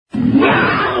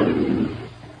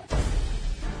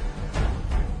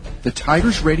The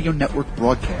Tigers Radio Network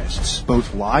broadcasts,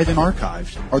 both live and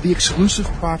archived, are the exclusive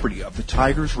property of the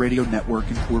Tigers Radio Network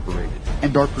Incorporated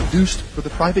and are produced for the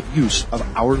private use of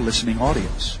our listening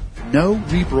audience. No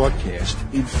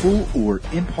rebroadcast, in full or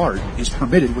in part, is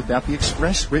permitted without the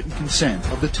express written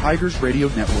consent of the Tigers Radio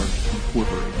Network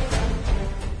Incorporated.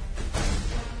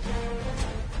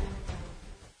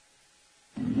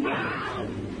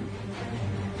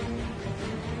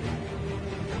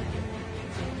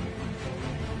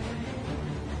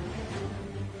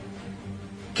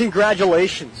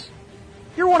 Congratulations.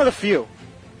 You're one of the few.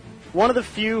 One of the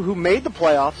few who made the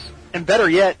playoffs, and better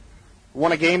yet,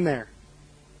 won a game there.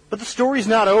 But the story's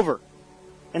not over.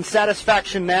 And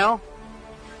satisfaction now?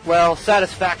 Well,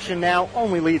 satisfaction now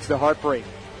only leads to heartbreak.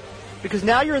 Because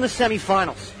now you're in the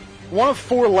semifinals. One of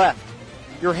 4 left.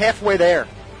 You're halfway there.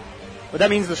 But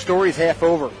that means the story's half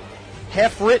over.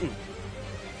 Half written.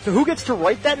 So who gets to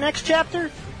write that next chapter?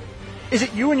 Is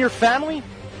it you and your family?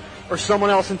 Or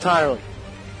someone else entirely?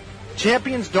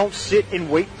 Champions don't sit and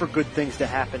wait for good things to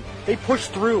happen. They push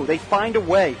through. They find a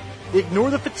way. They ignore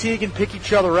the fatigue and pick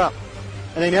each other up.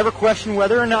 And they never question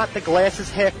whether or not the glass is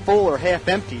half full or half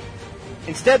empty.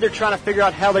 Instead, they're trying to figure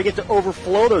out how they get to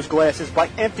overflow those glasses by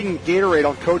emptying the Gatorade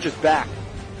on Coach's back.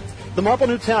 The Marple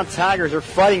Newtown Tigers are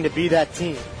fighting to be that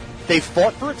team. They've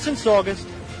fought for it since August.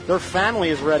 Their family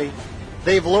is ready.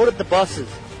 They've loaded the buses.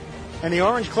 And the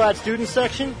orange-clad student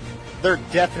section, they're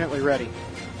definitely ready.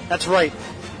 That's right.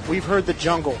 We've heard the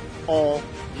jungle all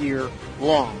year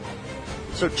long.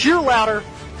 So cheer louder,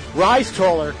 rise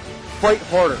taller, fight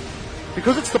harder.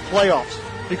 Because it's the playoffs.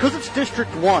 Because it's District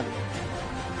 1.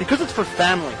 Because it's for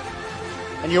family.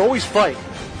 And you always fight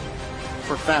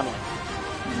for family.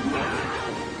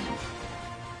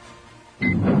 5,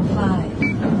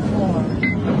 4,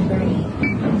 3,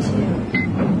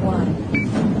 2, 1.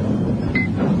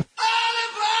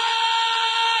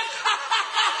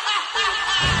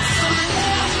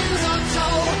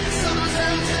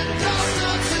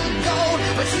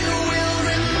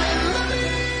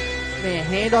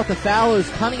 Hand off to Fowler, who's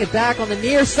cutting it back on the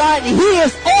near side, and he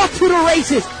is off to the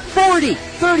races. 40,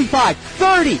 35,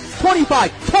 30,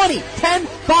 25, 20, 10,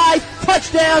 5,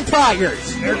 touchdown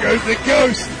Tigers. There goes the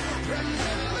ghost.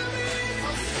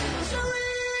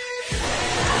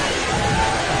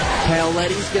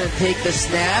 Paoletti's going to take the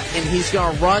snap, and he's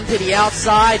going to run to the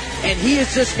outside, and he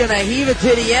is just going to heave it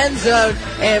to the end zone,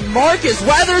 and Marcus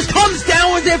Weathers comes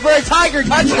down with it for a Tiger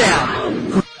touchdown.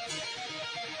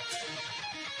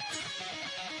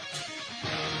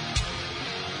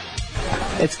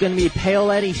 It's going to be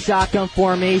Paoletti shotgun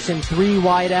formation, 3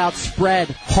 wide out spread,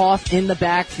 Hoff in the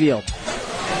backfield.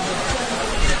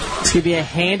 It's going to be a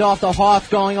handoff to Hoff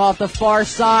going off the far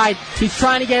side. He's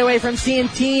trying to get away from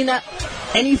Ciantina,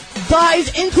 and he dives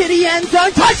into the end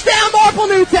zone. Touchdown, Marple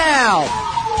Newtown!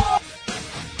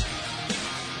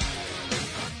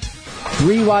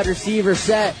 3 wide receiver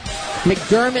set.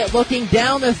 McDermott looking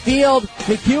down the field.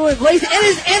 McEwen lays and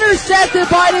is intercepted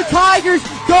by the Tigers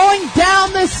going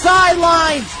down the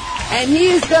sidelines. And he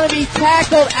is going to be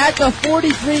tackled at the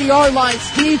 43-yard line.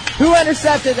 Steve, who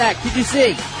intercepted that? Did you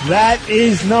see? That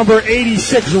is number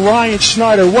 86, Ryan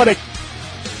Schneider. What a...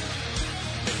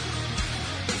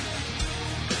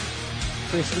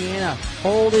 Christiana,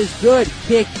 hold is good.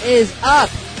 Kick is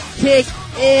up. Kick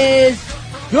is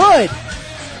good.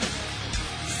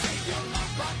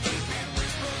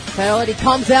 Paoletti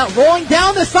comes out, rolling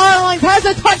down the sidelines, has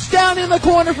a touchdown in the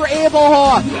corner for Abel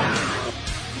Hoff.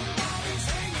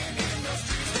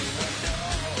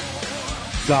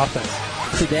 Offense.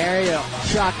 Sedario,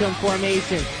 shotgun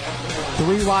formation,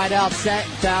 3 wide out set,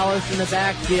 Bowers in the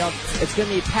backfield. It's going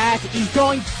to be Patch. He's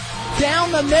going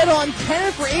down the middle and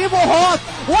 10 for Abel Hoff.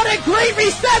 What a great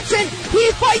reception! He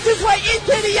fights his way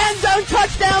into the end zone.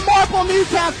 Touchdown, Marple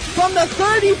Newtown from the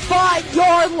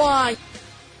 35-yard line.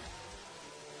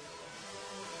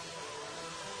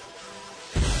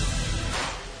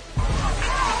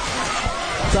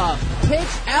 The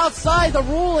pitch outside the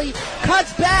ruling,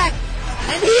 cuts back,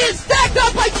 and he is stacked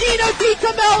up by Gino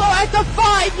DiCamillo at the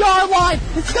 5-yard line.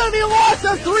 It's going to be a loss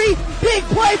of 3. Big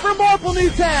play for Marple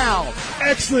Newtown.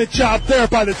 Excellent job there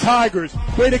by the Tigers.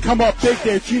 Way to come up big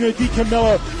there. Gino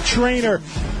DiCamillo, trainer,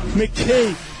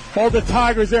 McKee, all the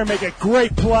Tigers there make a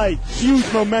great play.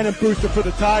 Huge momentum booster for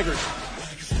the Tigers.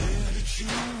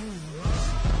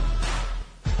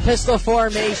 Pistol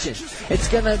formation. It's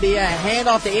going to be a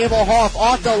handoff to Abel Hoff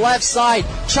off the left side,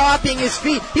 chopping his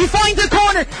feet. He finds the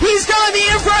corner. He's going to be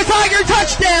in for a Tiger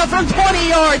touchdown from 20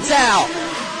 yards out.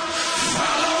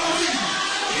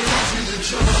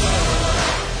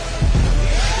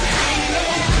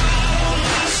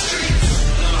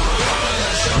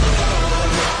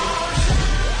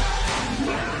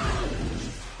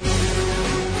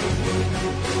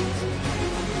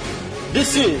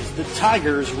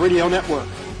 Tigers Radio Network.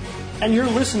 And you're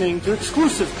listening to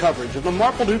exclusive coverage of the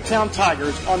Marple Newtown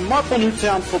Tigers on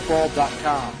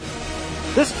MarpleNewtownFootball.com.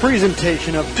 This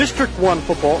presentation of District 1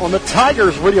 football on the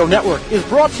Tigers Radio Network is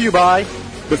brought to you by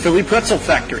the Philly Pretzel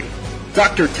Factory,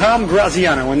 Dr. Tom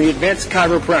Graziano and the Advanced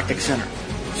Chiropractic Center,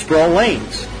 Sproul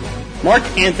Lanes, Mark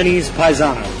Anthony's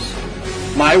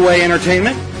Paisanos, My Way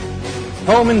Entertainment,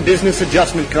 Home and Business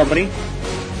Adjustment Company,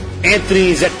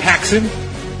 Anthony's at Paxson,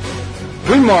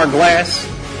 Brunmar Glass,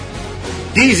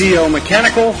 DZO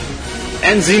Mechanical,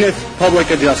 and Zenith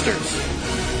Public Adjusters.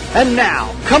 And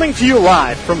now, coming to you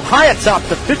live from high atop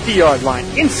the 50-yard line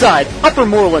inside Upper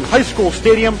Moreland High School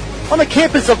Stadium on the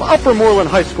campus of Upper Moreland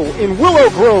High School in Willow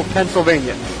Grove,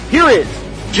 Pennsylvania, here is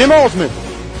Jim Alsman,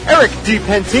 Eric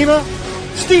DiPentima,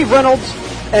 Steve Reynolds,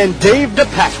 and Dave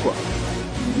DePasqua.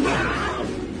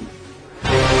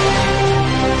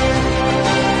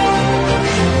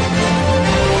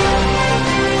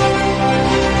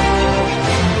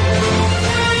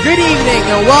 Good evening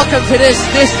and welcome to this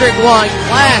District 1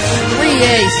 Class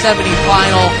 3A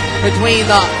semifinal between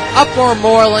the Upper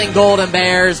Moreland Golden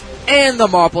Bears and the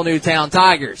Marple Newtown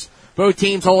Tigers. Both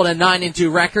teams hold a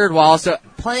 9-2 record while also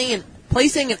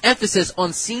placing an emphasis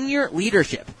on senior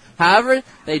leadership. However,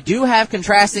 they do have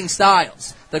contrasting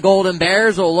styles. The Golden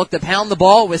Bears will look to pound the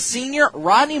ball with senior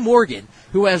Rodney Morgan,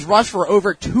 who has rushed for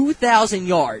over 2,000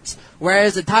 yards,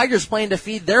 whereas the Tigers plan to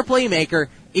feed their playmaker,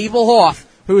 Abel Hoff,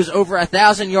 who is over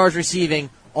 1,000 yards receiving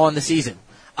on the season.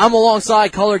 I'm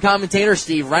alongside color commentator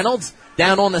Steve Reynolds.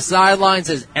 Down on the sidelines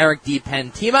is Eric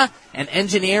DiPentima, and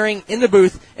engineering in the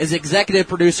booth is executive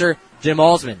producer Jim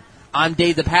Alsman. I'm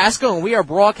Dave DePasco, and we are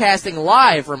broadcasting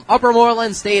live from Upper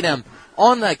Moreland Stadium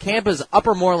on the campus of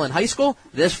Upper Moreland High School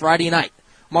this Friday night.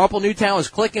 Marple Newtown was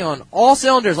clicking on all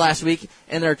cylinders last week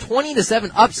in their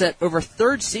 20-7 upset over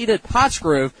third-seeded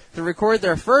Pottsgrove to record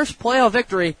their first playoff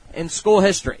victory in school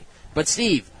history. But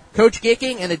Steve, Coach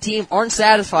Gicking and the team aren't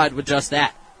satisfied with just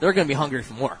that. They're going to be hungry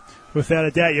for more. Without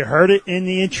a doubt. You heard it in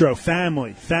the intro.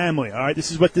 Family. All right,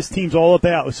 this is what this team's all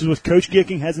about. This is what Coach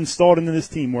Gicking has installed into this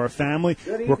team. We're a family.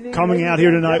 We're coming out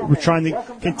here tonight. We're trying to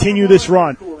continue this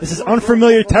run. This is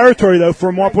unfamiliar territory, though,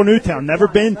 for Marple Newtown. Never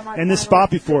been in this spot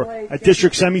before, a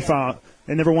district semifinal.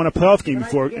 They never won a playoff game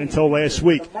before until last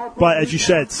week. But as you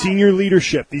said, senior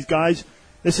leadership. These guys,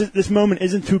 this moment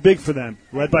isn't too big for them.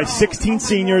 Led by 16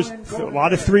 seniors, a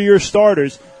lot of 3-year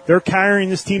starters. They're carrying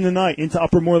this team tonight into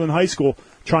Upper Moreland High School,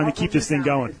 trying to keep this thing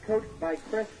going.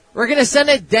 We're going to send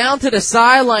it down to the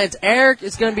sidelines. Eric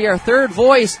is going to be our third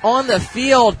voice on the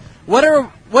field.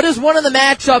 What is one of the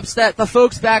matchups that the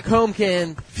folks back home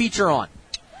can feature on?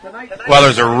 Well,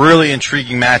 there's a really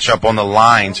intriguing matchup on the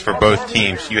lines for both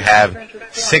teams. You have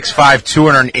 6'5",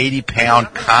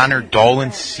 280-pound Connor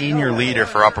Dolan, senior leader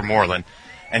for Upper Moreland,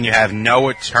 and you have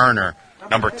Noah Turner,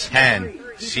 number 10,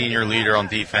 senior leader on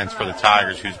defense for the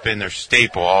Tigers, who's been their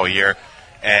staple all year.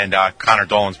 And Connor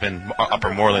Dolan's been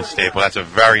Upper Moreland staple. That's a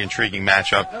very intriguing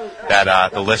matchup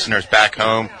that the listeners back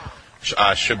home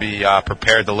should be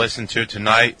prepared to listen to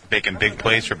tonight, making big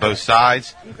plays for both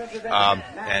sides.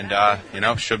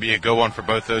 Should be a good one for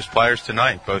both those players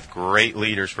tonight. Both great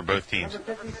leaders for both teams.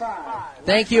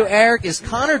 Thank you, Eric. As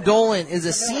Connor Dolan is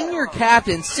a senior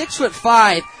captain,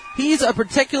 6'5", he's a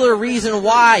particular reason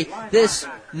why this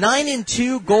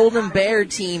 9-2 Golden Bear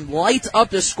team lights up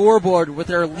the scoreboard with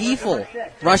their lethal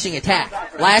rushing attack.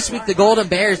 Last week, the Golden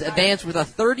Bears advanced with a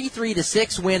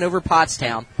 33-6 win over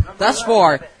Pottstown. Thus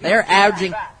far, they're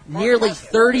averaging nearly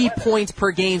 30 points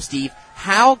per game, Steve.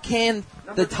 How can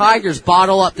the Tigers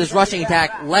bottle up this rushing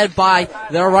attack led by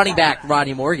their running back,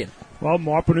 Rodney Morgan? Well,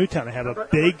 Marple Newtown, they have a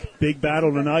big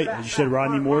battle tonight. As you said,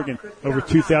 Rodney Morgan, over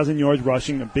 2,000 yards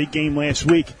rushing, a big game last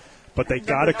week. But they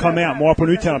got to come out. Marple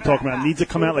Newtown, I'm talking about, needs to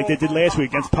come out like they did last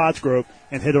week against Pottsgrove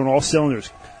and hit on all cylinders.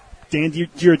 Dan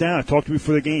Giordano talked to me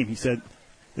before the game. He said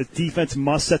the defense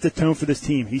must set the tone for this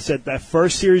team. He said that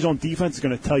first series on defense is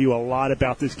going to tell you a lot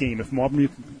about this game. If Marple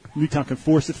Newtown can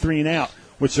force a 3-and-out,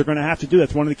 which they're going to have to do,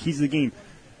 that's one of the keys of the game.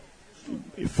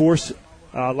 Force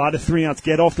a lot of 3-and-outs,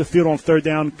 get off the field on third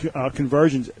down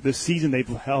conversions. This season they've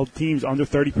held teams under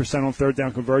 30% on third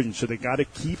down conversions, so they got to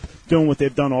keep doing what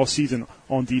they've done all season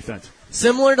on defense.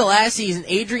 Similar to last season,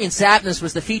 Adrian Sapness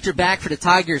was the feature back for the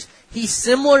Tigers. He's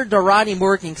similar to Rodney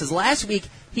Morgan because last week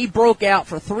he broke out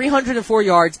for 304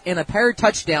 yards and a pair of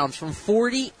touchdowns from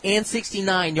 40 and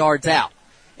 69 yards out.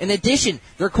 In addition,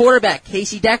 their quarterback,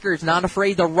 Casey Decker, is not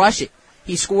afraid to rush it.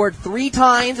 He scored 3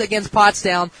 times against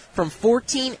Pottstown from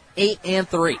 14, 8, and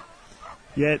 3.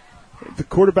 Yet the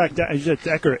quarterback,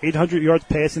 Decker, 800 yards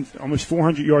passing, almost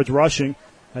 400 yards rushing,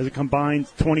 has a combined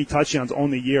 20 touchdowns on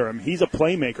the year. I mean, he's a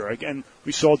playmaker. Again,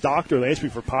 we saw Doctor last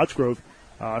week for Pottsgrove.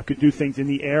 could do things in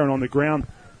the air and on the ground.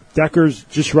 Decker's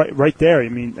just right there. I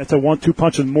mean, that's a 1-2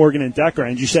 punch with Morgan and Decker.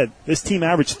 And you said this team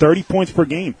averaged 30 points per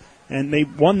game, and they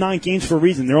won 9 games for a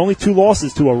reason. There are only 2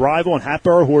 losses to a rival in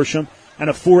Hatboro Horsham and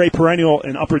a 4A perennial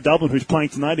in Upper Dublin, who's playing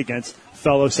tonight against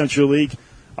fellow Central League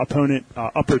opponent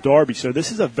Upper Darby. So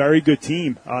this is a very good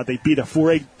team. They beat a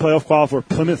 4A playoff qualifier,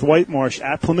 Plymouth Whitemarsh,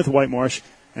 at Plymouth Whitemarsh,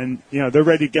 and they're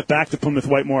ready to get back to Plymouth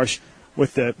Whitemarsh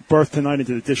with the berth tonight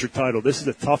into the district title. This is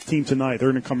a tough team tonight.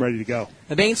 They're going to come ready to go.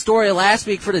 The main story last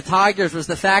week for the Tigers was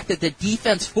the fact that the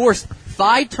defense forced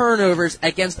 5 turnovers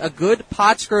against a good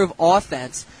Pottsgrove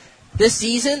offense. This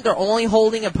season, they're only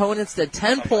holding opponents to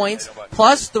 10 points,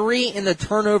 plus 3 in the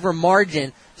turnover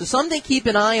margin. So something to keep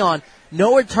an eye on.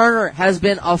 Noah Turner has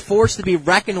been a force to be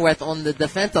reckoned with on the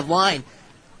defensive line.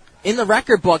 In the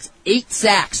record books, 8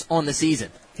 sacks on the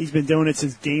season. He's been doing it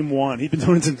since game 1. He's been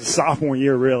doing it since the sophomore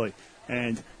year, really.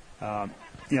 And,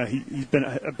 he's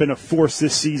been a force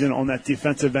this season on that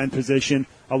defensive end position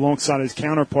alongside his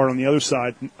counterpart on the other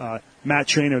side, Matt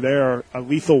Trainer. They are a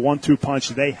lethal 1-2 punch.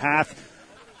 They have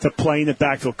to play in the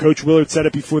backfield. Coach Willard said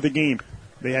it before the game.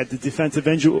 They had the defensive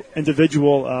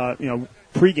individual,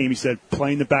 pregame. He said,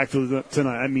 play in the backfield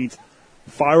tonight. That means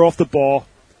fire off the ball,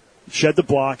 shed the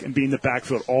block, and be in the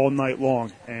backfield all night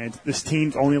long. And this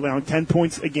team's only allowing 10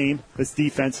 points a game. This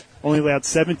defense only allowed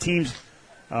 7 teams.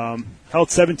 Held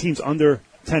 7 teams under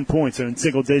 10 points and in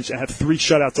single digits and have 3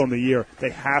 shutouts on the year. They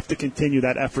have to continue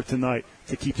that effort tonight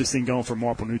to keep this thing going for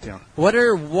Marple Newtown. What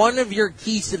are one of your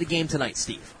keys to the game tonight,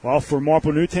 Steve? Well, for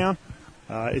Marple Newtown,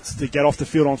 it's to get off the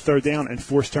field on 3rd down and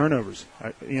force turnovers.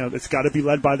 It's got to be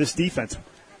led by this defense.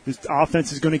 This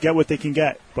offense is going to get what they can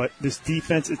get, but this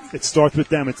defense, it starts with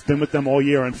them. It's been with them all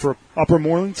year. And for Upper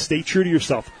Moreland, stay true to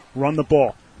yourself. Run the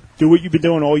ball. Do what you've been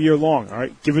doing all year long, all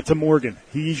right? Give it to Morgan.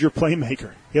 He's your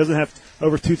playmaker. He doesn't have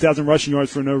over 2,000 rushing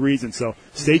yards for no reason. So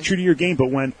stay true to your game,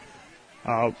 but when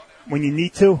you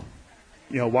need to,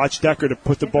 watch Decker to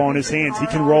put the ball in his hands. He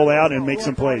can roll out and make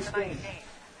some plays.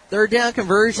 3rd down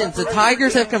conversions. The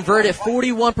Tigers have converted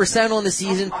 41% on the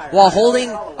season while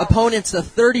holding opponents to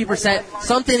 30%.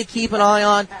 Something to keep an eye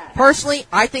on. Personally,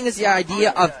 I think it's the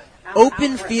idea of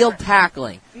open field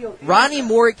tackling. Ronnie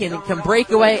Morgan can break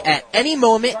away at any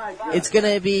moment. It's going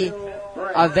to be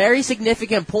a very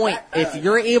significant point if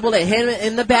you're able to hit him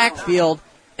in the backfield.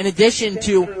 In addition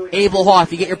to Abel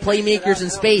Hoff, you get your playmakers in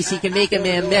space, he can make a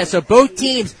man miss. So both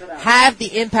teams have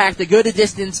the impact to go the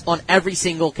distance on every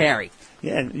single carry.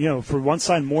 Yeah, and for one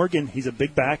side, Morgan, he's a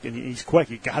big back and he's quick.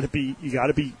 You got to be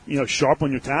sharp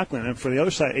when you're tackling. And for the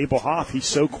other side, Abel Hoff, he's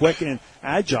so quick and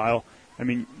agile. I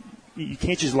mean, you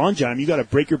can't just lunge at him. You got to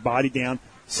break your body down,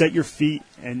 set your feet,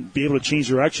 and be able to change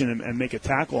direction and make a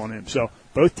tackle on him. So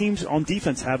both teams on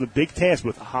defense have a big task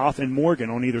with Hoff and Morgan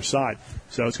on either side.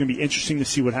 So it's going to be interesting to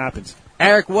see what happens.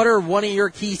 Eric, what are one of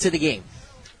your keys to the game?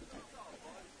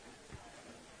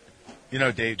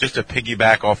 Dave, just to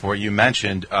piggyback off what you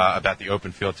mentioned about the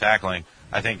open field tackling,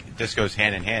 I think this goes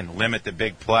hand in hand. Limit the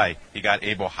big play. You got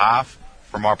Abel Hoff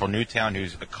from Marple Newtown,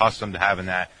 who's accustomed to having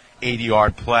that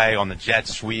 80-yard play on the jet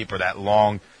sweep or that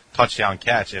long touchdown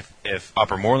catch. If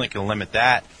Upper Moreland can limit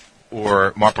that,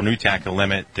 or Marple Newtown can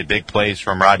limit the big plays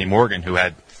from Rodney Morgan, who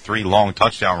had 3 long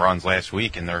touchdown runs last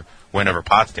week in their win over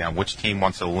Pottstown, which team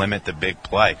wants to limit the big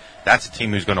play? That's the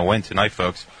team who's going to win tonight,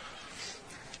 folks.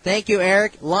 Thank you,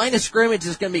 Eric. Line of scrimmage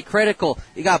is going to be critical.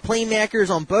 You got playmakers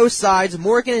on both sides.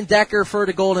 Morgan and Decker for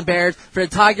the Golden Bears. For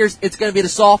the Tigers, it's going to be the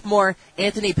sophomore,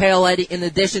 Anthony Paoletti, in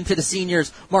addition to the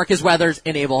seniors, Marcus Weathers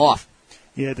and Abel Hoff.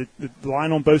 Yeah, the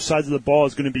line on both sides of the ball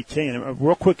is going to be key. And a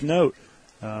real quick note,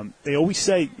 they always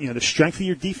say, the strength of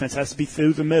your defense has to be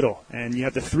through the middle. And you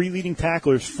have the 3 leading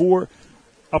tacklers for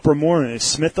Upper Moreland is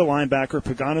Smith, the linebacker,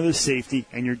 Pagano, the safety,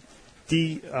 and your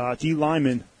D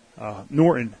lineman,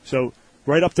 Norton. So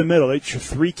right up the middle, it's your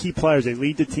 3 key players. They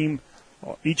lead the team,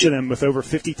 each of them with over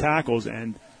 50 tackles,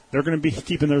 and they're going to be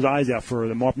keeping their eyes out for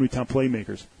the Marple Newtown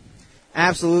playmakers.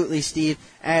 Absolutely, Steve.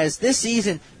 As this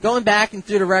season, going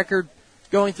through the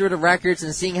records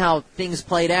and seeing how things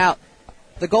played out,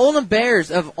 the Golden Bears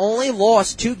have only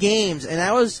lost 2 games, and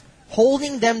that was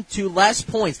holding them to less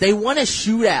points. They want a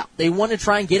shootout. They want to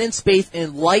try and get in space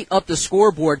and light up the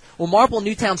scoreboard. Well, Marple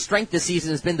Newtown's strength this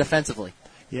season has been defensively.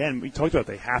 Yeah, and we talked about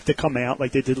they have to come out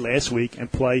like they did last week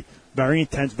and play very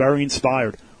intense, very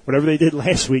inspired. Whatever they did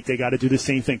last week, they got to do the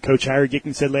same thing. Coach Harry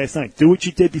Gicken said last night, do what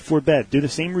you did before bed. Do the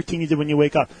same routine you did when you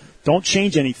wake up. Don't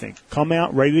change anything. Come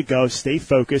out ready to go, stay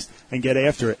focused, and get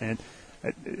after it. And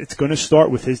it's going to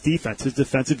start with his defense, his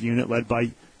defensive unit led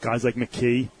by guys like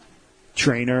McKee,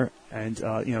 Trainer, and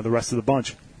the rest of the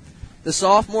bunch. The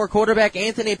sophomore quarterback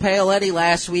Anthony Paoletti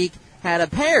last week had a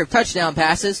pair of touchdown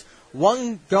passes.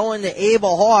 One going to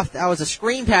Abel Hoff. That was a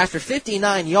screen pass for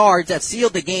 59 yards that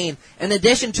sealed the game, in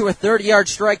addition to a 30-yard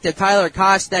strike to Tyler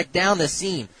Kostek down the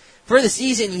seam. For the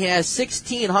season, he has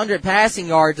 1,600 passing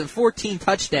yards and 14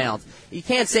 touchdowns. You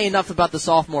can't say enough about the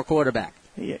sophomore quarterback.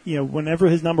 You know, whenever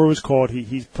his number was called,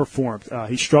 he's performed.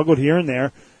 He struggled here and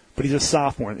there, but he's a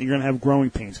sophomore. You're going to have growing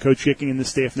pains. Coach Gicking and the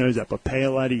staff knows that. But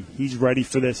Paoletti, he's ready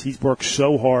for this. He's worked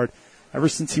so hard ever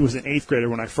since he was an 8th grader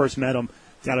when I first met him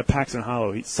down at Paxton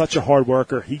Hollow. He's such a hard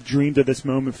worker. He dreamed of this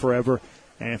moment forever.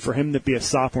 And for him to be a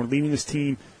sophomore, leading this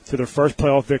team to their first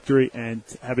playoff victory and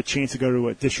have a chance to go to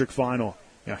a district final,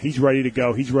 you know, he's ready to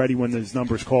go. He's ready when his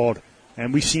number's called.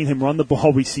 And we've seen him run the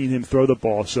ball. We've seen him throw the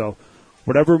ball. So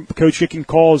whatever Coach Gicking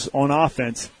calls on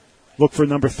offense, look for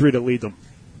number 3 to lead them.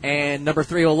 And number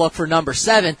 3 will look for number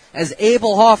 7, as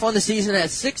Abel Hoff on the season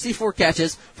has 64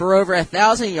 catches for over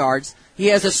 1,000 yards. He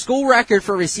has a school record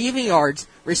for receiving yards,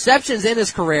 receptions in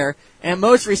his career, and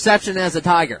most reception as a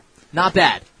Tiger. Not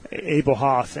bad. Abel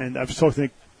Hoff, and I was talking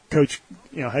to Coach,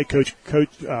 head coach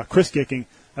Chris Gicking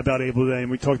about Abel today,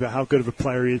 and we talked about how good of a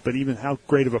player he is, but even how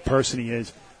great of a person he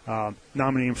is.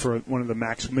 Nominating him for one of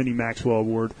the mini Maxwell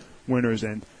Award winners,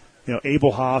 and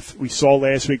Abel Hoff, we saw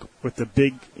last week with the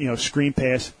big screen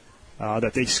pass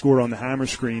that they scored on the hammer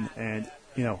screen, and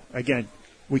again,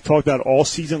 we talked about all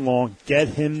season long. Get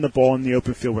him the ball in the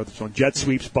open field, whether it's on jet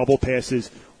sweeps, bubble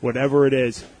passes, whatever it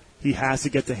is. He has to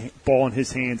get the ball in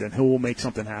his hands, and he will make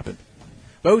something happen.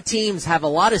 Both teams have a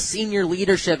lot of senior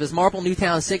leadership, as Marple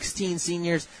Newtown 16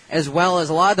 seniors, as well as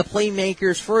a lot of the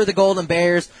playmakers for the Golden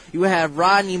Bears. You have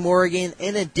Rodney Morgan,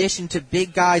 in addition to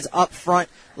big guys up front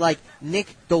like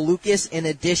Nick DeLucas, in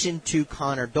addition to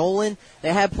Connor Dolan.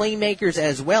 They have playmakers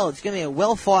as well. It's going to be a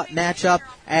well-fought matchup,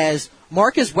 as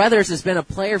Marcus Weathers has been a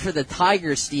player for the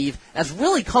Tigers, Steve, that's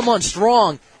really come on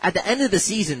strong at the end of the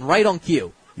season, right on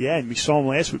cue. Yeah, and we saw him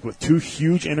last week with 2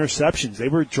 huge interceptions. They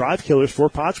were drive killers for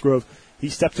Pottsgrove. He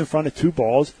stepped in front of 2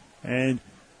 balls and,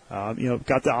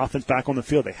 got the offense back on the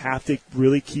field. They have to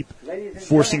really keep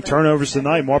forcing turnovers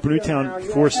tonight. Marple Newtown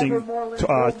forcing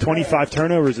 25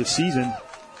 turnovers this season,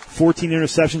 14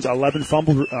 interceptions, 11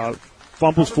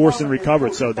 fumbles forced and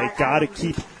recovered. So they got to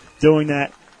keep doing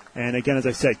that. And again, as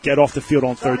I said, get off the field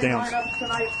on 3rd downs.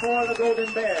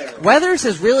 Weathers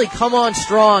has really come on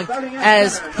strong,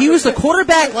 as he was the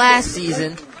quarterback last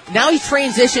season. Now he's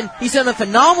transitioned. He's done a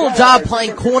phenomenal job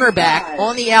playing cornerback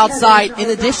on the outside, in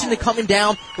addition to coming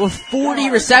down with 40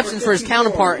 receptions for his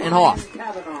counterpart in Hoff.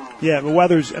 Yeah, but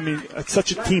Weathers, it's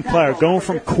such a team player. Going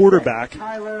from quarterback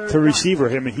to receiver,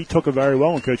 he took it very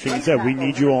well. And Coach King said, we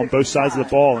need you on both sides of the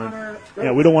ball.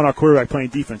 And we don't want our quarterback playing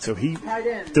defense. So he's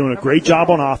doing a great job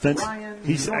on offense.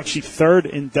 He's actually 3rd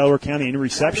in Delaware County in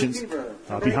receptions,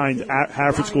 behind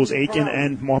Haverford School's Aiken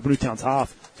and Marple Newtown's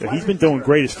Hoff. So he's been doing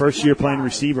great his first year playing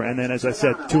receiver. And then, as I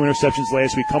said, 2 interceptions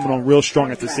last week, coming on real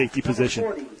strong at the safety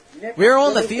position. We were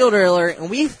on the field earlier, and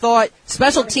we thought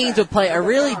special teams would play a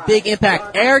really big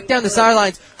impact. Eric down the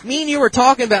sidelines, me and you were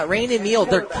talking about Raymond Neal,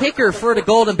 their kicker for the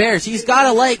Golden Bears. He's got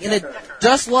a leg,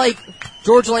 just like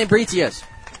George Lambritius.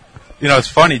 It's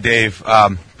funny, Dave,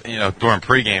 during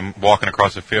pregame, walking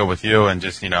across the field with you and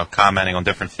just, commenting on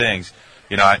different things.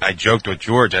 I joked with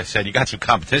George. I said, you got some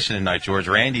competition tonight, George.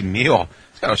 Randy Neal,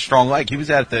 he's got a strong leg. He was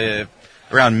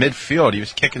around midfield. He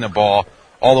was kicking the ball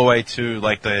all the way to,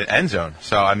 the end zone.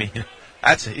 So,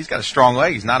 he's got a strong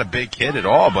leg. He's not a big kid at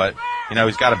all, but,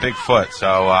 he's got a big foot.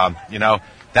 So,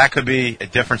 that could be a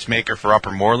difference maker for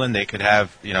Upper Moreland. They could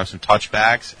have, some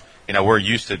touchbacks. We're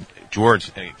used to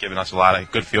George giving us a lot of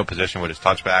good field position with his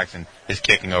touchbacks and his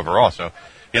kicking overall. So,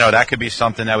 that could be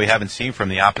something that we haven't seen from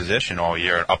the opposition all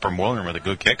year at Upper Moreland with a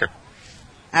good kicker.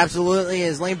 Absolutely.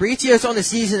 As Lambritius on the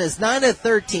season is 9 of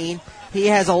 13. He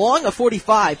has a long of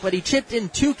 45, but he chipped in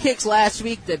 2 kicks last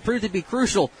week that proved to be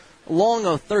crucial, a long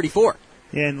of 34.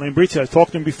 Yeah, and Lambritius, I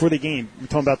talked to him before the game. We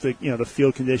talking about the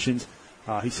field conditions.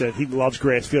 He said he loves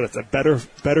grass field. It's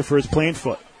better for his playing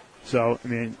foot. So,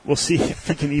 we'll see if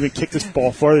he can even kick this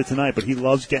ball farther tonight, but he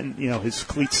loves getting, his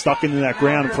cleats stuck into that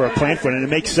ground for a plant foot, and it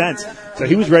makes sense. So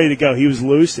he was ready to go. He was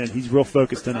loose, and he's real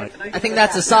focused tonight. I think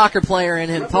that's a soccer player in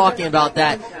him talking about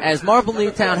that. As Marple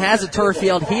Newtown has a turf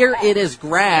field, here it is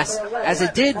grass. As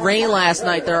it did rain last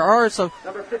night, there are some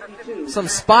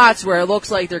spots where it looks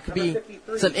like there could be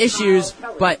some issues,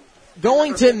 but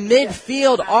going to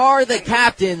midfield are the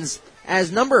captains,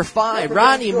 as number 5,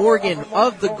 Rodney Morgan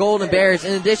of the Golden Bears,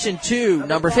 in addition to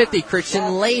number 50, Christian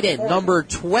Layden, number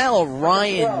 12,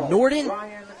 Ryan Norton,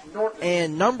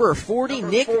 and number 40,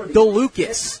 Nick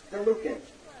DeLucas.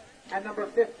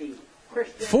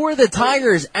 For the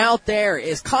Tigers out there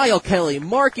is Kyle Kelly,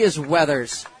 Marcus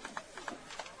Weathers,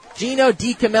 Gino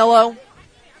DiCamillo,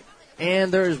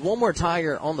 And there's one more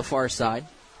Tiger on the far side.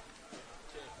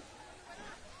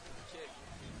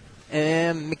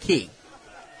 And McKee.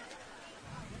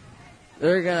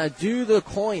 They're going to do the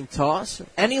coin toss.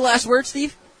 Any last words,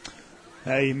 Steve?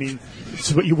 Hey, I mean, this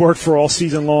is what you worked for all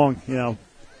season long. You know,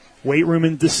 weight room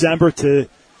in December to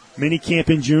mini camp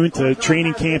in June to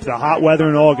training camp, the hot weather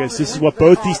in August. This is what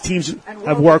both these teams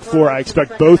have worked for. I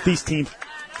expect both these teams,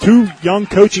 2 young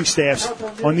coaching staffs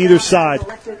on either side,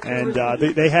 and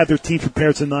they have their team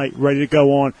prepared tonight, ready to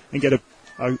go on and get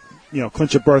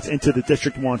clinch a berth into the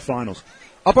District 1 finals.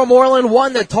 Upper Moreland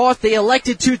won the toss. They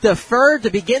elected to defer to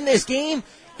begin this game.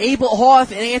 Abel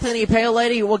Hoff and Anthony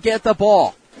Paoletti will get the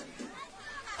ball.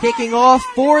 Kicking off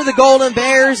for the Golden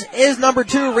Bears is number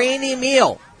 2, Randy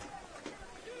Meal.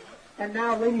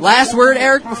 Last word,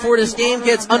 Eric, before this game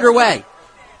gets underway.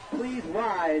 Please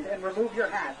rise and remove your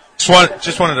hats.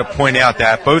 Just wanted to point out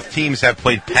that both teams have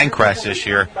played Pencrest this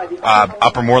year.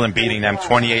 Upper Moreland beating them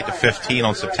 28-15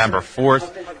 on September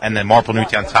 4th, and then Marple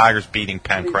Newtown Tigers beating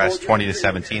Pencrest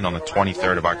 20-17 on the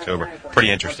 23rd of October. Pretty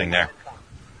interesting there.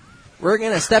 We're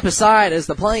going to step aside as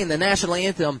they're playing the national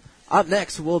anthem. Up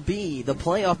next will be the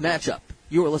playoff matchup.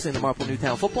 You are listening to Marple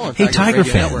Newtown Football on Hey, Tiger Tiger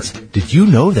Radio fans, Network. did you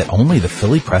know that only the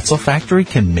Philly Pretzel Factory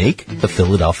can make the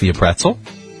Philadelphia pretzel?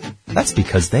 That's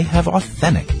because they have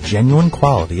authentic, genuine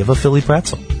quality of a Philly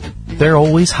pretzel. They're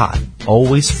always hot,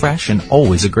 always fresh, and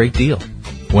always a great deal.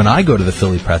 When I go to the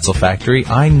Philly Pretzel Factory,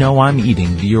 I know I'm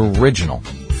eating the original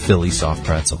Philly soft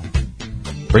pretzel.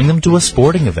 Bring them to a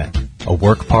sporting event, a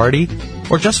work party,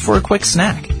 or just for a quick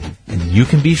snack, and you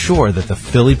can be sure that the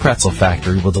Philly Pretzel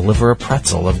Factory will deliver a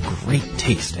pretzel of great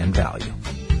taste and value.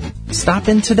 Stop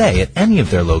in today at any of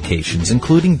their locations,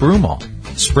 including Broomall,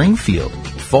 Springfield,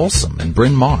 Folsom, and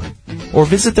Bryn Mawr, or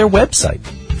visit their website,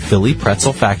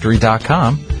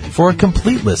 phillypretzelfactory.com, for a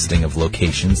complete listing of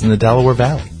locations in the Delaware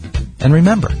Valley. And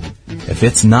remember, if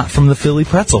it's not from the Philly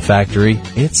Pretzel Factory,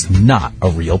 it's not a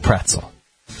real pretzel.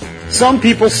 Some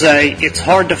people say it's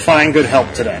hard to find good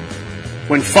help today.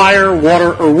 When fire,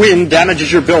 water, or wind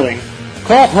damages your building,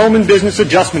 call Home and Business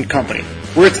Adjustment Company,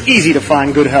 where it's easy to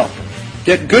find good help.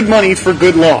 Get good money for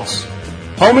good loss.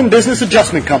 Home and Business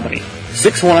Adjustment Company,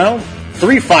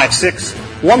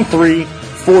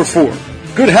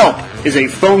 610-356-1344. Good help is a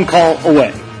phone call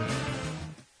away.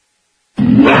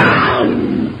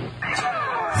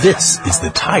 This is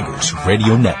the Tigers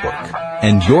Radio Network,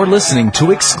 and you're listening to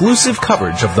exclusive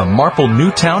coverage of the Marple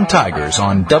Newtown Tigers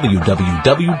on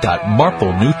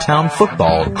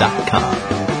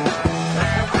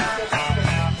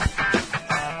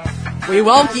www.marplenewtownfootball.com. We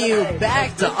welcome you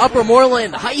back to Upper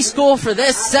Moreland High School for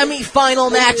this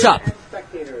semifinal matchup.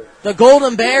 The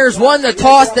Golden Bears won the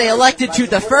toss. They elected to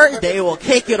defer. They will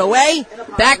kick it away.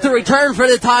 Back to return for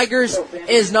the Tigers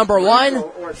is number 1,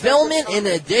 Philman, in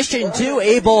addition to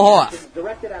Abel Hoff.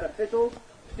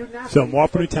 So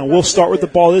Marple Newtown will start with the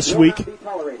ball this week.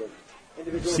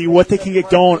 See what they can get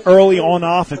going early on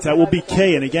offense. That will be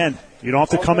key. And again, you don't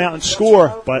have to come out and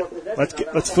score, but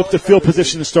let's flip the field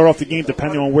position to start off the game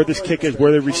depending on where this kick is,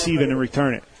 where they receive it and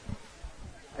return it.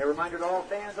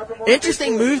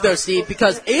 Interesting move, though, Steve,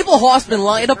 because Abel Hoff's been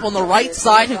lined up on the right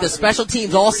side of the special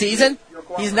teams all season.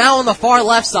 He's now on the far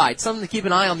left side. Something to keep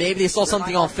an eye on. Maybe they saw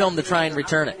something on film to try and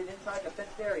return it.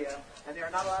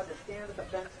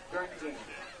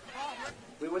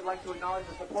 We would like to acknowledge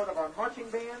the support of our marching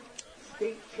band,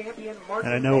 state champion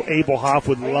marching And I know band. Abel Hoff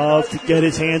would love to get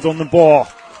his hands on the ball.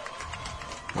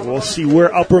 We'll see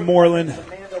where Upper Moreland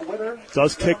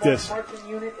does kick this.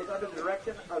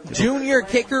 Junior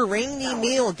kicker Randy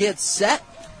Neal gets set.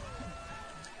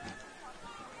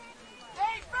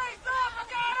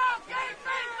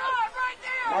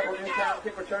 Marple Newtown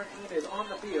kick return team is on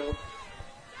the field.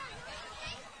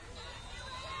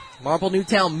 Marple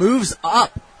Newtown moves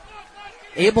up.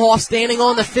 Abel Hoff standing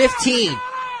on the 15.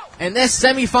 And this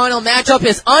semifinal matchup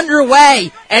is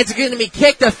underway. And it's going to be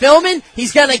kicked to Philman.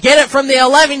 He's going to get it from the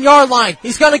 11-yard line.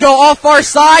 He's going to go off far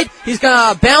side. He's going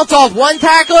to bounce off one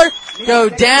tackler, go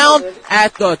down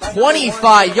at the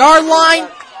 25-yard line.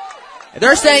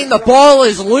 They're saying the ball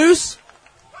is loose.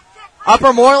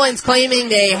 Upper Moreland's claiming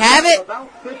they have it.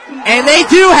 And they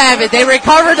do have it. They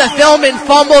recovered the Philman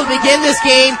fumble to begin this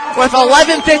game with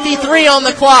 11:53 on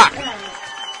the clock.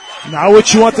 Not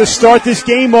what you want to start this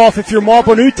game off if you're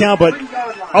Marple Newtown, but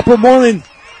Upper Moreland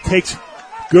takes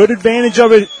good advantage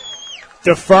of it,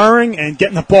 deferring and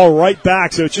getting the ball right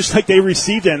back. So it's just like they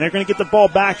received it, and they're going to get the ball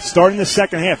back starting the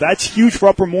second half. That's huge for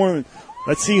Upper Moreland.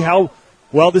 Let's see how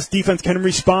well this defense can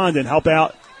respond and help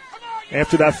out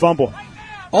after that fumble.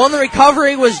 On the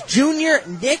recovery was junior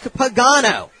Nick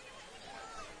Pagano.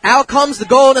 Out comes the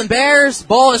Golden Bears.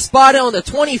 Ball is spotted on the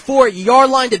 24-yard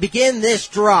line to begin this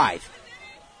drive.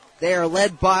 They are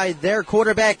led by their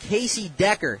quarterback, Casey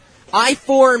Decker. I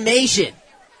formation.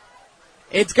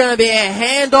 It's going to be a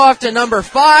handoff to number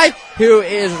 5, who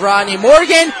is Rodney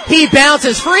Morgan. He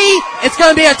bounces free. It's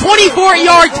going to be a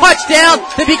 24-yard touchdown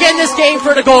to begin this game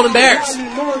for the Golden Bears.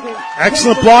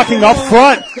 Excellent blocking up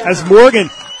front as Morgan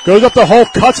goes up the hole,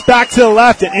 cuts back to the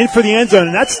left and in for the end zone.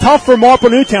 And that's tough for Marple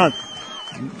Newtown.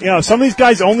 You know, some of these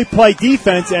guys only play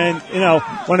defense, and, you know,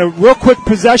 when a real quick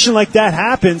possession like that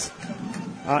happens,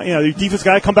 you know, the defense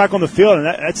got to come back on the field, and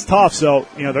that's tough. So,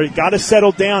 you know, they got to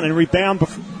settle down and rebound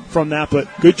from that. But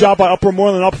good job by Upper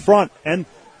Moreland up front and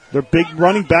their big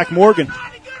running back, Morgan.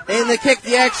 And the kick,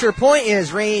 the extra point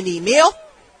is Randy Meal.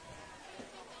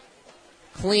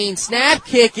 Clean snap.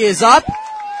 Kick is up.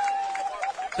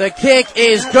 The kick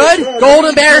is good.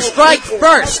 Golden Bears strike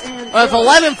first with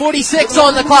 11:46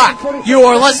 on the clock. You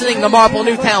are listening to Marple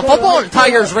Newtown Football on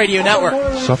Tigers Radio Network.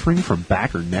 Suffering from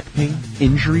back or neck pain,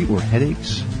 injury, or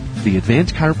headaches? The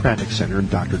Advanced Chiropractic Center and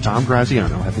Dr. Tom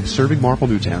Graziano have been serving Marple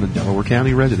Newtown and Delaware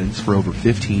County residents for over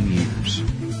 15 years.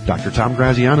 Dr. Tom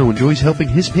Graziano enjoys helping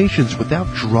his patients without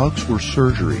drugs or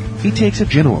surgery. He takes a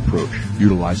gentle approach,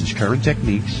 utilizes current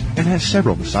techniques, and has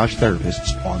several massage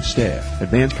therapists on staff.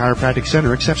 Advanced Chiropractic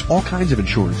Center accepts all kinds of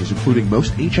insurances, including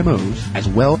most HMOs, as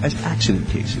well as accident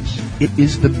cases. It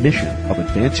is the mission of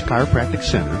Advanced Chiropractic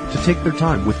Center to take their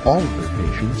time with all of their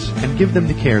patients and give them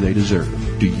the care they deserve.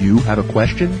 Do you have a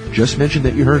question? Just mention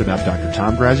that you heard about Dr.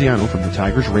 Tom Graziano from the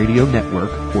Tigers Radio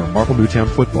Network or Marple Newtown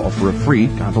Football for a free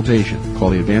consultation. Call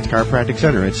the Advanced Chiropractic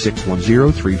Center at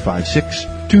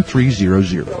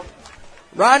 610-356-2300.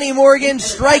 Rodney Morgan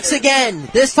strikes again,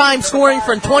 this time scoring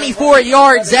from 24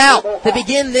 yards out to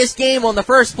begin this game on the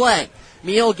first play.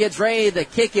 Meal gets ready to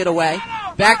kick it away.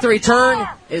 Back to return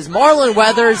is Marlon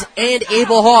Weathers and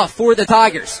Abel Hoff for the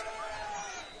Tigers.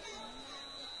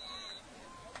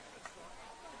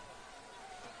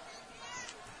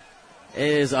 It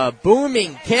is a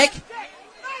booming kick,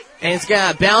 and it's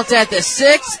going to bounce at the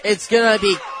 6. It's going to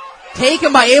be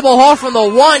taken by Abel Hall from the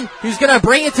 1, who's going to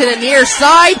bring it to the near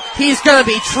side. He's going to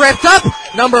be tripped up.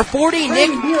 Number 40, Nick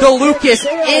DeLucas,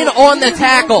 in on the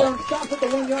tackle.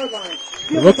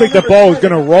 It looked like the ball was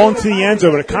going to roll into the end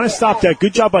zone, but it kind of stopped that.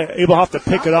 Good job by Abel Hall to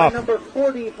pick it up.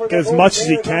 Get as much as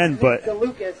he can, but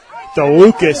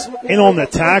DeLucas in on the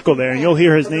tackle there, and you'll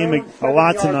hear his name a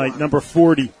lot tonight, number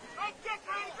 40.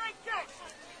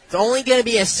 It's only going to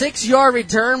be a 6-yard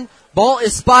return. Ball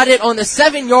is spotted on the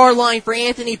 7-yard line for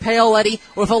Anthony Paoletti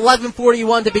with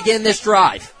 11:41 to begin this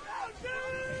drive.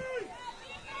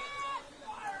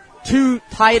 2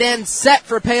 tight ends set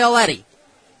for Paoletti.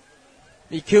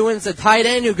 McEwen's the tight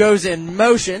end who goes in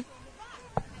motion.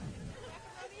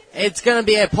 It's going to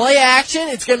be a play action.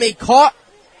 It's going to be caught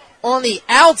on the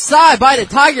outside by the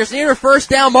Tigers near the first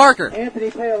down marker.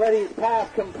 Anthony Paoletti's pass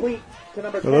complete to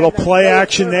number 10. A little play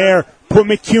action there. Put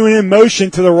McEwen in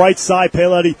motion to the right side.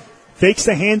 Paoletti fakes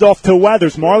the handoff to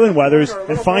Weathers, Marlon Weathers,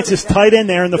 and finds his tight end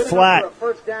there in the flat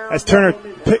as Turner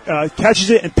catches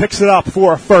it and picks it up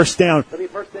for a first down.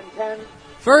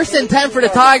 First and 10 for the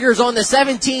Tigers on the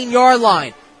 17-yard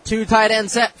line. 2 tight end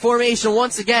set formation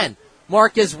once again.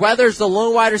 Marcus Weathers, the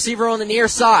lone wide receiver on the near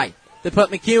side, to put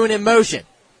McEwen in motion.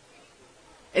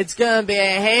 It's going to be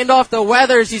a handoff to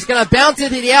Weathers. He's going to bounce it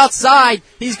to the outside.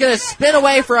 He's going to spin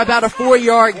away for about a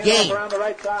 4-yard gain.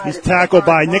 He's tackled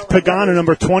by Nick Pagano,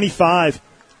 number 25.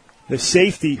 The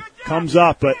safety comes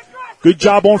up, but good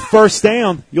job on first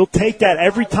down. You'll take that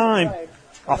every time.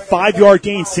 A 5-yard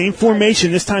gain, same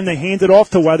formation. This time they hand it off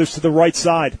to Weathers to the right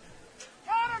side.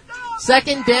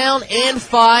 Second down and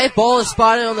 5. Ball is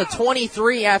spotted on the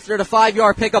 23 after the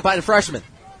 5-yard pickup by the freshman.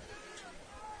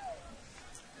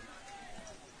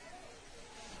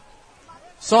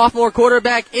 Sophomore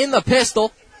quarterback in the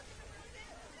pistol.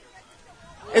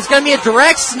 It's going to be a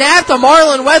direct snap to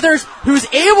Marlon Weathers,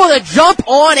 who's able to jump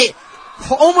on it.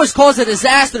 Almost caused a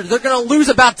disaster. They're going to lose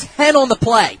about 10 on the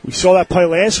play. We saw that play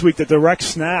last week, the direct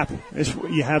snap.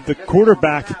 You have the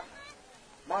quarterback,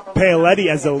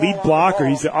 Paoletti, as the lead blocker.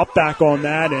 He's the up back on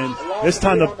that, and this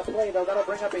time the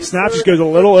snap just goes a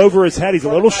little over his head. He's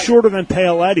a little shorter than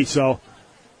Paoletti, so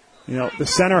you know the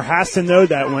center has to know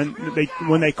that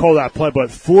when they call that play.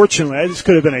 But fortunately, this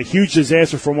could have been a huge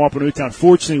disaster for Marple Newtown.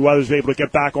 Fortunately, Weathers was able to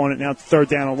get back on it now. Third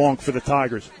down and long for the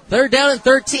Tigers. Third down and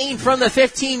 13 from the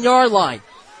 15-yard line.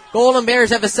 Golden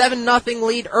Bears have a 7-0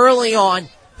 lead early on.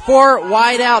 4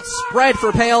 wide out spread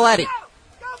for Paoletti.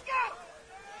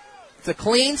 It's a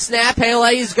clean snap.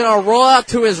 Paoletti is going to roll out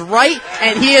to his right,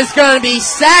 and he is going to be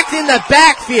sacked in the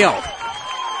backfield.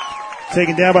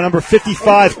 Taken down by number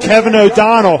 55, Kevin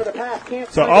O'Donnell.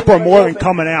 So Upper Moreland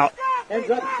coming out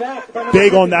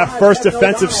big on that first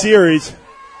defensive series,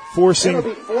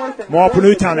 forcing Marple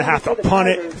Newtown to have to punt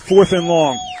it 4th and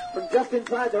long. From just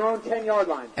inside their own 10-yard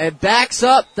line. It backs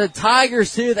up the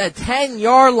Tigers to the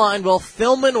 10-yard line. Will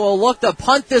Philman will look to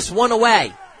punt this one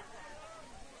away.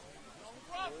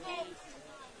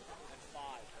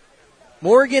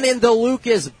 Morgan and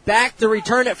DeLucas back to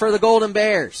return it for the Golden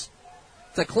Bears.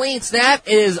 It's a clean snap.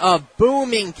 It is a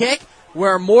booming kick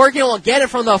where Morgan will get it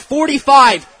from the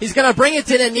 45. He's going to bring it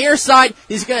to the near side.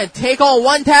 He's going to take on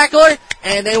one tackler,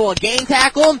 and they will gain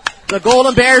tackle him. The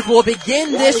Golden Bears will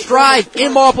begin this drive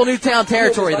in Marple Newtown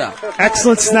territory, though.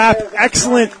 Excellent snap,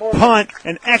 excellent punt,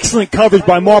 and excellent coverage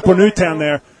by Marple Newtown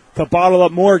there to bottle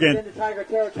up Morgan.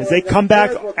 As they come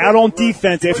back out on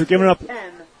defense after giving up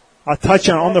a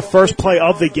touchdown on the first play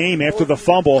of the game after the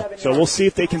fumble. So we'll see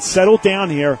if they can settle down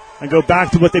here and go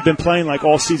back to what they've been playing like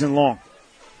all season long.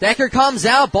 Decker comes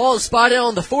out. Ball is spotted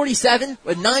on the 47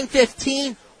 with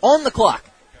 9:15 on the clock.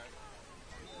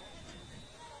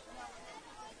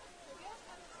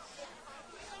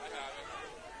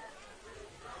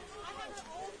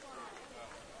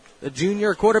 The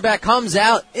junior quarterback comes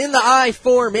out in the I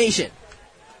formation.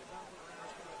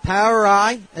 Power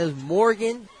I as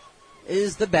Morgan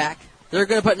is the back. They're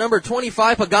going to put number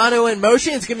 25, Pagano, in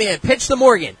motion. It's going to be a pitch to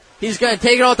Morgan. He's going to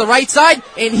take it off the right side,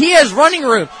 and he has running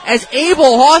room as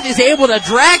Abel Hoff is able to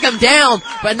drag him down,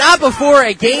 but not before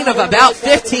a gain of about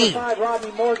 15.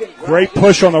 Great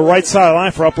push on the right side of the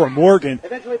line for Upper Morgan.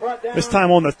 This time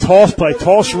on the toss play.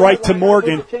 Toss right to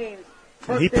Morgan,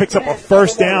 and he picks up a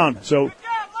first down. So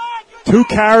 2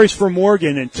 carries for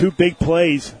Morgan and 2 big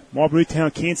plays. Marple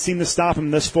Newtown can't seem to stop him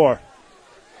this far.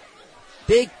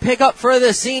 Big pickup for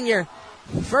the senior.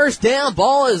 First down,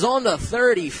 ball is on the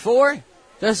 34.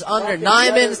 Just under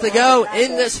 9 minutes to go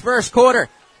in this first quarter.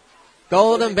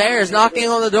 Golden Bears knocking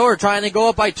on the door, trying to go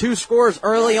up by 2 scores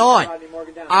early on.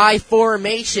 I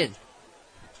formation.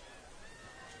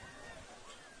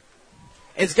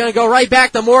 It's going to go right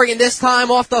back to Morgan, this time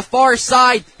off the far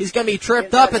side. He's going to be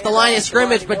tripped up at the line of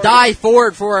scrimmage, but dive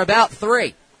forward for about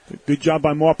 3. Good job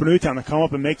by Marple Newtown to come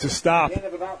up and make a stop. Gina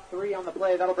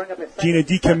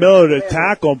DiCamillo to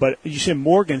tackle, but you see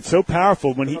Morgan so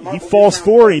powerful. When he falls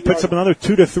forward, he picks up another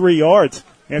 2 to 3 yards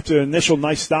after the initial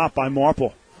nice stop by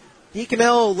Marple.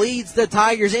 DiCamillo leads the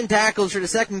Tigers in tackles for the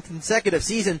second consecutive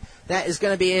season. That is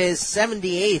going to be his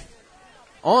 78th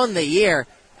on the year.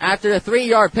 After the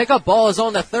 3-yard pickup, ball is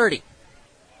on the 30.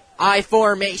 I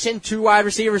formation, 2 wide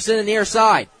receivers to the near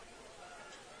side.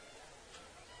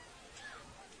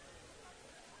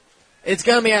 It's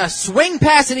going to be a swing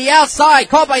pass to the outside,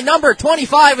 caught by number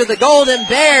 25 of the Golden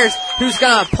Bears, who's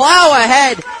going to plow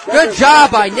ahead. Good job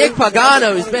by Nick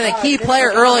Pagano, who's been a key player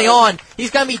early on.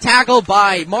 He's going to be tackled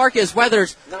by Marcus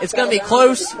Weathers. It's going to be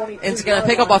close, and it's going to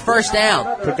pick up a first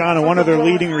down. Pagano, one of their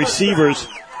leading receivers,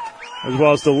 as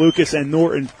well as DeLucas and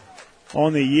Norton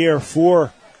on the year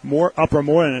for Upper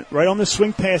Moreland. Right on the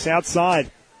swing pass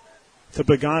outside to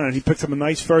Pagano, and he picks up a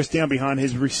nice first down behind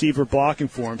his receiver blocking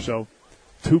for him. So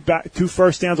 2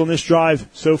 first downs on this drive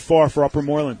so far for Upper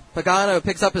Moreland. Pagano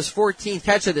picks up his 14th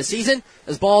catch of the season.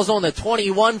 His ball's on the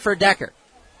 21 for Decker.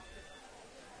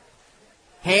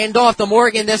 Hand off to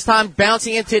Morgan, this time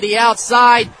bouncing into the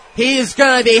outside. He's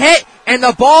going to be hit, and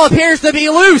the ball appears to be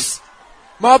loose.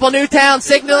 Marple Newtown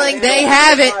signaling they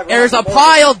have it. There's a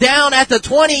pile down at the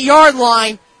 20-yard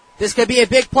line. This could be a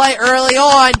big play early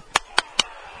on.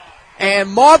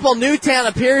 And Marple Newtown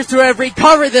appears to have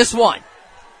recovered this one.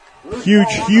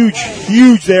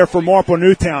 Huge there for Marple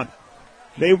Newtown.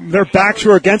 Their backs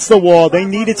were against the wall. They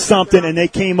needed something, and they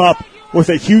came up with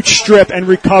a huge strip and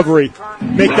recovery.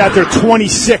 Make that their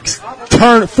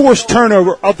 26th forced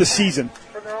turnover of the season.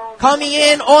 Coming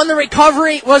in on the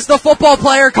recovery was the football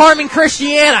player, Carmen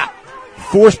Christiana.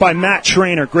 Forced by Matt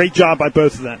Trainer. Great job by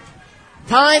both of them.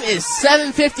 Time is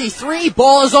 7:53.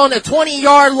 Ball is on the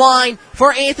 20-yard line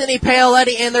for Anthony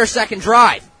Paoletti in their second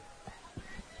drive.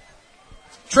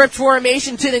 Trip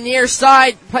formation to the near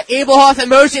side. Abelhoff in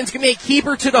motion. It's going to be a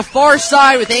keeper to the far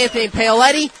side with Anthony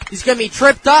Paoletti. He's going to be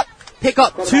tripped up. Pick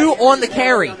up 2 on the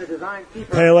carry.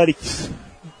 Paoletti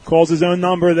calls his own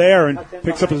number there and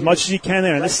picks up as much as he can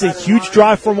there. And this is a huge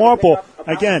drive for Marple.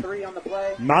 Again,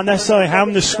 not necessarily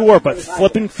having to score, but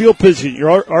flipping field position.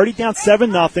 You're already down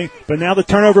 7-0, but now the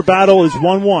turnover battle is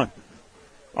 1-1.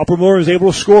 Upper Moreland is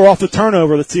able to score off the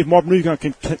turnover. Let's see if Marple Newtown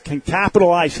can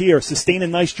capitalize here, sustain a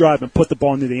nice drive, and put the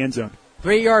ball into the end zone.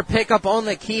 3-yard pickup on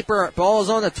the keeper. Ball is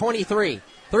on the 23.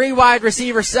 3 wide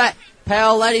receiver set.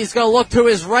 Paoletti's going to look to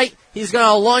his right. He's going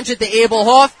to launch it to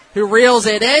Abelhoff, who reels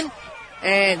it in.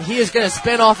 and he is going to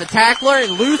spin off a tackler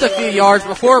and lose a few yards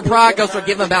before Broncos will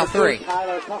give him about 3.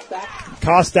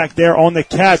 Kostak there on the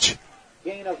catch.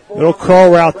 Little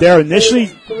curl route there. Initially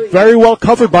very well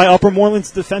covered by Upper Moreland's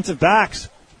defensive backs,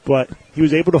 but he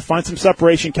was able to find some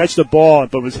separation, catch the ball,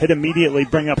 but was hit immediately,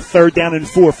 bring up 3rd down and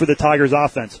 4 for the Tigers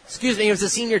offense. Excuse me, it was the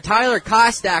senior Tyler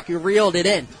Kostak who reeled it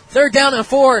in. 3rd down and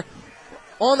 4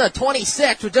 on the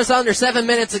 26 with just under 7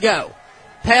 minutes ago.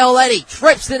 Paoletti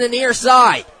trips to the near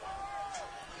side.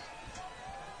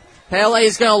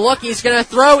 Paoletti's going to look, he's going to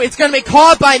throw, it's going to be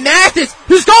caught by Mathis,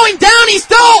 who's going down, he's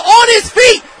still on his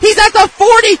feet, he's at the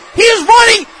 40, he is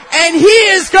running, and he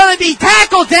is going to be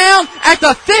tackled down at the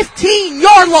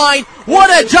 15-yard line.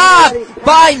 What a job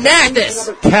by Mathis.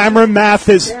 Cameron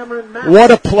Mathis,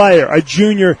 what a player, a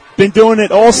junior, been doing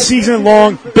it all season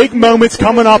long, big moments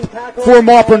coming up for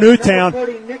Marple Newtown.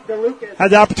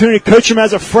 Had the opportunity to coach him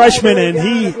as a freshman, and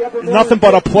he nothing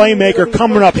but a playmaker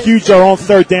coming up huge there on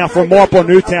 3rd down for Marple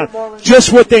Newtown.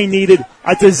 Just what they needed,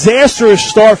 a disastrous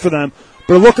start for them,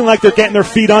 but looking like they're getting their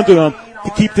feet under them to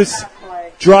keep this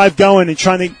drive going and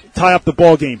trying to tie up the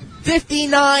ball game.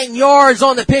 59 yards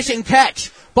on the pitch and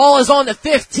catch. Ball is on the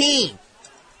 15.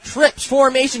 Trips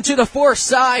formation to the 4th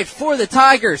side for the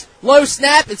Tigers. Low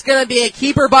snap. It's going to be a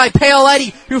keeper by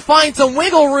Paoletti, who finds some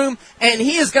wiggle room, and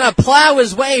he is going to plow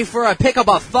his way for a pickup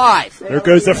of 5. There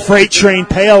goes the freight train.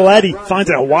 Paoletti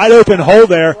finds a wide open hole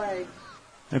there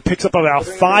and picks up about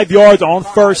 5 yards on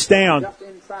 1st down.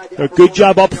 So good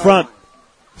job up front.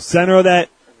 Center of that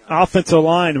offensive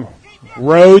line.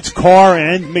 Rhodes, Carr,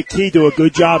 and McKee do a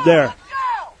good job there.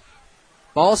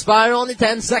 Ball spotted on the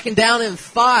 10, 2nd down and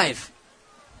 5.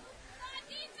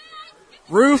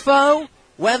 Rufo,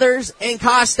 Weathers, and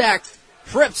Kostak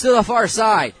trips to the far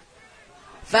side.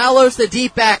 Fallows the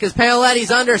deep back as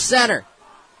Paoletti's under center.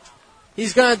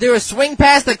 He's going to do a swing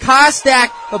pass to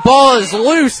Kostak. The ball is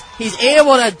loose. He's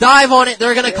able to dive on it.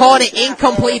 They're going to call it an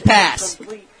incomplete pass.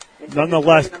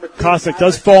 Nonetheless, Kostak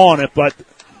does fall on it, but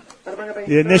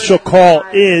the initial call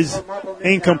is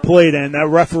incomplete, and that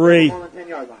referee,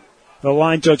 the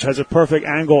line judge, has a perfect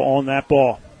angle on that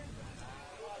ball.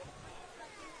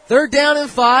 3rd down and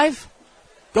 5.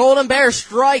 Golden Bears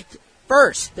strike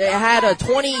first. They had a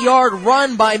 20-yard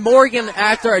run by Morgan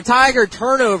after a Tiger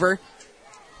turnover.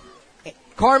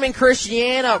 Carmen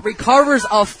Christiana recovers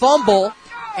a fumble,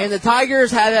 and the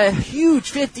Tigers had a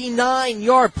huge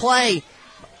 59-yard play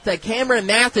to Cameron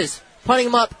Mathis, putting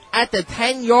him up at the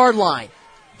 10-yard line.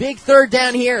 Big 3rd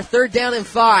down here, 3rd down and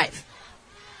 5.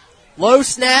 Low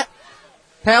snap.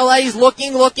 Paoletti's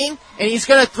looking, and he's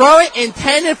going to throw it,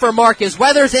 intended for Marcus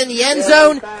Weathers in the end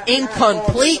zone.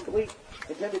 Incomplete.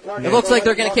 It looks like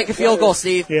they're going to kick a field goal,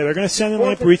 Steve. Yeah, they're going to send in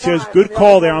Lamparicios. Good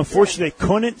call there. Unfortunately, they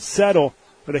couldn't settle,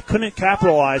 or they couldn't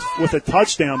capitalize with a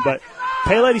touchdown, but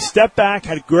Paoletti stepped back,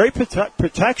 had great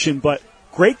protection, but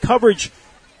great coverage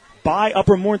by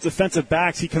Upper Moreland's defensive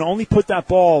backs. He can only put that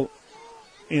ball,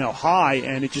 high,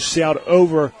 and it just sailed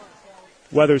over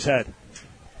Weathers' head.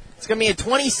 It's going to be a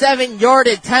 27-yard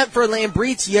attempt for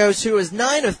Lambricios, who is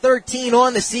 9 of 13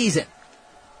 on the season.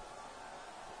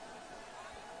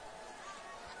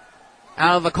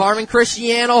 Out of a Carmen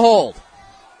Cristiano hold.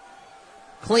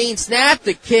 Clean snap.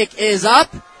 The kick is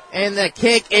up, and the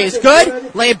kick is good.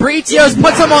 Lambricios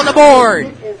puts them on the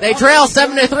board. They trail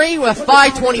 7-3 with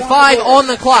 5:25 on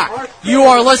the clock. You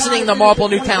are listening to Marple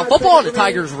Newtown Football on the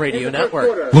Tigers Radio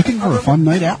Network. Looking for a fun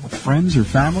night out with friends or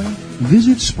family?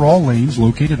 Visit Sproul Lanes,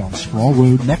 located on Sproul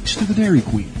Road next to the Dairy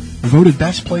Queen. Voted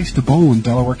best place to bowl in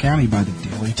Delaware County by the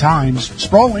Daily Times,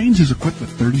 Sproul Lanes is equipped with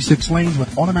 36 lanes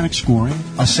with automatic scoring,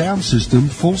 a sound system,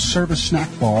 full-service snack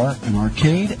bar, an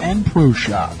arcade, and pro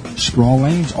shop. Sproul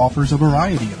Lanes offers a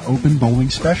variety of open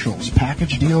bowling specials,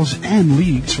 package deals, and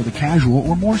leagues for the casual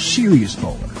or more serious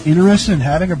bowler. Interested in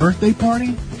having a birthday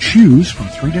party? Choose from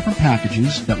 3 different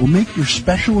packages that will make your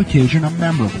special occasion a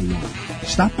memorable one.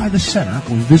 Stop by the center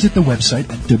or visit the website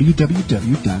at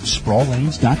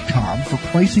www.sprawllanes.com for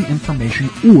pricing information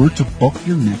or to book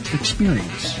your next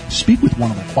experience. Speak with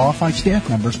one of the qualified staff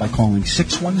members by calling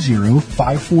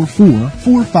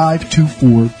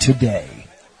 610-544-4524 today.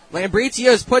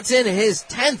 Lambricios puts in his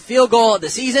 10th field goal of the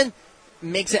season,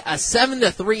 makes it a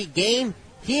 7-3 game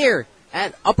here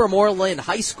at Upper Moreland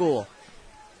High School.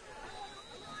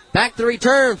 Back to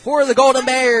return for the Golden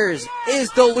Bears is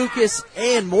DeLucas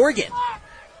and Morgan.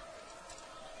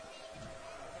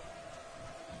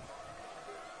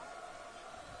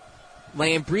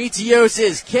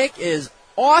 Lambricios' kick is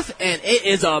off, and it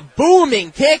is a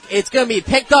booming kick. It's going to be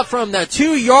picked up from the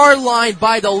 2-yard line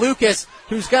by DeLucas,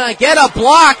 who's going to get a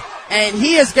block, and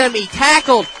he is going to be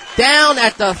tackled down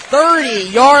at the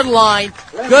 30-yard line.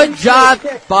 Good job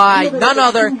by none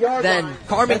other than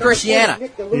Carmen Christiana.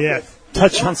 Yeah,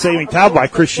 touchdown saving tackle by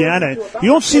Christiana. You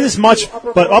don't see this much,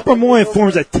 but Upper Moreland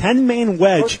forms a 10-man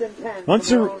wedge. Once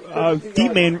the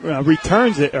deep man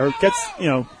returns it or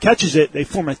catches it, they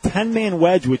form a 10-man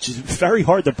wedge, which is very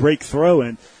hard to break through.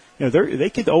 And they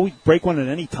could always break one at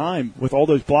any time with all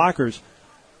those blockers.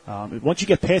 Once you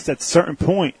get past that certain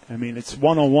point, I mean, it's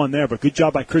one-on-one there. But good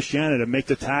job by Christiana to make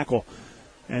the tackle.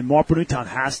 And Marple Newtown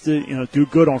has to do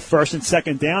good on first and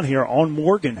second down here on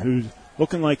Morgan, who's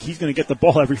looking like he's going to get the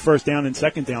ball every first down and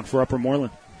second down for Upper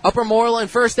Moreland. Upper Moreland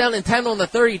first down and 10 on the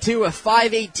 32 with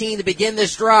 5:18 to begin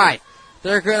this drive.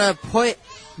 They're going to put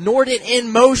Norden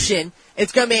in motion.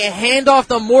 It's going to be a handoff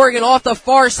to Morgan off the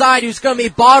far side, who's going to be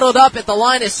bottled up at the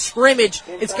line of scrimmage.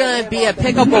 It's going to be a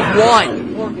pickup of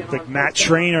one. I think Matt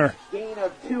Trainer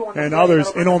and others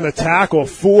in on the tackle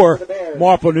for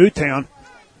Marple Newtown.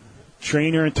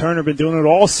 Trainer and Turner have been doing it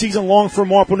all season long for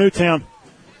Marple Newtown.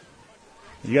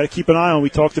 You got to keep an eye on. We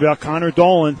talked about Connor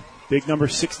Dolan, big number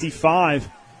 65,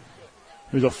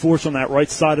 who's a force on that right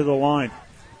side of the line.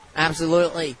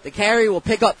 Absolutely. The carry will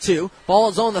pick up 2. Ball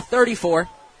is on the 34.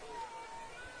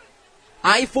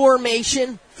 I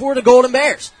formation for the Golden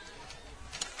Bears.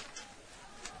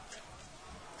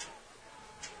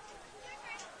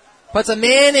 Puts a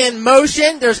man in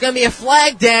motion. There's going to be a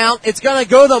flag down. It's going to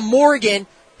go to Morgan,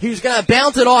 who's going to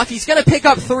bounce it off. He's going to pick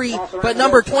up 3, but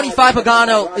number 25,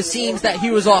 Pagano, it seems that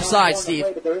he was offside, Steve.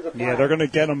 Yeah, they're going to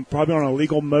get him probably on an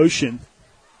illegal motion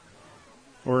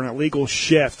or an illegal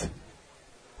shift.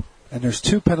 And there's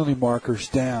 2 penalty markers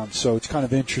down, so it's kind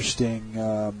of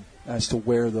interesting as to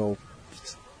where they'll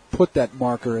put that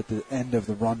marker at the end of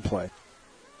the run play.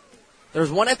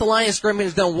 There's one at the line of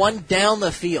scrimmage, then one down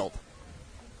the field.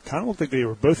 Kind of looked like they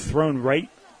were both thrown right.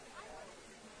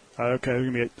 Okay, there's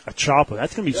going to be a chop.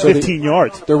 That's going to be 15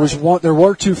 yards. There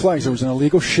were 2 flags. There was an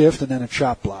illegal shift and then a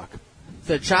chop block.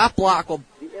 The chop block will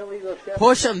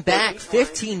push him back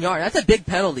 15 yards. That's a big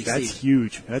penalty, Steve. That's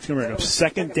huge. That's going to bring up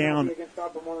second down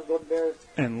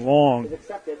and long.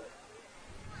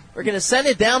 We're going to send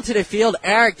it down to the field.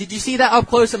 Eric, did you see that up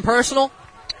close and personal?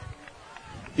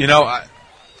 I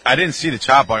didn't see the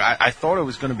chop block. I thought it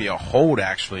was going to be a hold,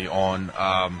 actually, on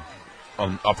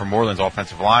Upper Moreland's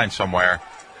offensive line somewhere,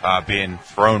 being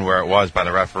thrown where it was by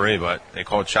the referee, but they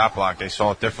called chop block. They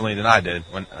saw it differently than I did.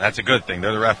 That's a good thing.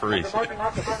 They're the referees.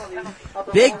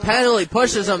 Big penalty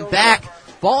pushes them back.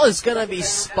 Ball is going to be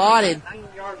spotted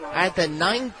at the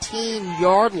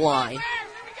 19-yard line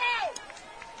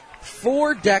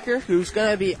for Decker, who's going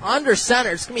to be under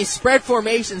center. It's going to be spread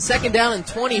formation, second down and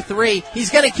 23. He's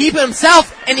going to keep it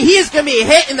himself, and he is going to be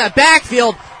hit in the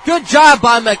backfield. Good job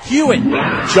by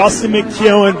McEwen. Justin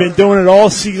McEwen, been doing it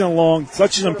all season long.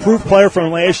 Such an improved player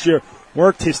from last year.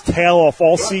 Worked his tail off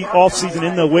all season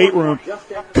in the weight room.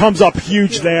 Comes up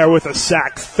huge there with a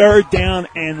sack. Third down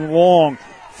and long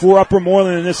for Upper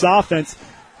Moreland in this offense.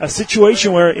 A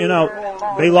situation where,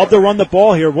 they love to run the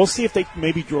ball here. We'll see if they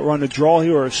maybe run a draw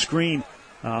here or a screen.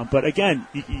 But again,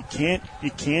 you can't,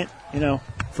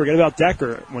 forget about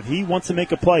Decker. When he wants to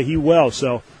make a play, he will.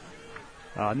 So,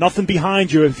 nothing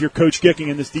behind you if you're Coach Gicking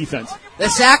in this defense. The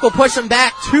sack will push him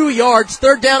back 2 yards.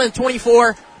 Third down and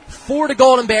 24 for the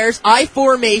Golden Bears. I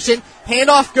formation.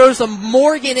 Handoff goes to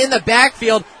Morgan in the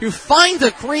backfield, who finds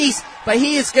a crease, but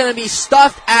he is going to be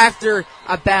stuffed after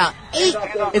about 8.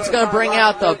 It's going to bring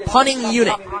out the punting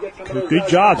unit. Good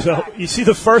job. So you see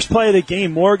the first play of the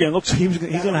game, Morgan looks like he's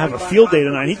going to have a field day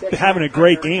tonight. He's having a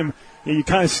great game. You're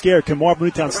kind of scared. Can Marple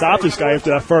Newtown stop this guy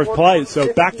after that first play?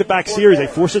 So back-to-back series, they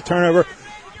force a turnover.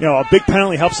 A big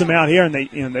penalty helps them out here, and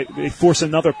they force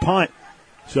another punt.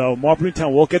 So Marple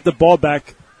Newtown will get the ball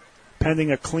back,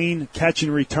 pending a clean catch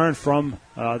and return from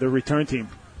the return team.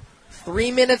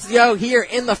 3 minutes to go here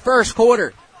in the first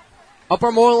quarter.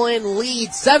 Upper Moreland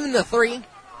leads 7-3.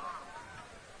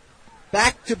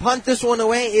 Back to punt this one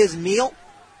away is Meal.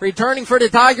 Returning for the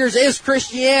Tigers is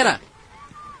Christiana.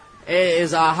 It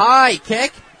is a high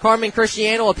kick. Carmen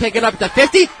Christiana will pick it up at the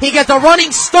 50. He gets a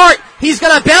running start. He's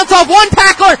going to bounce off one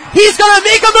tackler. He's going to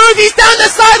make a move. He's down the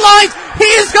sidelines.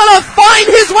 He is going to find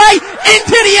his way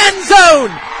into the end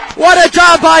zone. What a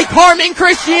job by Carmen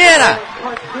Christiana.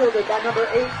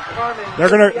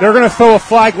 They're gonna throw a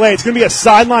flag late. It's gonna be a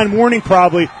sideline warning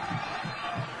probably,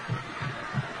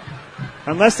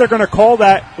 unless they're gonna call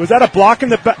that. Was that a block in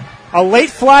the back? A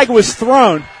late flag was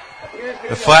thrown.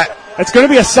 The flag. It's gonna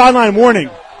be a sideline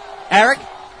warning. Eric.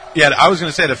 Yeah, I was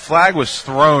gonna say the flag was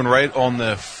thrown right on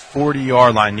the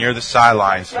 40-yard line near the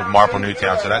sidelines of Marple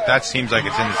Newtown. So that seems like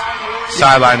it's in the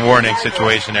sideline warning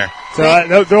situation there.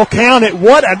 So they'll count it.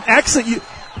 What an excellent.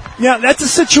 Yeah, that's a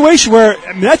situation where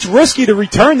that's risky to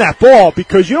return that ball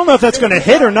because you don't know if that's going to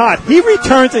hit or not. He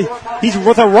returns it. He's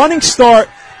with a running start,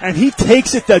 and he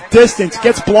takes it the distance,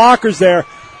 gets blockers there.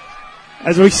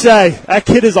 As we say, that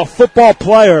kid is a football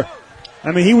player.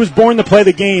 I mean, he was born to play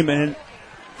the game, and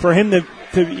for him to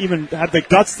even have the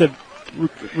guts to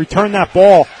return that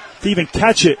ball, to even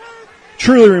catch it,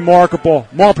 truly remarkable.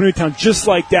 Marple Newtown, just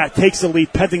like that, takes the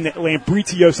lead, pending the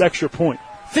Lambritios extra point.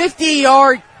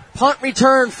 50-yard punt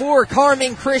return for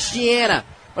Carmen Christiana.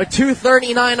 With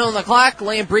 2:39 on the clock,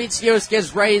 Lambritios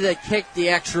gets ready to kick the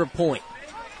extra point.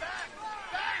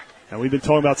 And we've been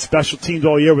talking about special teams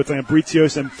all year with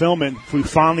Lambritios and Philman. If we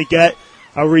finally get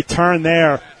a return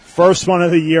there, first one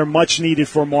of the year, much needed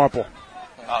for Marple.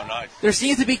 Oh, nice. There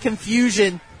seems to be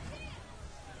confusion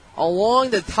along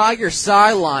the Tiger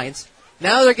sidelines.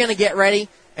 Now they're going to get ready.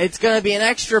 It's going to be an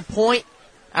extra point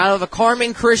out of a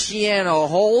Carmen Cristiano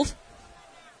hold.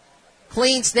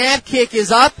 Clean snap, kick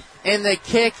is up, and the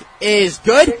kick is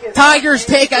good. Tigers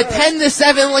take a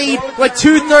 10-7 lead with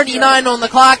 2:39 on the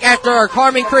clock after our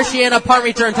Carmen Cristiano punt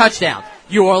return touchdown.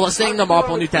 You are listening to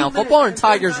Marple Newtown Football and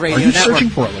Tigers Radio Network. Network. Are you searching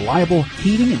for a reliable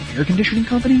heating and air conditioning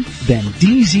company? Then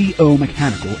DZO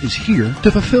Mechanical is here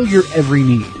to fulfill your every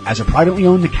need. As a privately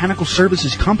owned mechanical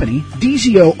services company,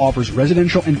 DZO offers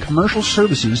residential and commercial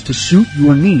services to suit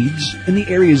your needs in the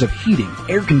areas of heating,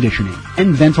 air conditioning,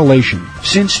 and ventilation.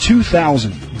 Since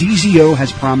 2000, DZO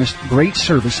has promised great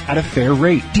service at a fair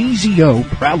rate. DZO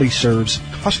proudly serves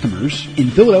customers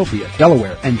in Philadelphia,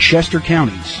 Delaware, and Chester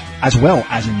counties, as well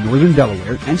as in northern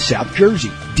Delaware and South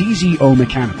Jersey. DZO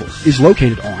Mechanical is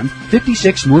located on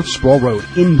 56 North Sproul Road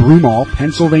in Broomall,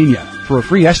 Pennsylvania. For a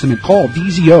free estimate, call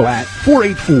DZO at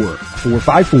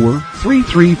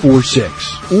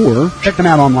 484-454-3346 or check them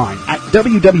out online at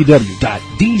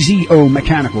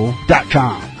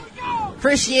www.dzomechanical.com.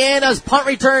 Christiana's punt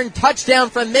return touchdown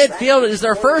from midfield is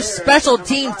their first special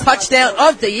team touchdown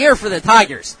of the year for the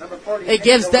Tigers. It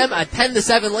gives them a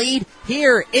 10-7 lead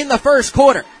here in the first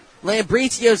quarter.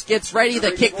 Lambritios gets ready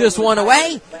to kick this one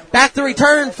away. Back to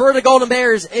return for the Golden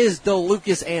Bears is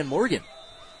DeLucas and Morgan.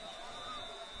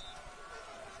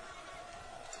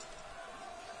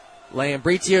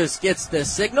 Lambritios gets the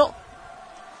signal.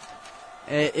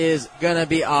 It is going to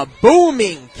be a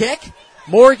booming kick.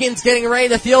 Morgan's getting ready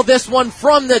to field this one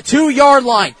from the 2-yard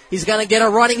line. He's going to get a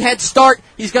running head start.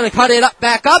 He's going to cut it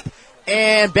back up.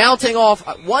 And bouncing off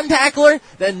one tackler,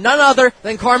 then none other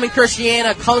than Carmen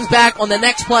Cristiana comes back on the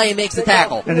next play and makes the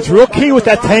tackle. And it's real key with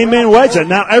that 10-man wedge.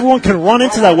 Now everyone can run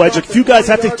into that wedge. A few guys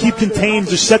have to keep contained,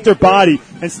 just set their body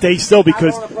and stay still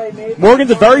because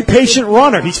Morgan's a very patient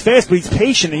runner. He's fast, but he's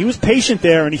patient. He was patient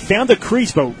there, and he found the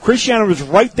crease, but Cristiana was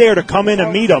right there to come in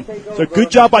and meet him. So good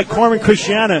job by Carmen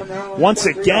Cristiana once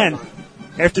again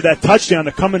after that touchdown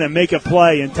to come in and make a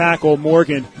play and tackle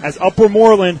Morgan as Upper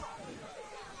Moreland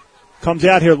comes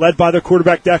out here, led by their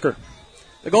quarterback, Decker.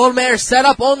 The Golden Bears set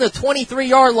up on the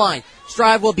 23-yard line.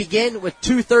 Strive will begin with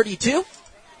 2:32.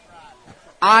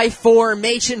 I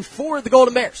formation for the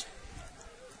Golden Bears.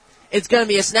 It's going to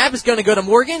be a snap. It's going to go to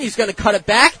Morgan. He's going to cut it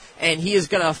back, and he is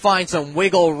going to find some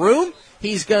wiggle room.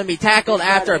 He's going to be tackled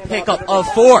after a pickup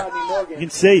of 4. You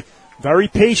can see, very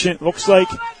patient. Looks like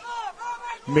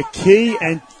McKee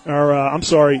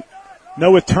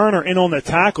Noah Turner in on the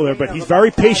tackle there, but he's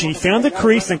very patient. He found the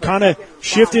crease and kind of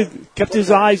shifted, kept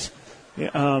his eyes,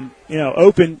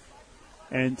 open,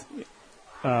 and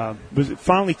was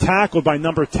finally tackled by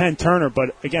number 10 Turner.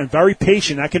 But again, very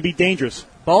patient. That can be dangerous.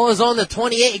 Ball is on the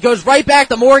 28. It goes right back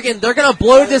to Morgan. They're going to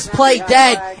blow this play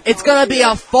dead. It's going to be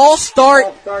a false start.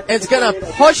 It's going to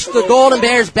push the Golden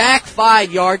Bears back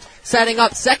 5 yards, setting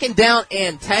up 2nd down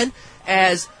and 10.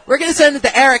 As we're going to send it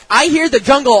to Eric. I hear the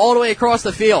jungle all the way across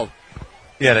the field.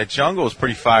 Yeah, the jungle was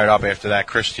pretty fired up after that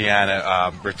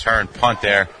Christiana return punt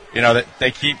there. You know, they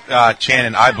keep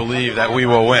chanting, I believe that we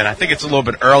will win. I think it's a little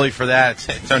bit early for that.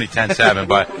 It's only 10-7,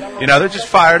 but, they're just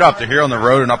fired up. They're here on the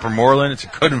road in Upper Moreland. It's a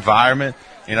good environment.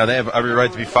 They have every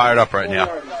right to be fired up right now.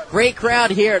 Great crowd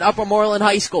here at Upper Moreland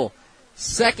High School.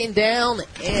 2nd down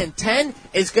and 10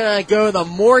 is going to go to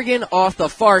Morgan off the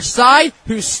far side,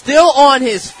 who's still on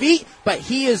his feet, but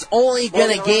he is only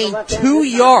going to gain 2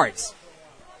 yards.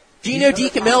 Gino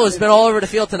DiCamillo has been all over the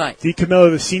field tonight. DiCamillo,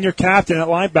 the senior captain at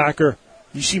linebacker.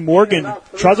 You see Morgan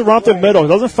tries to run up the middle. He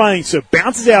doesn't find it, so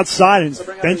bounces outside and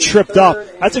then tripped up.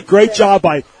 That's a great job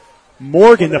by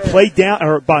Morgan to play down,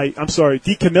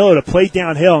 DiCamillo to play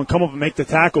downhill and come up and make the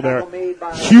tackle there.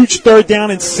 Huge 3rd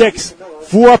down and 6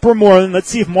 for Upper Moreland. Let's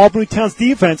see if Marple Newtown's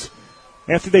defense,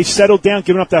 after they settled down,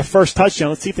 giving up that first touchdown,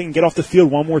 let's see if they can get off the field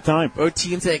one more time. Both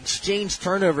teams exchange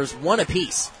turnovers, 1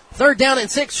 apiece. 3rd down and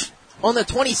 6 on the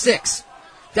 26.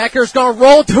 Decker's going to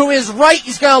roll to his right.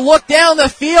 He's going to look down the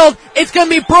field. It's going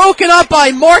to be broken up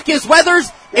by Marcus Weathers.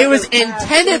 It was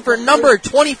intended for number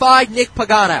 25, Nick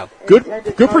Pagano.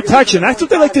 Good protection. That's what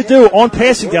they like to do on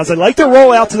passing downs. They like to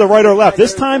roll out to the right or left.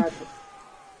 This time,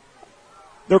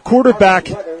 their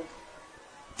quarterback,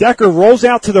 Decker, rolls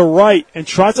out to the right and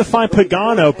tries to find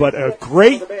Pagano, but a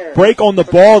great break on the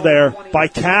ball there by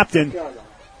captain,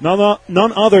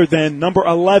 none other than number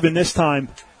 11 this time,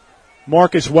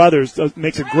 Marcus Weathers.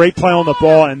 Makes a great play on the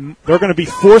ball, and they're going to be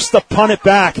forced to punt it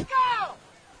back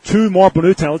to Marple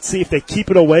Newtown. Let's see if they keep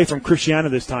it away from Christiana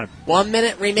this time. 1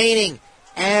 minute remaining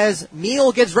as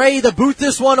Meal gets ready to boot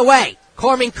this one away.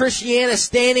 Carmen Christiana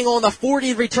standing on the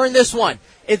 40 to return this one.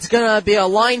 It's going to be a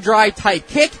line drive type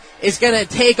kick. It's going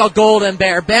to take a Golden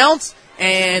Bear bounce,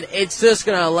 and it's just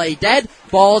going to lay dead.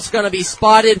 Ball's going to be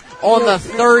spotted on the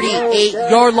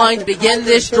 38-yard line to begin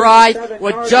this drive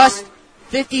with just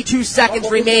 52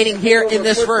 seconds remaining here in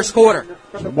this first quarter.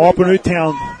 So Marple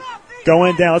Newtown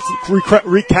going down. Let's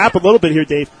recap a little bit here,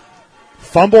 Dave.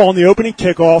 Fumble on the opening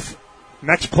kickoff.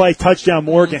 Next play, touchdown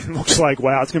Morgan. Looks like,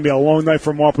 wow, it's going to be a long night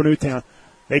for Marple Newtown.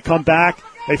 They come back.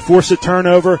 They force a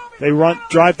turnover. They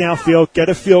drive downfield, get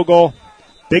a field goal.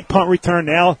 Big punt return.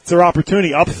 Now it's their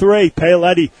opportunity. Up 3.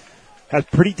 Paoletti has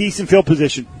pretty decent field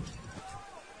position.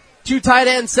 2 tight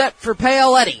ends set for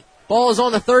Paoletti. Ball is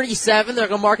on the 37. They're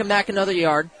going to mark him back another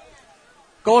yard.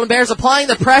 Golden Bears applying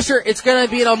the pressure. It's going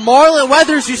to be to Marlon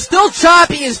Weathers, who's still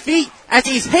chopping his feet as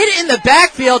he's hit it in the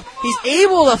backfield. He's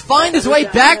able to find his way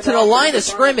back to the line of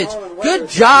scrimmage. Good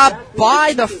job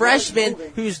by the freshman,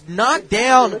 who's knocked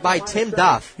down by Tim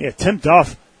Duff. Yeah, Tim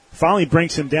Duff finally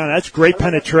brings him down. That's great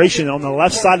penetration on the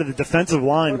left side of the defensive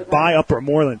line by Upper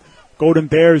Moreland. Golden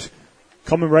Bears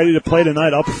coming ready to play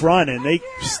tonight up front, and they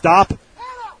stop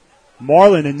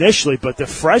Marlon initially, but the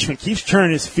freshman keeps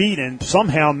turning his feet and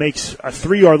somehow makes a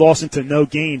 3-yard loss into no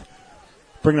gain,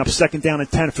 bringing up 2nd down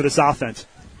and 10 for this offense.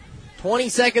 20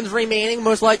 seconds remaining,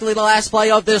 most likely the last play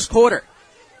of this quarter.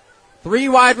 3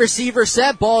 wide receiver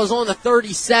set. Ball is on the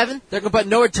 37. They're going to put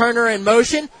Noah Turner in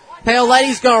motion.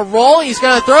 Paoletti's going to roll. He's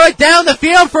going to throw it down the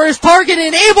field for his target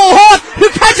in Abel Hawk, who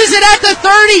catches it at the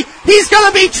 30. He's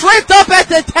going to be tripped up at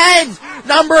the 10.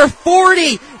 Number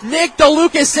 40, Nick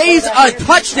DeLucas saves a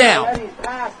touchdown.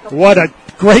 What a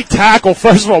great tackle,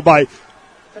 first of all, by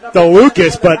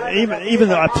DeLucas, but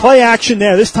even a play action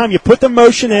there. This time you put the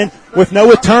motion in with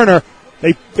Noah Turner.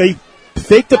 They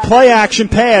fake the play action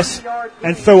pass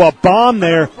and throw a bomb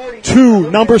there to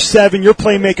number 7, your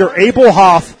playmaker, Abel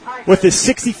Hoff, with his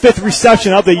 65th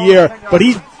reception of the year. But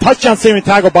he's touchdown saving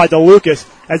tackle by DeLucas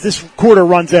as this quarter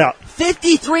runs out.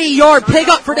 53-yard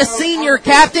pickup for the senior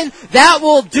captain. That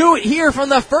will do it here from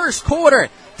the first quarter.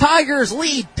 Tigers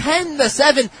lead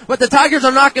 10-7, but the Tigers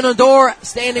are knocking on the door,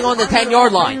 standing on the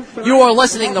 10-yard line. You are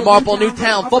listening to Marple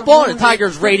Newtown Football and the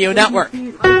Tigers Radio Network.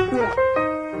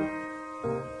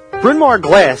 Bryn Mawr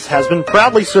Glass has been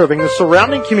proudly serving the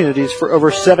surrounding communities for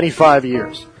over 75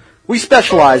 years. We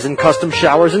specialize in custom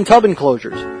showers and tub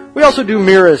enclosures. We also do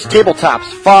mirrors, tabletops,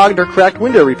 fogged or cracked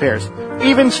window repairs,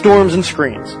 even storms and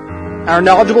screens. Our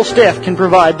knowledgeable staff can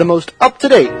provide the most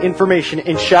up-to-date information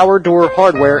in shower door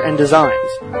hardware and designs.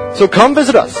 So come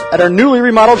visit us at our newly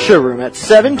remodeled showroom at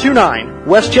 729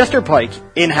 Westchester Pike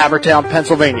in Havertown,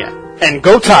 Pennsylvania. And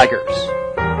go Tigers!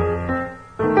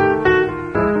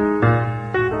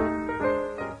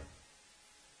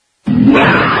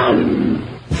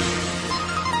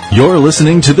 You're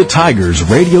listening to the Tigers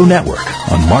Radio Network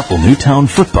on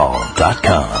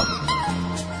MarpleNewtownFootball.com.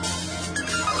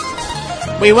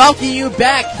 We welcome you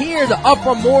back here to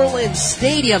Upper Moreland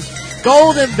Stadium.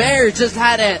 Golden Bears just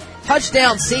had a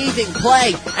touchdown saving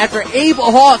play after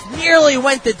Abel Hoff nearly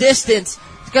went the distance.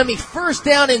 It's going to be 1st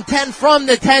down and 10 from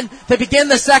the 10 to begin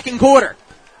the second quarter.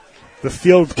 The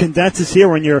field condenses here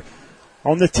when you're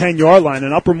on the 10-yard line.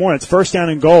 And Upper Moreland, it's 1st down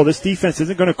and goal. This defense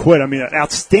isn't going to quit. I mean, an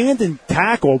outstanding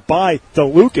tackle by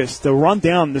DeLucas to run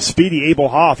down the speedy Abel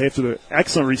Hoff after the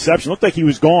excellent reception. Looked like he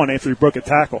was gone after he broke a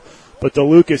tackle. But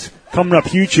DeLucas coming up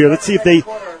huge here. Let's see if they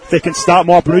can stop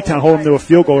Marple Newtown, hold them to a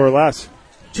field goal or less.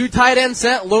 2 tight end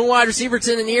set. Lone wide receiver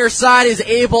to the near side is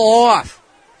Abel Hoff.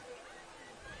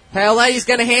 Paoletti's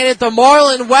going to hand it to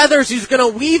Marlon Weathers, who's going to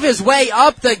weave his way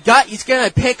up the gut. He's going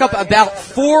to pick up about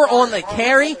 4 on the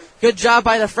carry. Good job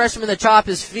by the freshman to chop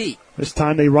his feet. This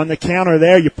time they run the counter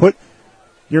there. You put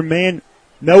your man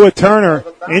Noah Turner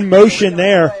in motion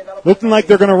there, looking like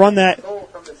they're going to run that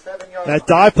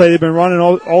dive play they've been running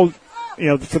all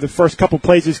for the first couple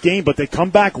plays this game, but they come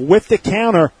back with the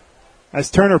counter as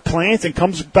Turner plants and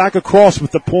comes back across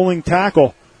with the pulling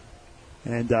tackle.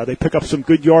 And they pick up some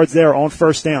good yards there on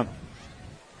 1st down.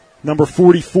 Number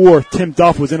 44, Tim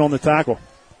Duff, was in on the tackle.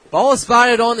 Ball is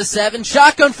spotted on the 7.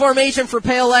 Shotgun formation for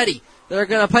Paoletti. They're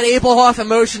going to put Abelhoff in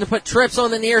motion to put Trips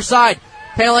on the near side.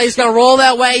 Paoletti's going to roll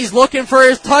that way. He's looking for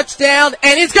his touchdown,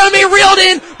 and it's going to be reeled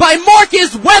in by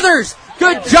Marcus Weathers.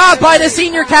 Good job by the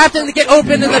senior captain to get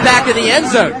open in the back of the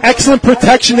end zone. Excellent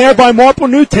protection there by Marple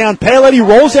Newtown. Paoletti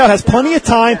rolls out, has plenty of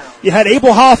time. You had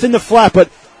Abelhoff in the flat,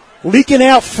 but leaking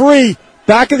out free,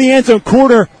 back of the end zone,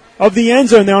 corner of the end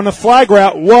zone there on the flag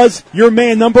route was your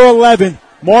man, number 11,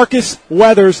 Marcus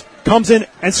Weathers, comes in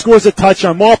and scores a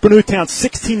touchdown. Marple Newtown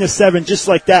 16-7, just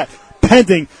like that,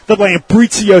 pending the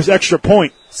Lambricios extra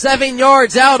point. 7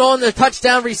 yards out on the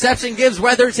touchdown reception gives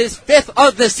Weathers his 5th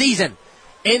of the season.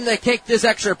 In the kick, this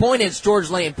extra point, it's George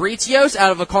Lambricios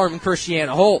out of a Carmen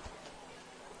Christiana hold.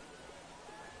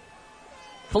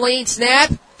 Clean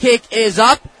snap. Kick is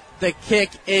up. The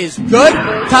kick is good.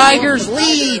 Tigers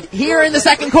lead here in the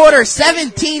second quarter,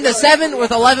 17-7 with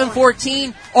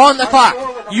 11:14 on the clock.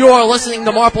 You are listening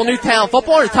to Marple Newtown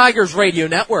Football on the Tigers Radio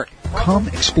Network. Come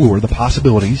explore the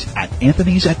possibilities at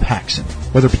Anthony's at Paxson.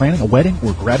 Whether planning a wedding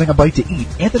or grabbing a bite to eat,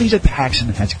 Anthony's at Paxson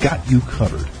has got you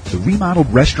covered. The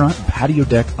remodeled restaurant and patio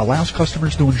deck allows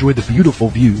customers to enjoy the beautiful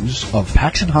views of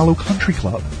Paxson Hollow Country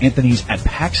Club. Anthony's at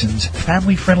Paxson's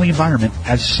family-friendly environment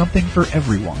has something for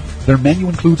everyone. Their menu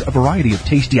includes a variety of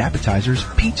tasty appetizers,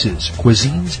 pizzas,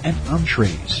 cuisines, and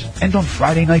entrees. And on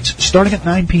Friday nights, starting at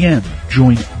 9 p.m.,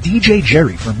 join DJ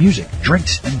Jerry for music,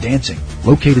 drinks, and dancing.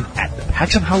 Located at the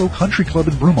Paxson Hollow Country Club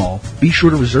in Broomall, be sure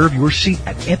to reserve your seat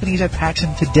at Anthony's at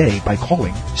Paxson today by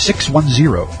calling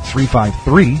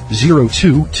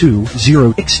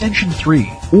 610-353-0220 extension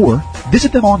 3 or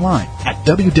visit them online at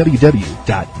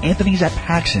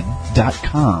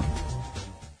www.anthonysatpaxson.com.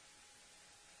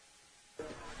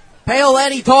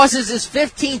 Paoletti tosses his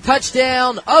 15th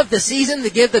touchdown of the season to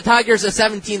give the Tigers a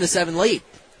 17-7 lead.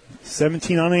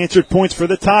 17 unanswered points for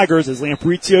the Tigers as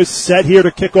Lambricios set here to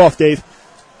kick off, Dave.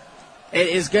 It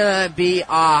is going to be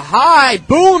a high,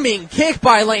 booming kick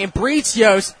by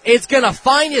Lambricios. It's going to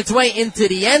find its way into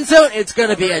the end zone. It's going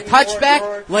to be a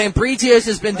touchback. Lambricios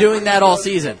has been doing that all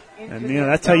season. And,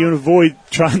 that's how you avoid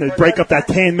trying to break up that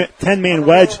 10-man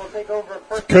wedge.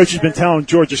 The coach has been telling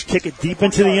George, just kick it deep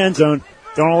into the end zone.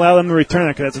 Don't allow them to return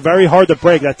it, because it's very hard to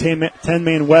break that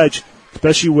 10-man wedge,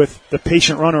 especially with the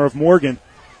patient runner of Morgan.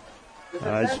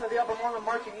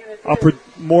 Upper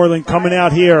Moreland coming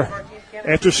out here.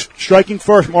 After striking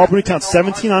first, Marple Newtown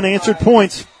 17 unanswered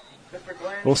points.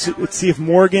 Let's see if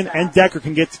Morgan and Decker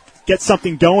can get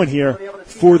something going here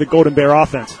for the Golden Bear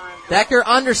offense. Decker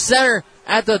under center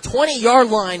at the 20-yard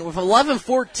line with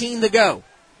 11:14 to go.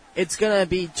 It's going to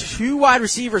be 2 wide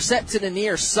receivers set to the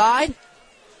near side.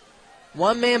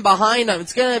 1 man behind them.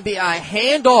 It's going to be a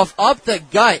handoff up the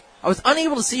gut. I was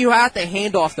unable to see who had the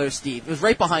handoff, though, Steve. It was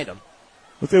right behind him.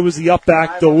 If it was the up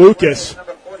back, DeLucas.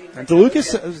 And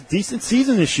DeLucas has a decent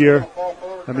season this year.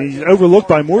 I mean, he's overlooked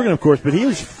by Morgan, of course, but he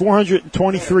was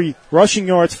 423 rushing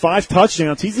yards, 5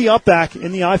 touchdowns. He's the up back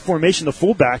in the I formation, the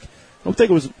fullback. I don't think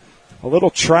it was a little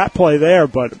trap play there,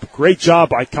 but great job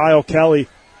by Kyle Kelly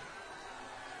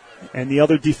and the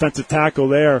other defensive tackle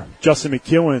there, Justin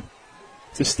McEwen,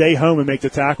 to stay home and make the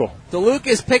tackle.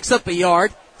 DeLucas picks up a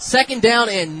yard. 2nd down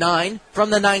and 9 from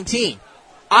the 19.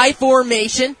 I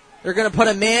formation. They're going to put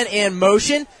a man in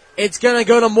motion. It's going to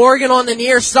go to Morgan on the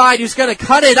near side, who's going to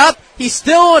cut it up. He's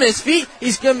still on his feet.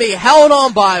 He's going to be held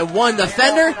on by 1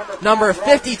 defender, number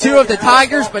 52 of the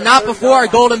Tigers, but not before a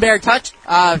Golden Bear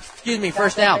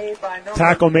first down.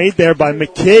 Tackle made there by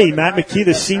McKee, Matt McKee,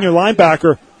 the senior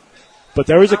linebacker. But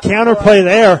there was a counter play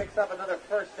there.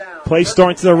 Play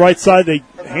starting to the right side. They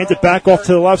hand it back off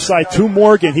to the left side to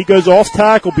Morgan. He goes off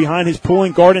tackle behind his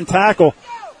pulling guard and tackle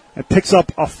and picks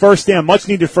up a first down, much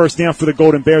needed first down for the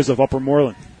Golden Bears of Upper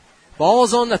Moreland. Ball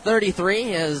is on the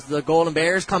 33 as the Golden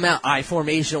Bears come out I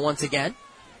formation once again.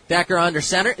 Decker under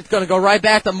center. It's going to go right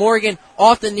back to Morgan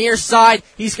off the near side.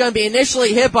 He's going to be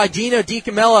initially hit by Gino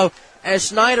DiCamillo as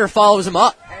Schneider follows him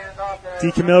up.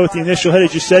 DiCamillo with the initial hit,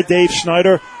 as you said, Dave.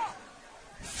 Schneider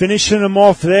finishing him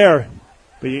off there.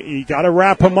 But you got to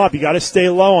wrap him up. You got to stay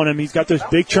low on him. He's got those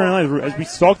big turn lines, as we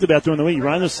talked about during the week. He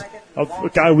reminds us of a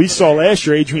guy we saw last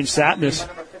year, Adrian Satmus.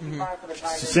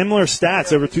 Similar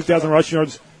stats, over 2,000 rushing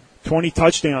yards, 20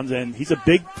 touchdowns, and he's a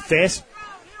big, fast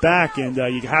back, and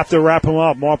you have to wrap him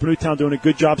up. Marple Newtown doing a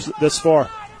good job thus far.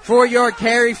 4-yard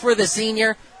carry for the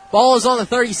senior. Ball is on the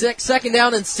 36, 2nd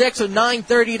down and 6 with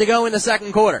 9:30 to go in the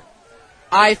second quarter.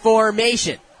 I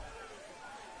formation.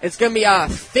 It's going to be a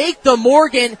fake to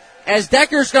Morgan as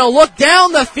Decker's going to look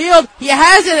down the field. He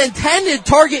has an intended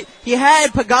target. He had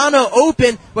Pagano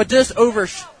open, but just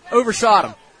overshot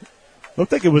him.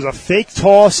 Looked like it was a fake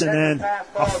toss and then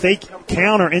a fake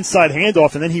counter inside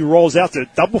handoff, and then he rolls out to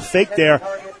double fake there.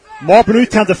 Marple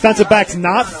Newtown defensive back's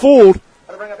not fooled.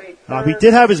 He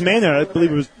did have his man there. I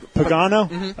believe it was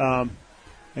Pagano.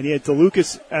 And he had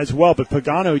DeLucas as well, but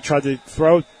Pagano he tried to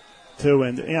throw to,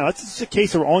 and that's just a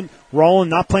case of rolling,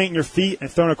 not planting your feet, and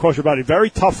throwing across your body. Very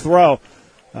tough throw,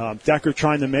 Decker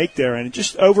trying to make there, and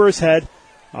just over his head.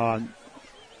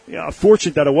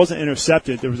 Fortunate that it wasn't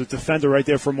intercepted. There was a defender right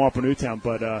there for Marple Newtown,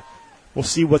 but we'll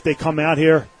see what they come out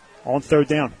here on third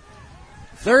down.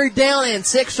 Third down and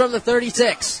 6 from the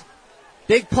 36.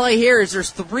 Big play here is there's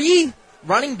 3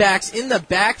 running backs in the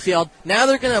backfield. Now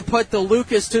they're going to put the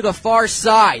Lucas to the far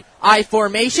side. I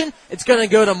formation. It's going to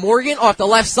go to Morgan off the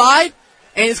left side.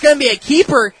 And it's going to be a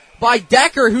keeper by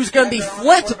Decker who's going to be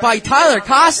flipped by Tyler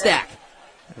Kostak.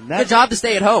 Good job to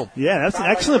stay at home. Yeah, that's an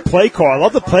excellent play call. I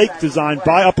love the play design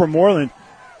by Upper Moreland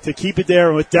to keep it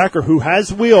there with Decker, who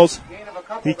has wheels.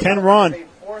 He can run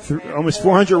almost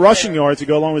 400 rushing yards to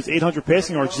go along with 800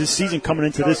 passing yards this season coming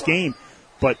into this game.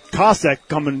 But Kostak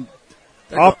coming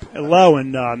up low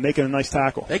and making a nice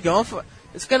tackle. They're going for it.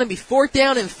 It's going to be 4th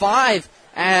down and 5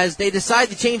 as they decide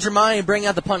to change their mind and bring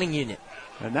out the punting unit.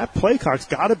 And that play clock's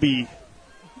got to be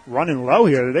running low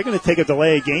here. Are they going to take a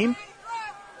delay of game?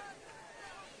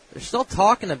 They're still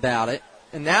talking about it.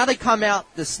 And now they come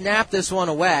out to snap this one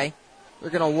away. They're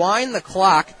going to wind the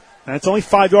clock. And it's only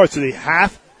 5 yards, so they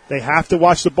have to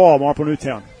watch the ball, Marple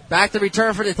Newtown. Back to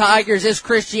return for the Tigers is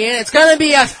Christian. It's going to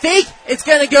be a fake. It's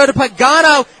going to go to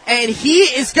Pagano, and he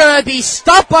is going to be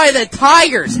stopped by the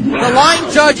Tigers. The line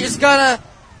judge is going to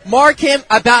mark him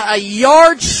about a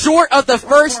yard short of the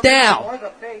first down.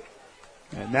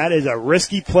 And that is a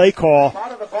risky play call.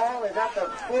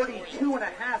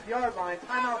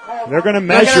 They're going to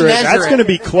measure it. That's going to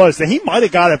be close. He might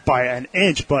have got it by an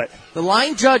inch, but the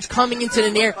line judge coming into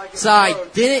the near side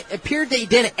appeared they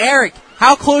didn't. Eric,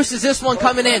 how close is this one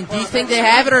coming in? Do you think they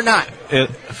have it or not?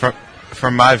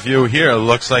 From my view here, it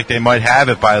looks like they might have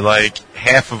it by like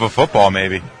half of a football,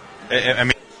 maybe.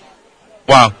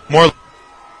 More.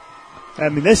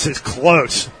 This is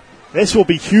close. This will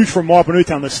be huge for Marple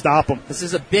Newtown to stop them. This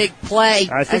is a big play.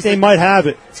 I think they might have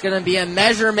it. It's going to be a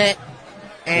measurement.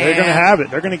 And they're going to have it.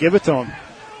 They're going to give it to them.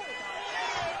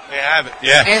 They have it,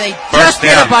 yeah. And they just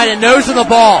get it by the nose of the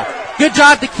ball. Good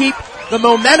job to keep the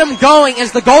momentum going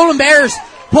as the Golden Bears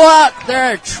pull out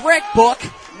their trick book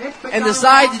and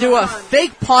decide to do a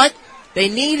fake punt. They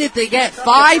needed to get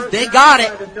 5. They got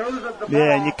it.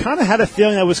 Yeah, and you kind of had a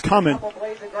feeling that was coming.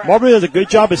 Marple does a good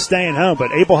job of staying home,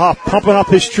 but Abel Hoff pumping up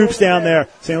his troops down there,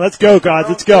 saying, let's go, guys,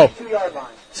 let's go.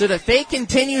 So the fake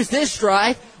continues this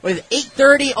drive with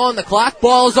 8:30 on the clock.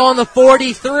 Ball's on the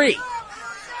 43.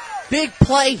 Big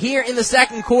play here in the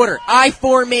second quarter. I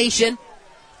formation.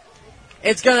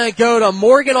 It's going to go to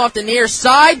Morgan off the near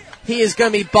side. He is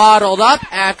going to be bottled up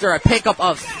after a pickup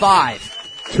of 5.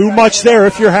 Too much there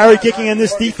if you're Harry kicking in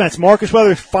this defense. Marcus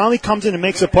Weathers finally comes in and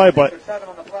makes a play, but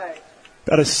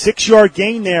about a 6-yard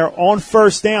gain there on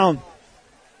first down.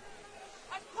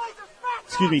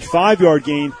 5-yard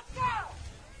gain.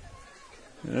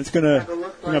 And that's going to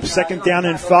bring up 2nd down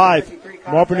and 5.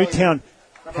 Marple Newtown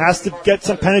has to get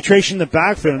some penetration in the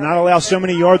backfield and not allow so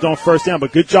many yards on first down,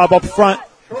 but good job up front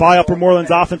by Upper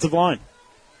Moreland's offensive line.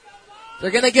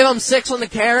 They're going to give them 6 on the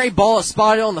carry. Ball is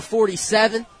spotted on the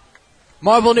 47.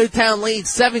 Marple Newtown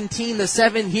leads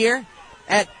 17-7 here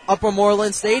at Upper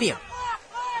Moreland Stadium.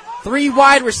 3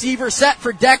 wide receivers set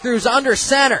for Decker, who's under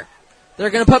center.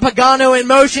 They're going to put Pagano in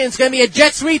motion. It's going to be a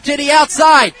jet sweep to the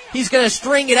outside. He's going to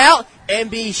string it out and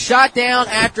be shot down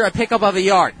after a pickup of a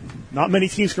yard. Not many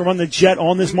teams can run the jet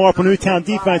on this Marple Newtown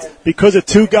defense because of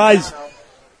 2 guys.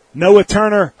 Noah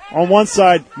Turner on one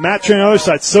side, Matt Trey on the other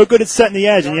side. So good at setting the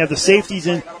edge, and you have the safeties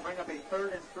in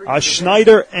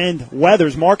Schneider and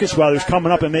Weathers, Marcus Weathers,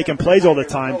 coming up and making plays all the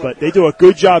time, but they do a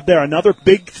good job there. Another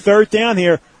big third down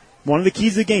here. One of the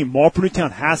keys of the game. Marple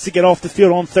Newtown has to get off the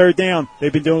field on third down.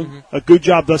 They've been doing a good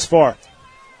job thus far.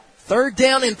 3rd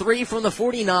down and 3 from the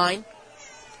 49.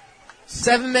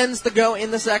 7 minutes to go in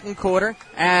the second quarter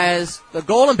as the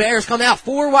Golden Bears come out.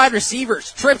 4 wide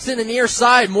receivers. Trips in the near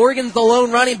side. Morgan's the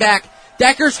lone running back.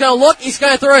 Decker's going to look. He's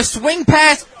going to throw a swing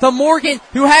pass to Morgan,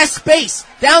 who has space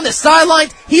down the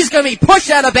sidelines. He's going to be pushed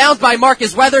out of bounds by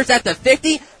Marcus Weathers at the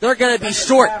 50. They're going to be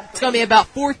short. It's going to be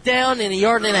about 4th down and a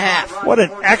yard and a half. What an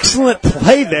excellent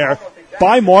play there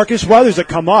by Marcus Weathers to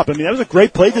come up. That was a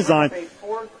great play design.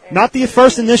 Not the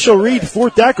first initial read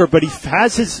for Decker, but he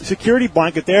has his security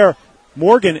blanket there.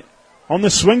 Morgan on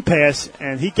the swing pass,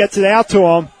 and he gets it out to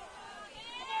him.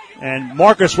 And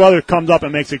Marcus Weathers comes up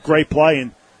and makes a great play.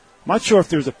 And I'm not sure if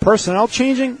there's a personnel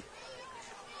changing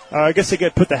I guess they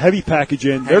could put the heavy package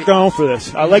in. They're going for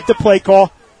this. I like the play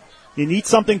call. You need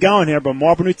something going here, but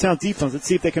Marple Newtown defense, let's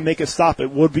see if they can make a stop. It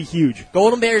would be huge.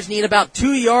 Golden Bears need about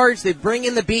 2 yards. They bring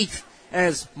in the beat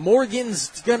as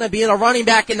Morgan's going to be a running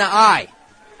back in the eye.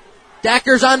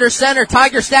 Decker's under center.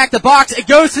 Tiger stack the box. It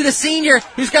goes to the senior.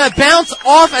 He's going to bounce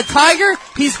off a Tiger.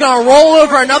 He's going to roll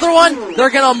over another one. They're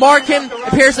going to mark him.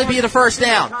 Appears to be the first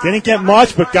down. Didn't get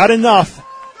much, but got enough.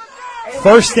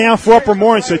 First down for Upper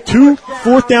Moreland. So 2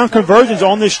 fourth-down conversions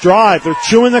on this drive. They're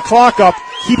chewing the clock up,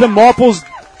 keeping Marple's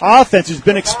offense, who's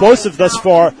been explosive thus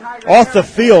far, off the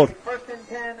field.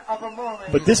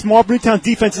 But this Marple Newtown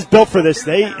defense is built for this.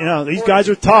 These guys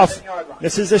are tough.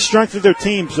 This is the strength of their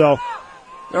team. So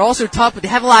they're also tough, but they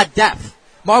have a lot of depth.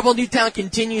 Marple Newtown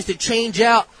continues to change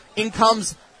out. In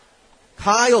comes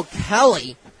Kyle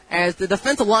Kelly as the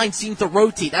defensive line seems to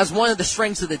rotate. That's one of the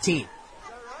strengths of the team.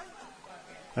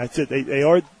 That's it. They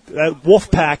are. That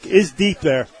wolf pack is deep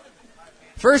there.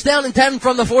 First down and 10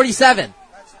 from the 47.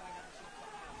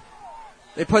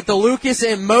 They put the Lucas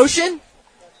in motion.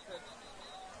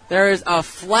 There is a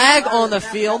flag on the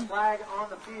field.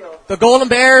 The Golden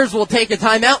Bears will take a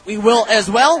timeout. We will as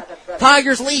well.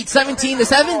 Tigers lead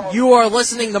 17-7. You are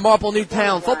listening to Marple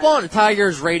Newtown Football on the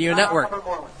Tigers Radio Network.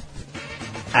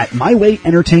 At My Way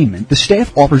Entertainment, the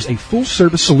staff offers a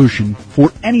full-service solution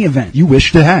for any event you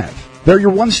wish to have. They're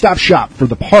your one-stop shop for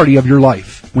the party of your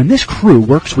life. When this crew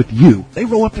works with you, they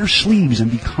roll up their sleeves and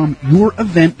become your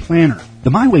event planner. The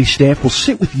My Way staff will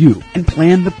sit with you and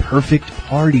plan the perfect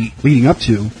party leading up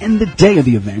to and the day of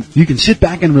the event. You can sit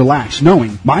back and relax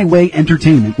knowing My Way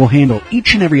Entertainment will handle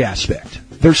each and every aspect.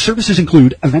 Their services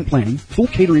include event planning, full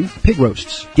catering, pig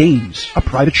roasts, games, a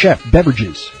private chef,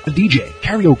 beverages, a DJ,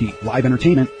 karaoke, live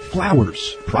entertainment,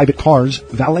 flowers, private cars,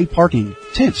 valet parking,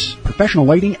 tents, professional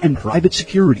lighting, and private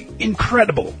security.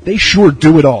 Incredible! They sure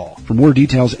do it all. For more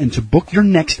details and to book your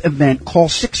next event, call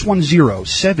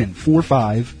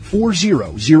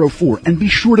 610-745-4004 and be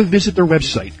sure to visit their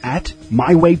website at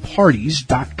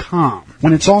mywayparties.com.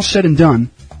 When it's all said and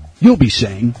done, you'll be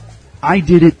saying, I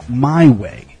did it my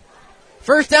way.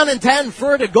 First down and 10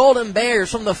 for the Golden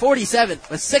Bears from the 47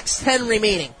 with 6:10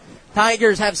 remaining.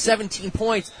 Tigers have 17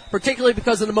 points, particularly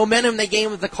because of the momentum they gained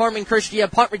with the Carmen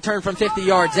Christia punt return from 50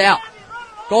 yards out.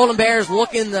 Golden Bears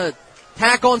looking to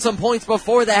tack on some points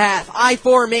before the half. I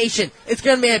formation. It's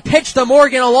going to be a pitch to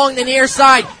Morgan along the near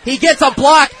side. He gets a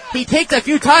block. He takes a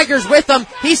few Tigers with him.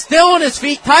 He's still on his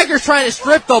feet. Tigers trying to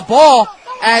strip the ball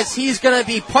as he's going to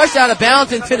be pushed out of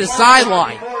bounds into the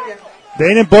sideline. They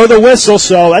didn't blow the whistle,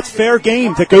 so that's fair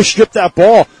game to go strip that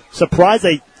ball. Surprised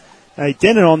they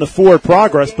didn't on the forward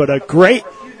progress, but a great,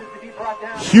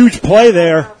 huge play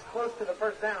there.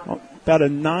 About a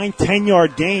 9-10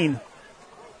 yard gain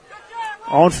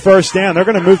on first down. They're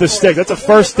going to move the stick. That's a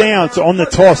first down on the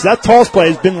toss. That toss play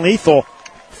has been lethal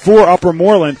for Upper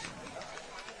Moreland.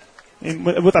 And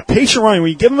with a patient running,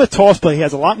 when you give him a toss play, he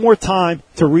has a lot more time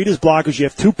to read his blockers. You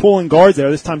have 2 pulling guards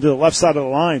there, this time to the left side of the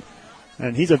line.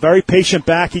 And he's a very patient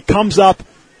back. He comes up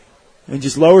and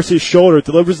just lowers his shoulder,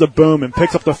 delivers the boom, and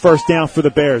picks up the first down for the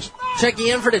Bears. Checking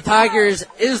in for the Tigers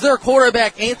is their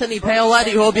quarterback, Anthony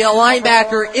Paoletti, who will be a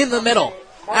linebacker in the middle.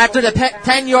 After the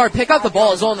 10-yard pickup, the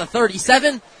ball is on the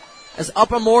 37, as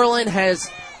Upper Moreland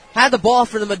has had the ball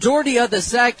for the majority of the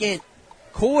second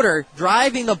quarter,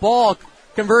 driving the ball,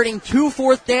 converting 2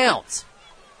 fourth downs.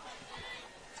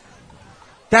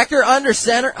 Decker under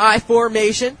center, I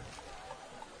formation.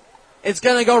 It's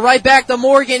going to go right back to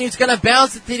Morgan, who's going to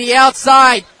bounce it to the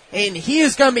outside, and he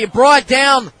is going to be brought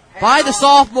down by the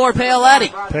sophomore Paoletti.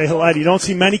 Paoletti, you don't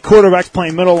see many quarterbacks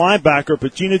playing middle linebacker,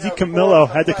 but Gino DiCamillo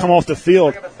had to come off the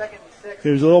field. He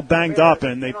was a little banged up,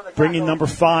 and they bring in number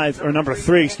 3,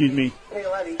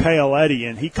 Paoletti,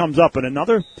 and he comes up. And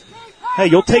another, hey,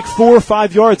 you'll take 4 or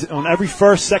 5 yards on every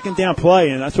first, second down play,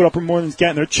 and that's what Upper Moreland's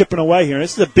getting. They're chipping away here.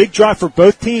 This is a big drive for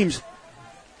both teams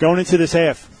going into this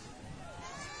half.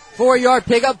 4-yard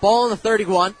pickup, ball on the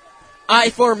 31. I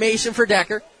formation for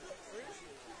Decker.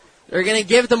 They're going to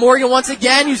give it to Morgan once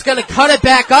again, who's going to cut it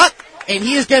back up, and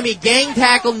he is going to be gang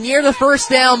tackled near the first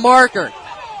down marker.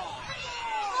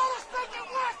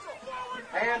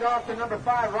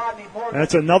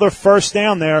 That's another first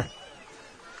down there.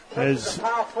 As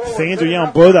fans are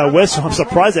yelling, blow that whistle. I'm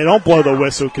surprised they don't blow the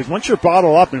whistle, because once you're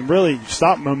bottled up and really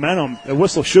stop momentum, the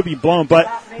whistle should be blown. But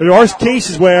there are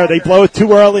cases where they blow it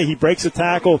too early, he breaks a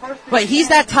tackle. But he's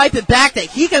that type of back that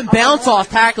he can bounce off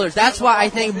tacklers. That's why I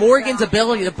think Morgan's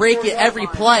ability to break it every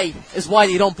play is why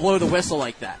they don't blow the whistle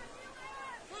like that.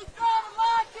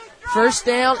 First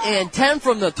down and 10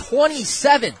 from the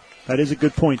 27. That is a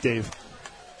good point, Dave.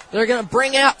 They're going to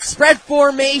bring out spread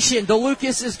formation.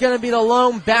 DeLucas is going to be the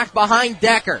lone back behind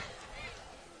Decker.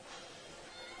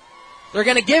 They're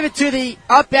going to give it to the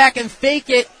up back and fake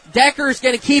it. Decker's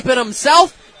going to keep it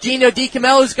himself. Gino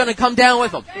DiCamillo is going to come down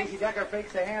with him. Decker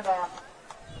fakes the handoff.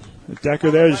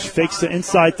 Decker there just fakes the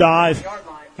inside dive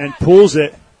and pulls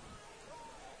it.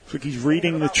 Looks like he's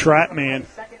reading the trap man.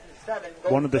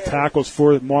 One of the tackles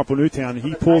for Marple Newtown.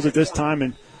 He pulls it this time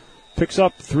and picks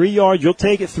up 3 yards. You'll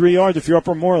take it 3 yards if you're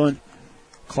Upper Moreland.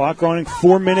 Clock running,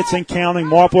 4 minutes and counting.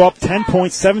 Marple up 10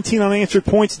 points, 17 unanswered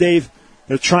points, Dave.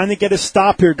 They're trying to get a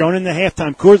stop here going into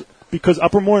halftime because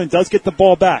Upper Moreland does get the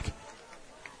ball back.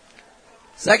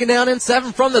 2nd down and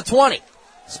 7 from the 20.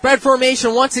 Spread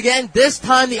formation once again. This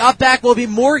time the up back will be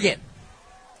Morgan.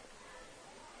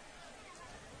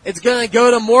 It's going to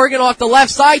go to Morgan off the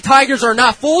left side. Tigers are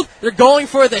not fooled. They're going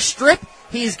for the strip.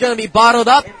 He's going to be bottled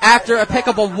up after a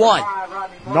pickup of 1.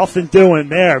 Nothing doing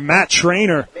there. Matt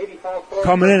Trainer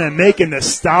coming in and making the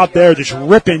stop there, just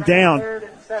ripping down,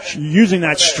 using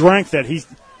that strength that he's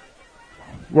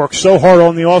worked so hard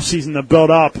on the offseason to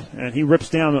build up, and he rips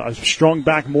down a strong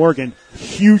back Morgan.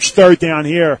 Huge 3rd down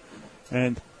here,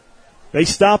 and they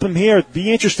stop him here. It'd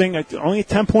be interesting. Only a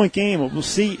 10-point game. We'll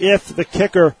see if the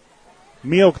kicker,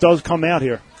 Meal, does come out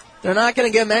here. They're not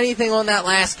going to give him anything on that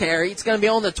last carry. It's going to be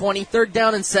on the 20, 3rd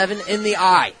down and 7 in the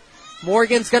eye.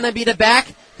 Morgan's going to be the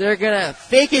back. They're going to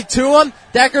fake it to him.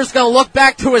 Decker's going to look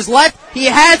back to his left. He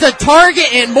has a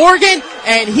target in Morgan,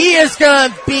 and he is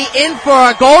going to be in for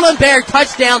a Golden Bear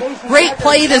touchdown. Great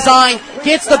play design.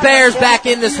 Gets the Bears back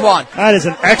in this one. That is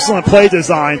an excellent play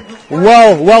design.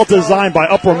 Well designed by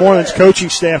Upper Moreland's coaching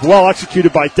staff. Well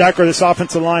executed by Decker, this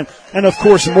offensive line. And, of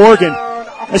course, Morgan.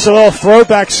 It's a little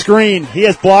throwback screen. He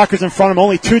has blockers in front of him.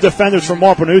 Only 2 defenders from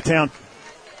Marple Newtown.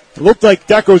 It looked like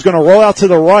Decker was going to roll out to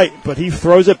the right, but he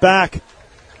throws it back.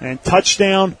 And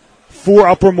touchdown for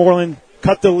Upper Moreland.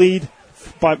 Cut the lead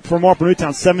for Marple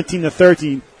Newtown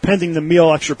 17-13, pending the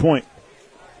Meal extra point.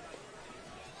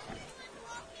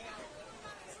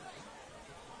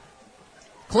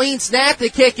 Clean snap. The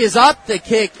kick is up. The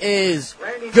kick is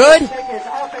good.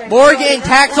 Morgan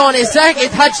tacks on his 2nd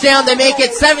touchdown to make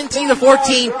it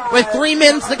 17-14 with 3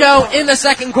 minutes to go in the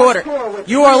 2nd quarter.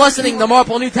 You are listening to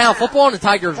Marple Newtown Football on the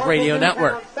Tigers Radio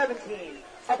Network.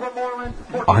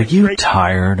 Are you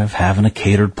tired of having a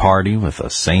catered party with the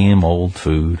same old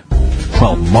food?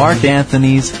 Well, Mark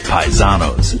Anthony's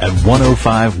Paisanos at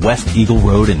 105 West Eagle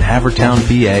Road in Havertown,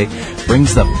 PA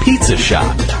brings the pizza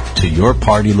shop to your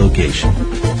party location.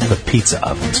 The pizza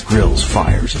ovens, grills,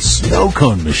 fires, a snow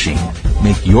cone machine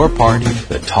make your party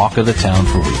the talk of the town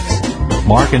for weeks.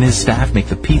 Mark and his staff make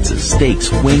the pizzas, steaks,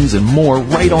 wings, and more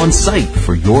right on site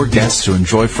for your guests to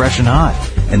enjoy fresh and hot.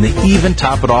 And they even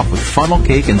top it off with funnel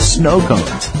cake and snow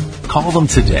cones. Call them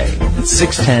today at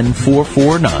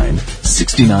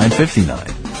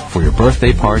 610-449-6959 for your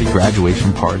birthday party,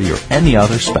 graduation party, or any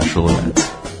other special events.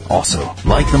 Also,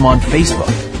 like them on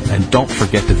Facebook. And don't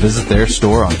forget to visit their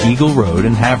store on Eagle Road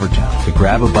in Havertown to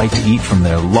grab a bite to eat from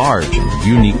their large and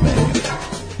unique menu.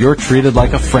 You're treated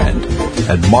like a friend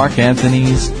at Mark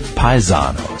Anthony's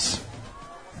Paisanos.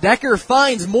 Decker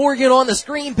finds Morgan on the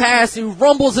screen pass, who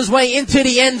rumbles his way into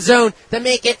the end zone to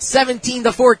make it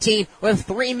 17-14 with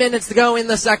 3 minutes to go in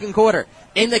the 2nd quarter.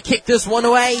 In the kick this one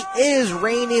away is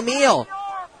Rainey Meal.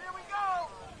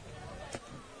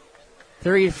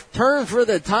 The return for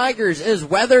the Tigers is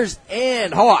Weathers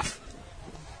and Hoff.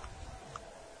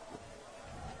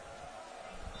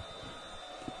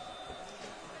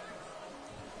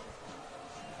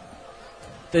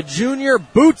 The junior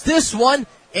boots this one.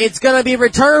 It's going to be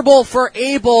returnable for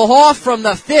Abel Hoff from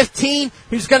the 15,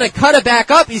 who's going to cut it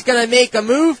back up. He's going to make a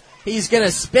move. He's going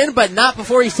to spin, but not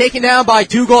before he's taken down by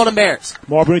 2 Golden Bears.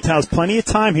 Marple Newtown has plenty of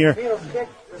time here.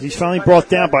 He's finally brought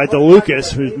down by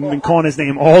DeLucas, who's been calling his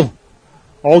name all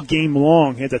game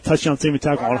long. He had that touchdown saving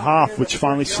tackle on Hoff, which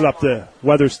finally stopped the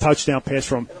Weathers touchdown pass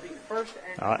from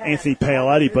Anthony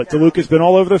Paoletti. But DeLucas been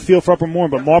all over the field for Upper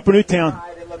Moreland. But Marple Newtown,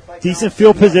 decent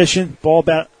field position, ball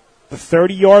about the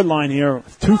 30-yard line here.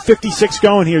 2:56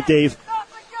 going here, Dave.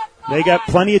 They got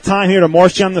plenty of time here to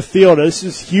march down the field. This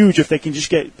is huge if they can just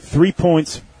get 3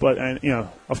 points. But,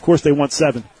 of course, they want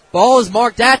 7. Ball is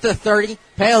marked at the 30.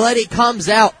 Paoletti comes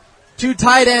out. 2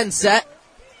 tight end set.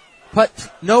 Put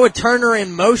Noah Turner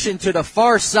in motion to the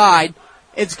far side.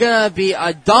 It's going to be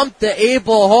a dump to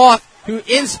Abel Hoff, who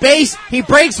in space. He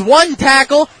breaks 1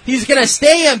 tackle. He's going to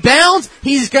stay in bounds.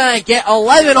 He's going to get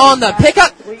 11 on the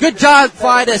pickup. Good job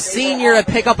by the senior to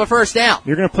pick up a 1st down.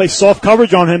 You're going to play soft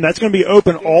coverage on him. That's going to be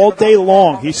open all day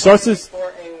long. He starts the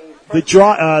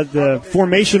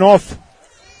formation off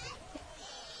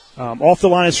the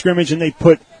line of scrimmage, and they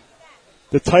put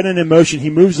the tight end in motion. He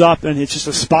moves up, and it's just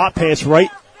a spot pass right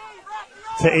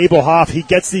to Abel Hoff. He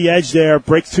gets the edge there,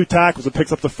 breaks 2 tackles, and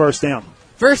picks up the first down.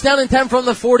 First down and 10 from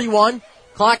the 41.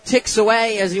 Clock ticks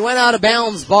away as he went out of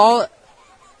bounds. Ball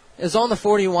is on the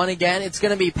 41 again. It's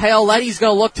going to be Paoletti. He's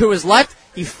going to look to his left.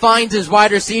 He finds his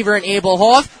wide receiver in Abel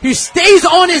Hoff, who stays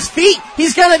on his feet.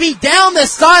 He's going to be down the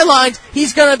sidelines.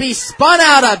 He's going to be spun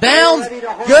out of bounds.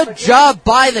 Good job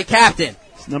by the captain.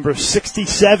 It's number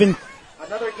 67.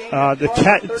 The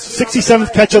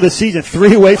 67th catch of the season,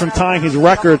 3 away from tying his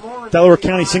record, Delaware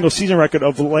County single season record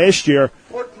of last year.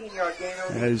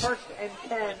 As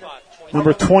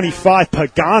number 25,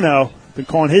 Pagano, been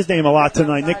calling his name a lot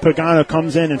tonight. Nick Pagano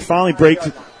comes in and finally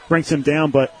brings him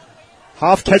down, but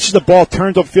Hoff catches the ball,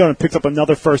 turns upfield, and picks up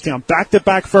another first down.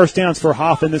 Back-to-back first downs for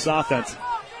Hoff in this offense.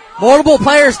 Multiple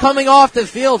players coming off the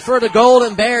field for the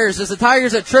Golden Bears as the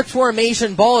Tigers at trips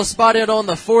formation. Ball is spotted on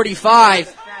the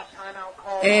 45.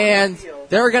 And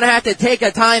they're going to have to take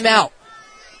a timeout.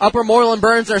 Upper Moreland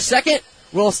Burns are second.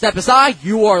 We'll step aside.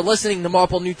 You are listening to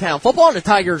Marple Newtown Football on the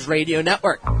Tigers Radio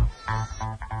Network.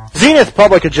 Zenith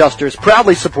Public Adjusters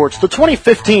proudly supports the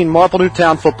 2015 Marple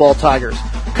Newtown Football Tigers,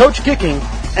 Coach Gicking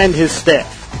and his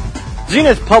staff.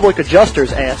 Zenith Public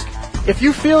Adjusters ask, if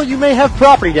you feel you may have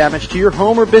property damage to your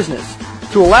home or business,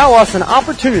 to allow us an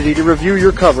opportunity to review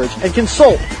your coverage and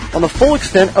consult on the full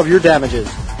extent of your damages.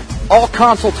 All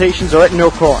consultations are at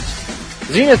no cost.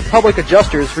 Zenith Public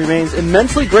Adjusters remains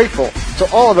immensely grateful to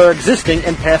all of our existing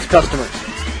and past customers.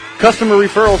 Customer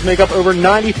referrals make up over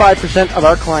 95% of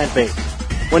our client base.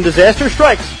 When disaster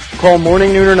strikes, call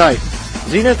morning, noon, or night.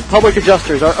 Zenith Public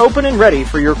Adjusters are open and ready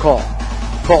for your call.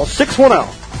 Call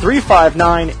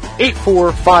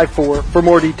 610-359-8454 for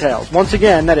more details. Once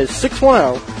again, that is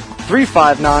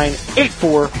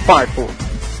 610-359-8454.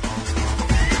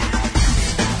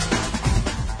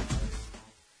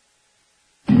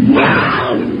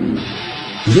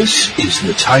 This is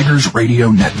the Tigers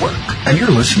Radio Network, and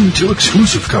you're listening to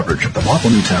exclusive coverage of the Marple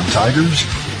Newtown Tigers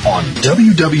on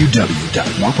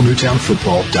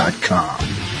www.marplenewtownfootball.com.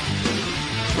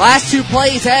 Last 2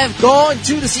 plays have gone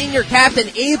to the senior captain,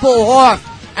 Abel Hoff,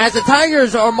 as the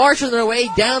Tigers are marching their way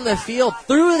down the field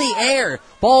through the air.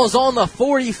 Ball is on the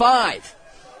 45.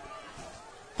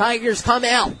 Tigers come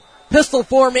out. Pistol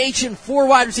formation, 4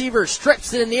 wide receivers,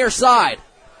 strips to the near side.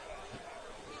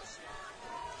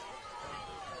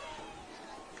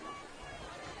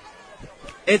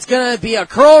 It's going to be a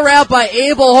curl route by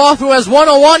Abel Hoff, who has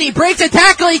 1-on-1. He breaks a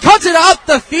tackle. He cuts it up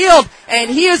the field,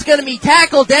 and he is going to be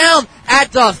tackled down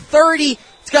at the 30.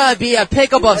 It's going to be a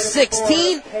pickup of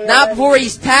 16. Not before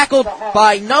he's tackled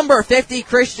by number 50,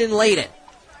 Christian Layton.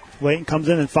 Layton comes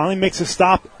in and finally makes a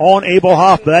stop on Abel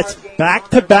Hoff, but that's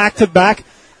back-to-back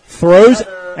throws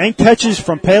and catches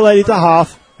from Paoletti to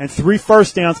Hoff, and 3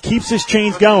 first downs, keeps his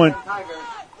chains going.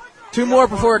 2 more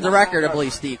before the record, I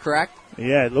believe, Steve, correct?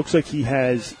 Yeah, it looks like he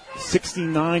has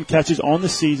 69 catches on the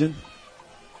season.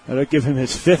 That'll give him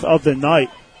his 5th of the night.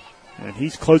 And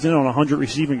he's closing in on 100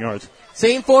 receiving yards.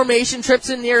 Same formation, trips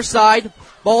in near side.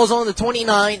 Ball's on the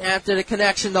 29 after the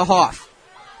connection to Hoff.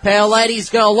 Paoletti's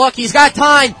going to look. He's got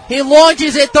time. He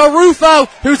launches it to Rufo,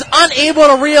 who's unable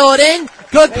to reel it in.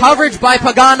 Good coverage by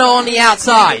Pagano on the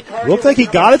outside. Looked like he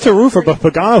got it to Rufo, but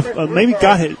Pagano maybe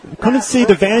got it. Couldn't see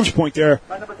the vantage point there.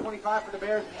 But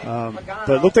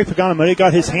it looked like Pagano might have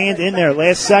got his hand in there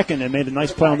last second and made a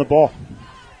nice play on the ball.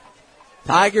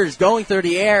 Tigers going through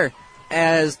the air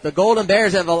as the Golden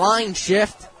Bears have a line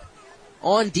shift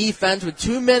on defense with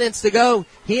 2 minutes to go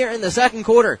here in the second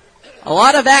quarter. A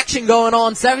lot of action going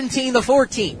on,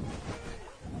 17-14.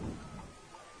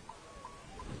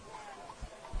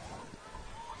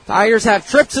 Tigers have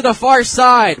trips to the far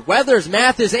side. Weathers,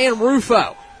 Mathis, and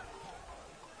Rufo.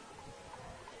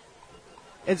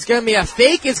 It's going to be a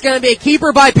fake. It's going to be a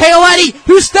keeper by Paoletti,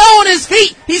 who's still on his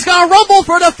feet. He's going to rumble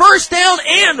for the first down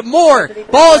and more.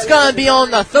 Ball is going to be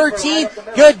on the 13.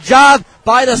 Good job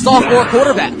by the sophomore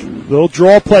quarterback. Little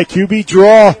draw play, QB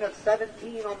draw.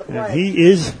 And he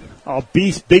is a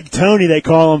beast. Big Tony, they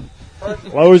call him.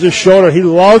 Lowers his shoulder. He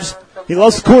loves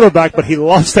the quarterback, but he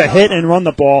loves to hit and run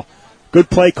the ball. Good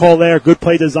play call there. Good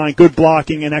play design. Good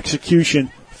blocking and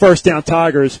execution. First down,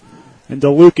 Tigers. And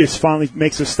DeLucas finally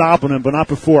makes a stop on him, but not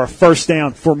before. A first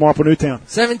down for Marple Newtown.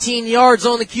 17 yards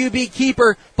on the QB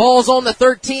keeper. Ball's on the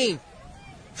 13.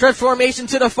 Trip formation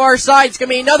to the far side. It's going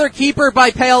to be another keeper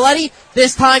by Paoletti.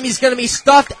 This time he's going to be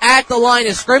stuffed at the line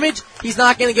of scrimmage. He's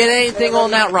not going to get anything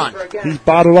on that run. He's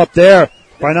bottled up there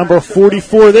by number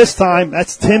 44 this time.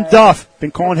 That's Tim Duff.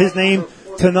 Been calling his name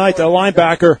tonight, the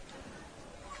linebacker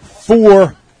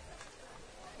for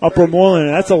Upper Moreland.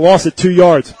 And that's a loss of 2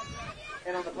 yards.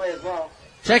 And on the play as well.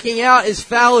 Checking out is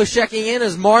Fallows. Checking in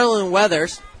is Marlon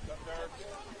Weathers.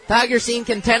 Tigers seem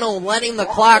content on letting the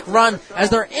clock run as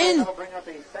they're in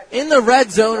the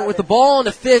red zone with the ball on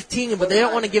the 15, but they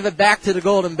don't want to give it back to the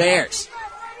Golden Bears.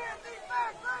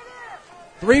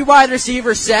 3 wide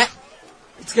receivers set.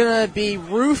 It's going to be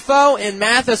Rufo and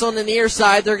Mathis on the near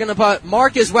side. They're going to put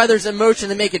Marcus Weathers in motion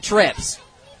to make it trips.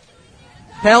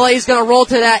 Pele's going to roll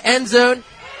to that end zone,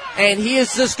 and he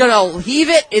is just going to heave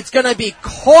it. It's going to be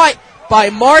caught by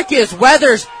Marcus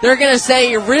Weathers. They're going to say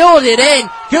he reeled it in.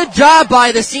 Good job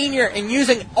by the senior in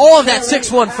using all of that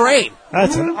 6'1" frame.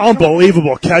 That's an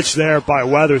unbelievable catch there by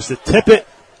Weathers to tip it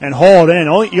and haul it in.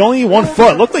 You only need 1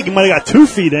 foot. Looked like he might have got 2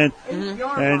 feet in,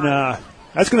 and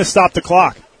that's going to stop the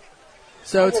clock.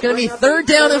 So it's going to be 3rd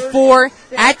down and 4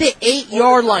 at the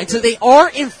 8-yard line. So they are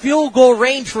in field goal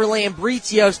range for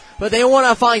Lambritios, but they want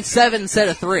to find 7 instead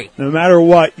of 3. No matter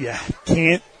what, you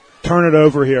can't turn it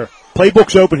over here.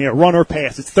 Playbook's open here, run or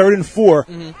pass. It's 3rd and 4.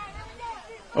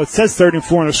 Oh, it says 3rd and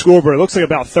 4 on the scoreboard. It looks like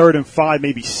about 3rd and 5,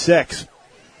 maybe 6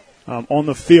 on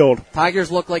the field.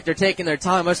 Tigers look like they're taking their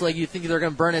time, much like you think they're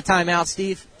going to burn a timeout,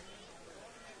 Steve.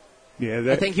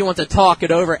 Yeah, I think he wants to talk it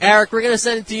over. Eric, we're going to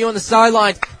send it to you on the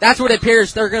sidelines. That's what it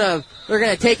appears. They're going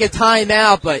to take a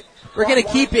timeout, but we're going to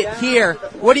keep it here.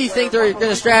 What do you think they're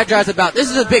going to strategize about?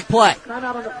 This is a big play.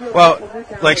 Well,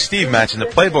 like Steve mentioned, the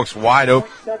playbook's wide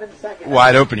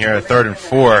open here at 3rd and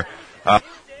 4.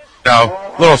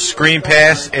 Little screen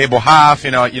pass, Abel Hoff.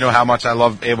 You know how much I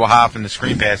love Abel Hoff and the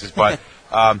screen passes, but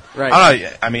right. I don't know.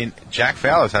 I mean, Jack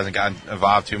Fallows hasn't gotten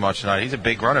involved too much tonight. He's a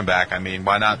big running back. I mean,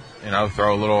 why not,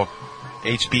 throw a little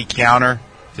HB counter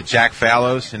to Jack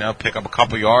Fallows, pick up a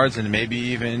couple yards and maybe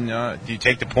even, do you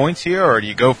take the points here or do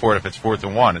you go for it if it's 4th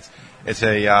and 1? It's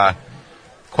a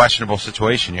questionable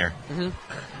situation here.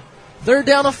 3rd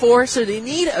down and 4, so they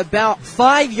need about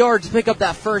 5 yards to pick up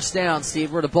that first down,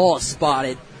 Steve, where the ball is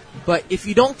spotted. But if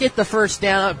you don't get the first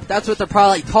down, that's what they're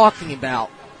probably talking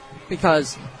about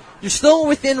because you're still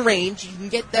within range. You can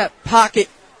get that pocket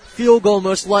field goal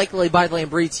most likely by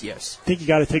Lambritios. I think you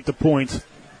got to take the points.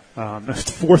 That's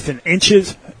 4th and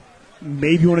inches.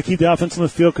 Maybe you want to keep the offense on the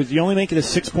field because you only make it a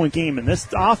 6-point game. And this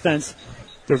offense,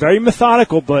 they're very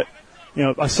methodical, but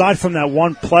aside from that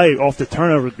one play off the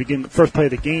turnover at the beginning, the first play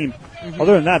of the game,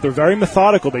 other than that, they're very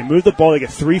methodical. They move the ball. They get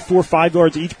 3, 4, 5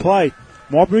 yards each play.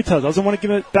 Marlboro Newtown doesn't want to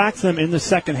give it back to them in the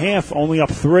second half, only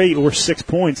up 3 or 6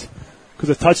 points because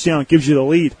a touchdown gives you the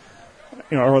lead.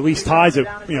 Or at least ties it,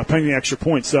 paying the extra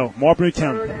points. So Marlboro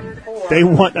Newtown, they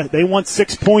want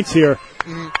 6 points here,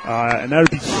 and that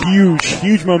would be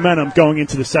huge momentum going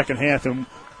into the second half. And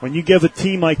when you give a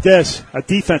team like this, a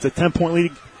defense, a 10-point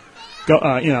lead,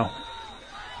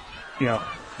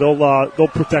 they'll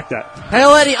protect that.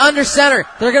 Paoletti under center.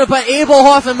 They're going to put Abel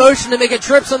Hoff in motion to make it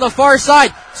trips on the far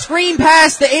side. Screen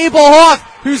pass to Abel Hoff,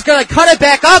 who's going to cut it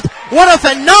back up. What a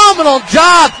phenomenal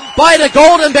job by the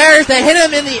Golden Bears to hit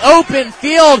him in the open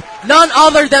field. None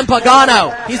other than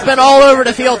Pagano. He's been all over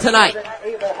the field tonight.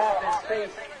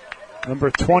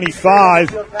 Number 25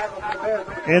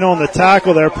 in on the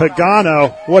tackle there,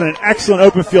 Pagano. What an excellent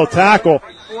open field tackle.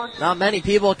 Not many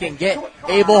people can get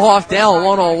Abel Hoff down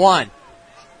one-on-one.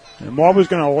 And Marlboro's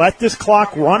going to let this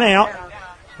clock run out.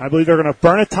 I believe they're going to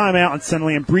burn a timeout and send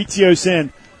Lambritios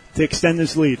in to extend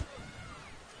this lead.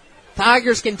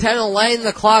 Tigers content on letting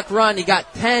the clock run. He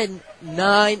got 10-9.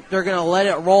 They're going to let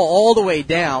it roll all the way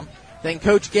down. Then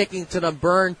Coach Gickington to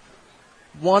burn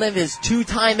one of his 2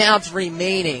 timeouts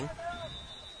remaining.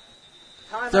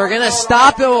 They're going to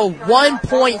stop it at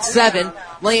 1.7.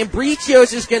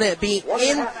 Lambritios is going to be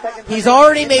in. He's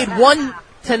already made one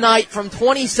tonight from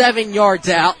 27 yards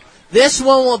out. This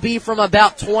one will be from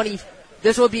about 20.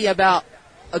 This will be about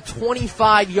a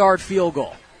 25-yard field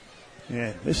goal.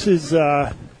 Yeah, this is.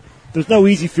 There's no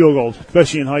easy field goals,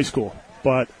 especially in high school.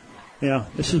 But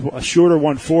this is a shorter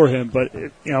one for him. But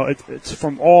it's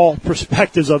from all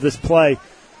perspectives of this play.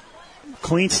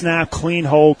 Clean snap, clean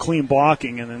hold, clean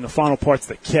blocking, and then the final part's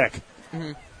the kick.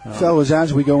 Fellas,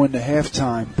 as we go into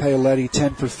halftime, Paoletti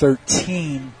 10 for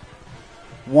 13,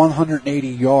 180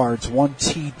 yards, 1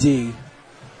 TD.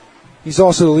 He's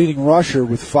also the leading rusher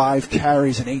with 5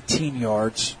 carries and 18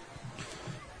 yards.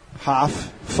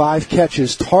 Hoff, 5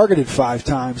 catches, targeted 5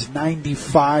 times,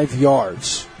 95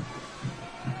 yards.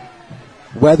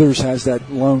 Weathers has that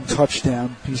lone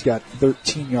touchdown. He's got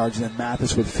 13 yards, and then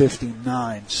Mathis with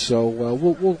 59. So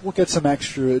we'll get some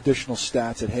extra additional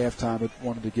stats at halftime. I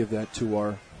wanted to give that to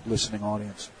our listening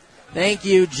audience. Thank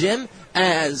you, Jim.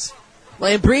 As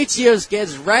Lambritios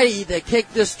gets ready to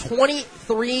kick this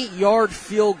 23-yard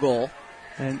field goal.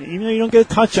 And even though you don't get a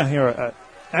touchdown here, an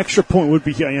extra point would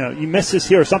be here. You miss this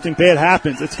here, or something bad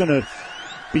happens, it's going to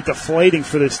be deflating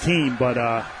for this team, but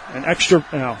an extra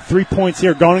 3 points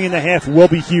here going in the half will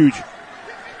be huge.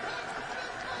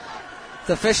 It's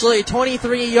officially a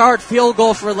 23-yard field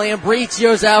goal for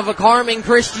Lambricios out of a Carmen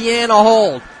Cristiano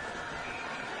hold.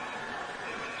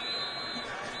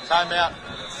 Timeout.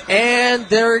 And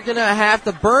they're going to have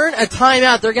to burn a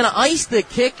timeout. They're going to ice the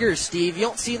kicker, Steve. You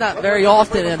don't see that very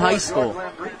often in high school.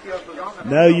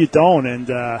 No, you don't. And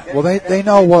well, they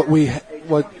know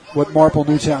what Marple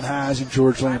Newtown has in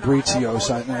George Lambricios,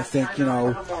 and I think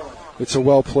it's a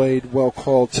well played, well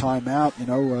called timeout.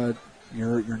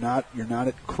 You're not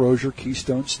at Crozier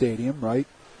Keystone Stadium, right?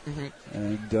 Mm-hmm.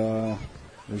 And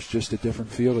there's just a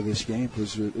different feel to this game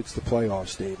because it's the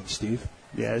playoffs, Dave and Steve.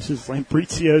 Yeah, this is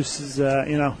Lambricios.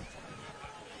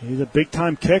 He's a big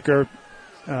time kicker.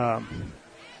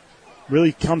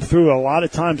 Really come through a lot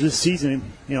of times this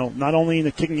season. Not only in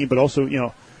the kicking game, but also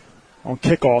on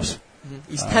kickoffs. Mm-hmm.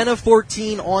 He's 10 of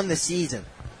 14 on the season.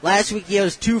 Last week he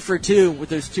was 2 for 2 with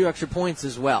those 2 extra points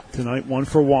as well. Tonight 1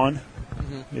 for 1.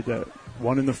 Mm-hmm. He had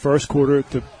one in the first quarter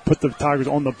to put the Tigers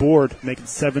on the board, make it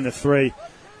 7-3. It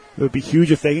would be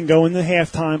huge if they can go in the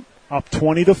halftime up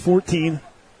 20-14.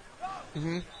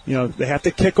 Mm-hmm. They have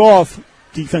to kick off.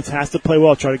 Defense has to play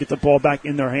well, try to get the ball back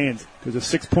in their hands because a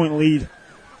 6-point lead.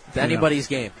 It's anybody's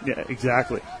game. Yeah,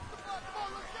 exactly.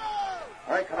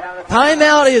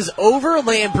 Timeout is over.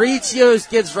 Lambricios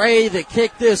gets ready to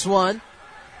kick this one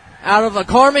out of a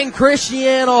Carmen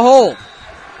Cristiano hold.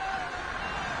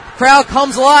 Crowd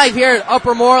comes alive here at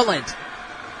Upper Moreland.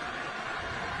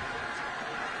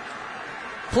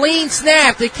 Clean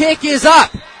snap. The kick is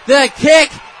up. The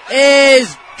kick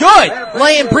is good.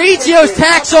 Lambricios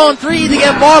tacks on 3 to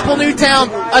get Marple Newtown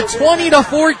a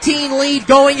 20-14 lead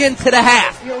going into the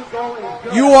half.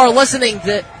 You are listening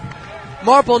to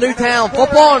Marple Newtown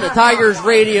football on the Tigers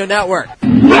Radio Network.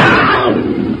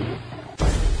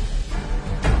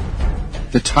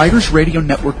 The Tigers Radio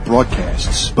Network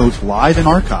broadcasts, both live and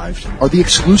archived, are the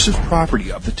exclusive property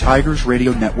of the Tigers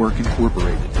Radio Network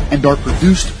Incorporated and are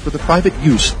produced for the private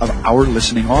use of our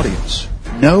listening audience.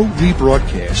 No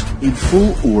rebroadcast, in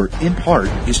full or in part,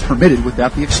 is permitted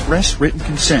without the express written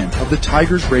consent of the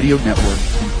Tigers Radio Network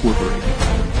Incorporated.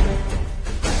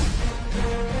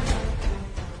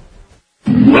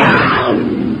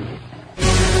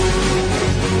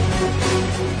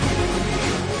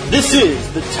 This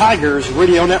is the Tigers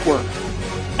Radio Network,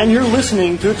 and you're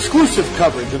listening to exclusive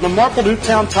coverage of the Marple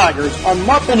Newtown Tigers on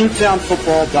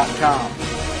MarpleNewtownFootball.com.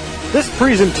 This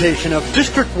presentation of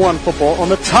District 1 football on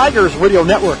the Tigers Radio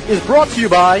Network is brought to you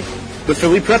by the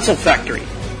Philly Pretzel Factory,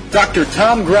 Dr.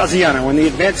 Tom Graziano and the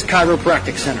Advanced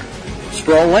Chiropractic Center,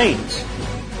 Sproul Lanes,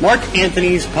 Mark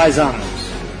Anthony's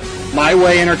Paisanos, My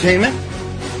Way Entertainment,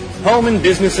 Home and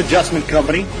Business Adjustment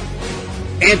Company,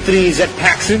 Anthony's at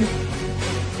Paxson,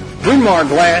 Bryn Mawr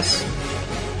Glass,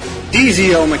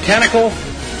 DZO Mechanical,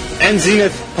 and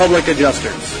Zenith Public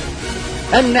Adjusters.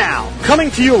 And now,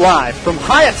 coming to you live from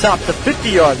high atop the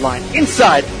 50-yard line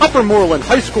inside Upper Moreland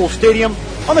High School Stadium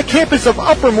on the campus of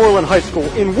Upper Moreland High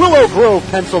School in Willow Grove,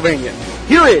 Pennsylvania.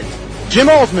 Here is Jim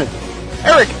Alsman,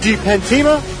 Eric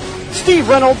DiPentima, Steve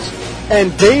Reynolds,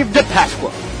 and Dave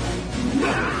DePasqua.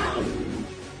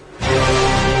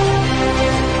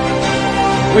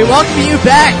 We welcome you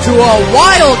back to a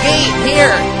wild game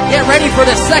here. Get ready for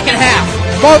the second half.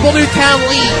 Marple Newtown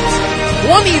leads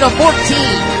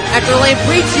 20-14 after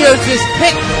Lambricios'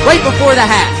 pick right before the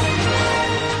half.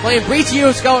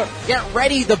 Lambricios get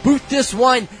ready to boot this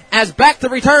one as back to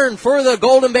return for the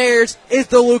Golden Bears is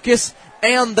DeLucas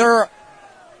and their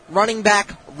running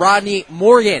back Rodney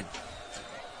Morgan.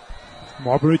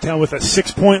 Marple Newtown with a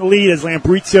 6-point lead as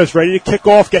Lambricios ready to kick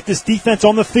off, get this defense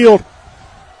on the field.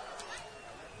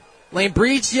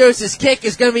 Lambricios' kick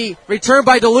is going to be returned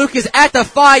by DeLucas at the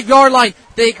 5-yard line.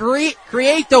 They create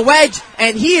the wedge,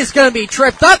 and he is going to be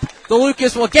tripped up.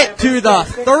 DeLucas will get to the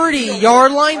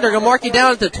 30-yard line. They're going to mark it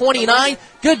down at the 29.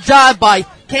 Good job by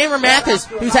Cameron Mathis,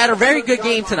 who's had a very good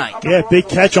game tonight. Yeah, big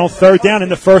catch on third down in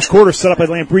the first quarter, set up by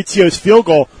Lambricios' field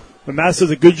goal. But Mathis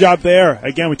does a good job there.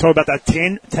 Again, we talk about that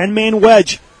 10-man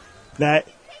wedge that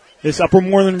this Upper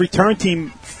Moreland return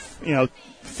team,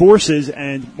 forces,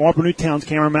 and Marple Newtown's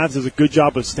Cameron Mathis does a good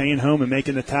job of staying home and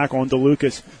making the tackle on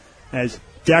DeLucas as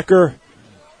Decker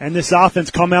and this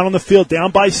offense come out on the field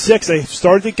down by 6. They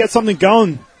started to get something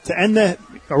going to end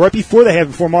right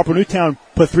before Marple Newtown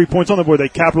put 3 points on the board. They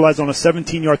capitalized on a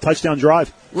 17-yard touchdown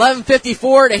drive.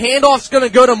 11:54. The handoff's going to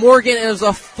go to Morgan, and it's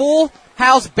a full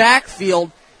house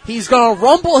backfield. He's going to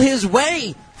rumble his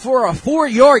way for a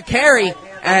 4-yard carry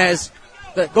as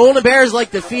the Golden Bears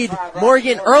like to feed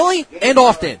Morgan early and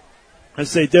often.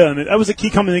 As they do. I mean, that was the key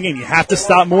coming in the game. You have to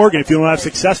stop Morgan if you don't have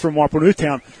success from Marple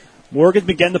Newtown. Morgan's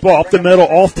been getting the ball up the middle,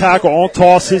 off tackle, all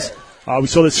tosses. We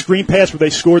saw the screen pass where they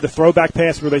scored, the throwback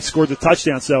pass where they scored the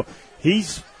touchdown. So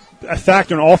he's a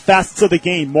factor in all facets of the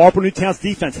game. Marple Newtown's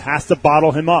defense has to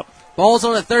bottle him up. Ball's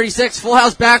on at 36. Full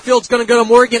house backfield's going to go to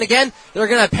Morgan again. They're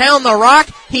going to pound the rock.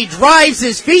 He drives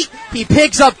his feet. He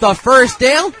picks up the first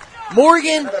down.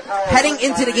 Morgan, heading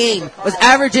into the game, was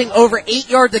averaging over 8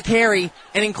 yards a carry,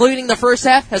 and including the first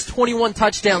half, has 21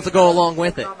 touchdowns to go along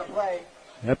with it.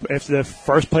 Yep, after the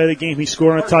first play of the game, he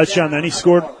scored on a touchdown. Then he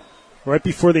scored right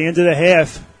before the end of the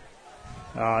half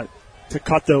to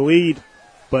cut the lead.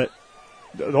 But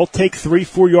they'll take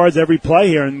 3-4 yards every play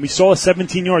here, and we saw a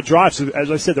 17-yard drive. So, as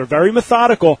I said, they're very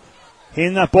methodical,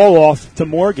 handing that ball off to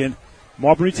Morgan.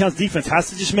 Marple Newtown's defense has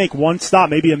to just make one stop,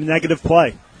 maybe a negative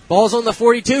play. Ball's on the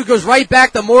 42, goes right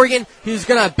back to Morgan, who's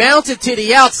going to bounce it to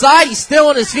the outside. He's still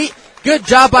on his feet. Good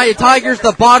job by the Tigers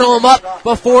to bottle him up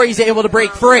before he's able to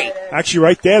break free. Actually,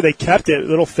 right there, they kept it. A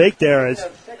little fake there as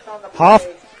Hoff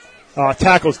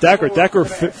tackles Decker. Decker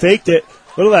faked it.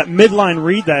 Little that midline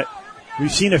read that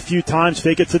we've seen a few times.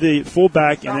 Fake it to the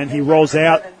fullback, and then he rolls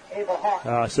out.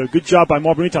 So good job by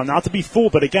Marple Newtown. Not to be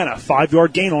fooled, but again, a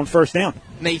 5-yard gain on first down.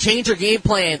 And they change their game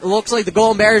plan. It looks like the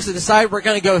Golden Bears have decided we're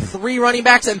going to go 3 running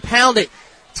backs and pound it.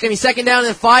 It's going to be second down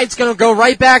and 5. It's going to go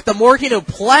right back to Morgan, who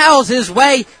plows his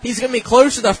way. He's going to be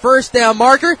close to the first down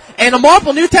marker. And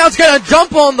Marple Newtown's going to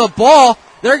jump on the ball.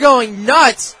 They're going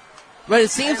nuts. But it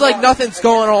seems like nothing's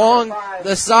going along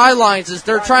the sidelines as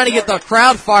they're trying to get the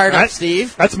crowd fired up,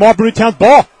 Steve. That's Marple Newtown's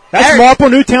ball. That's Marple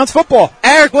Newtown's football.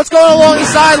 Eric, what's going along the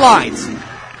sidelines?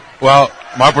 Well,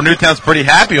 Marple Newtown's pretty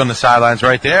happy on the sidelines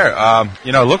right there.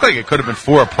 It looked like it could have been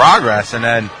forward progress, and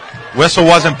then whistle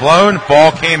wasn't blown,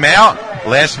 ball came out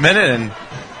last minute, and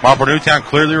Marple Newtown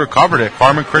clearly recovered it.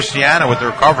 Carmen Cristiana with the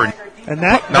recovery. And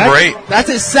that number 8. That's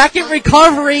his second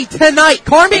recovery tonight.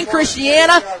 Carmen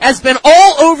Cristiana has been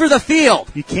all over the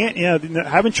field. You can't,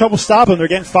 having trouble stopping them. They're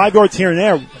getting 5 yards here and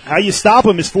there. How you stop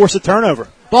them is force a turnover.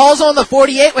 Ball's on the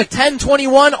 48 with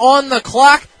 10:21 on the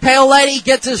clock. Paoletti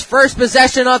gets his first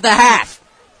possession of the half.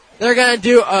 They're going to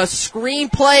do a screen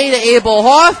play to Abel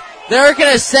Hoff. They're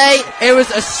going to say it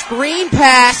was a screen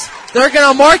pass. They're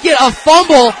going to mark it a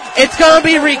fumble. It's going to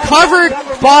be recovered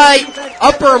by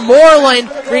Upper Moreland,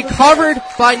 recovered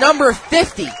by number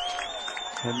 50.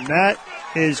 And that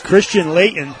is Christian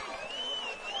Layton.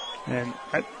 And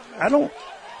I don't...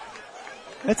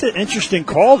 That's an interesting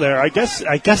call there. I guess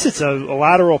it's a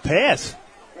lateral pass.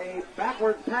 A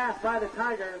backwards pass by the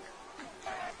Tigers.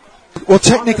 Well,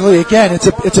 technically, again,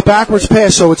 it's a backwards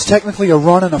pass, so it's technically a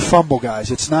run and a fumble,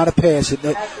 guys. It's not a pass.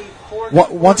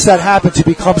 Once that happens, it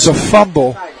becomes a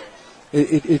fumble.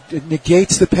 It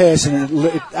negates the pass, and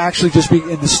it actually just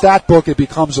in the stat book, it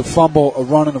becomes a fumble, a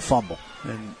run and a fumble.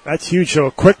 And that's huge. So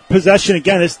a quick possession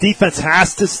again. This defense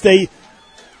has to stay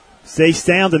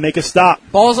sound and make a stop.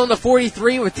 Ball's on the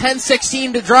 43 with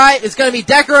 10:16 to drive. It's going to be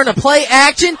Decker in a play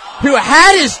action, who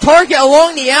had his target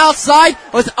along the outside,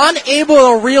 was unable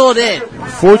to reel it in.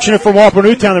 Fortunate for Marple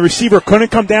Newtown, the receiver couldn't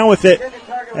come down with it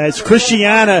as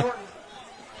Christiana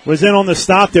was in on the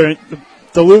stop there.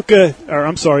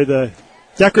 The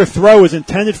Decker throw was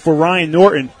intended for Ryan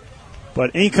Norton,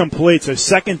 but incomplete. So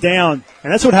second down,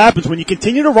 and that's what happens when you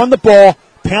continue to run the ball,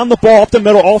 pound the ball up the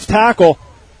middle, off tackle.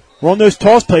 Run those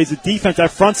toss plays. The defense,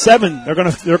 that front 7, they're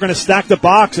gonna stack the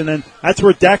box, and then that's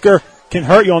where Decker can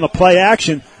hurt you on the play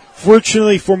action.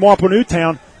 Fortunately for Marple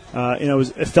Newtown,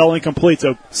 it fell incomplete.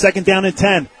 So second down and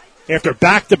 10 after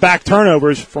back-to-back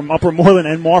turnovers from Upper Moreland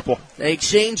and Marple. They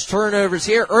exchanged turnovers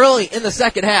here early in the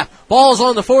second half. Ball's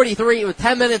on the 43 with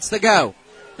 10 minutes to go.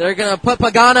 They're going to put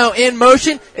Pagano in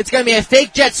motion. It's going to be a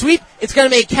fake jet sweep. It's going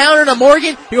to be a counter to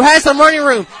Morgan, who has some running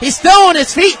room. He's still on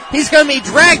his feet. He's going to be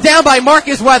dragged down by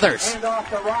Marcus Weathers.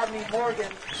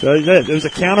 So there's a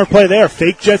counter play there.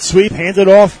 Fake jet sweep, hands it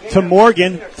off to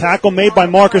Morgan. Tackle made by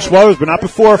Marcus Weathers, but not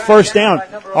before a first down.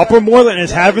 Upper Moreland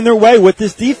is having their way with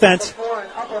this defense.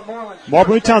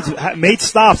 Marple Newtown's made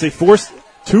stops. They forced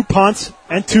 2 punts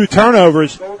and 2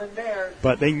 turnovers.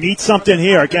 But they need something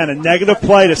here. Again, a negative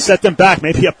play to set them back.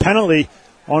 Maybe a penalty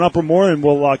on Upper Moreland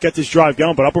will get this drive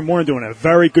going. But Upper Moreland doing a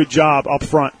very good job up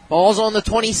front. Ball's on the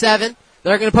 27.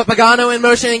 They're going to put Pagano in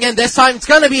motion again. This time it's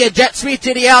going to be a jet sweep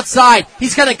to the outside.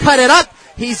 He's going to cut it up.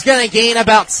 He's going to gain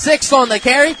about 6 on the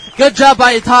carry. Good job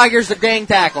by the Tigers to gang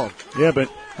tackle. Yeah, but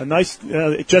a nice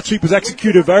jet sweep was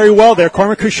executed very well there.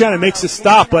 Carmen Cristiana makes a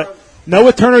stop, but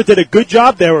Noah Turner did a good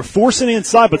job there. We're forcing it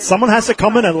inside, but someone has to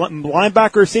come in, and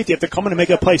linebacker or safety have to come in and make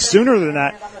a play sooner than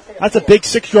that. That's a big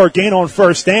 6-yard gain on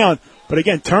first down. But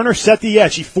again, Turner set the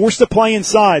edge. He forced the play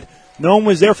inside. No one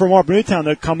was there for Marple Newtown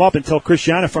to come up until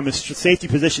Christiana from his safety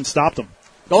position stopped him.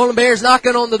 Golden Bears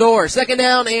knocking on the door. 2nd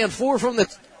down and 4 from the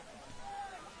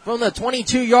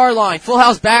 22-yard line. Full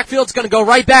house backfield's going to go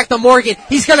right back to Morgan.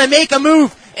 He's going to make a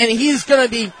move, and he's going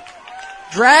to be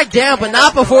dragged down, but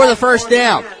not before the first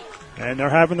down. And they're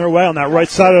having their way on that right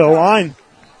side of the line.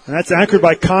 And that's anchored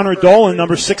by Connor Dolan,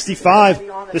 number 65,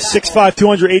 the 6'5",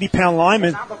 280-pound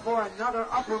lineman.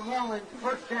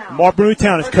 Marple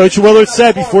Newtown, as Coach Willard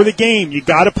said before the game, you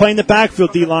got to play in the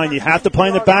backfield, D-line. You have to play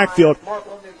in the backfield.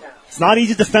 It's not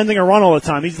easy defending a run all the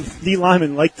time. These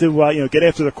D-linemen like to get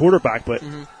after the quarterback, but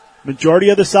majority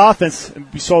of this offense,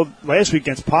 we saw last week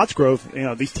against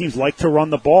Pottsgrove, these teams like to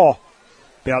run the ball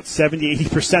about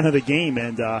 70-80% of the game,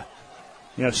 and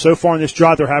so far in this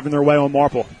drive, they're having their way on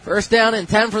Marple. 1st down and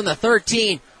 10 from the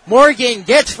 13. Morgan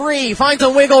gets free, finds a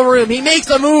wiggle room. He makes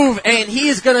a move, and he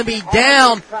is going to be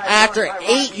down after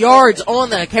 8 yards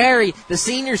on the carry. The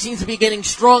senior seems to be getting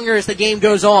stronger as the game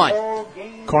goes on.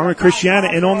 Carmen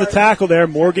Christiana in on the tackle there.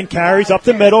 Morgan carries up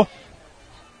the middle.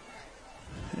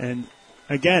 And,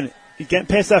 again, you're getting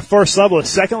past that first level. The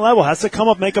second level has to come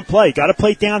up, make a play. Got to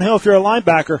play downhill if you're a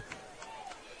linebacker.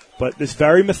 But this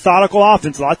very methodical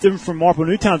offense, a lot different from Marple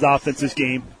Newtown's offense this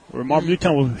game, where Marple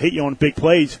Newtown will hit you on big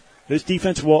plays. This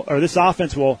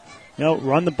offense will,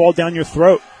 run the ball down your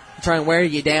throat. Try and wear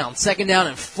you down. 2nd down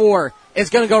and 4. It's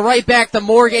going to go right back to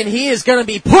Morgan. He is going to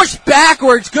be pushed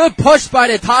backwards. Good push by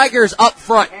the Tigers up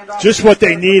front. Just what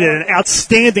they needed. An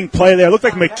outstanding play there. It looked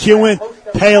like McEwen,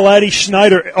 Paoletti,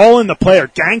 Schneider, all in the play, are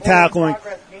gang tackling,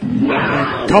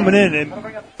 coming in and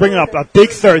bringing up a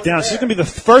big 3rd down. This is going to be the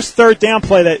first 3rd down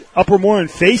play that Upper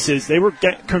Moreland faces. They were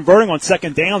converting on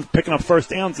 2nd down, picking up 1st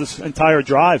downs this entire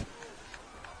drive.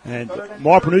 And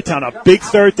Marple Newtown, a big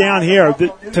 3rd down here.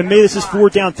 To me, this is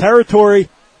 4th down territory,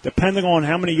 depending on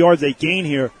how many yards they gain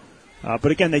here. But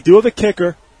again, they do have a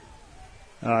kicker.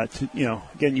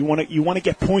 Again, you want to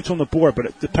get points on the board,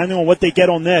 but depending on what they get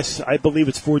on this, I believe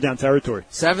it's 4th down territory.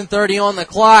 7:30 on the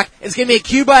clock. It's going to be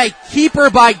a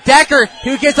keeper by Decker,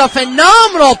 who gets a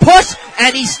phenomenal push,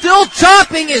 and he's still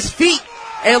chopping his feet.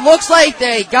 It looks like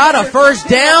they got a 1st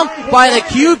down by the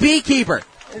QB keeper.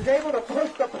 Is able to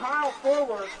push the pile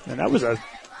forward. And that was a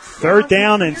 3rd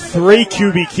down and 3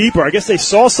 QB keeper. I guess they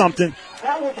saw something.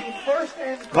 That will be 1st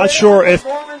and Not sure if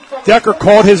Decker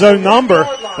called his own number,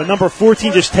 but number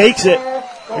 14 just takes it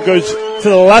and goes to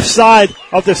the left side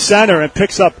of the center and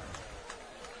picks up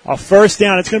a 1st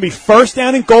down. It's going to be 1st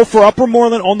down and goal for Upper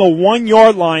Moreland on the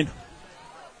 1-yard line.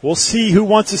 We'll see who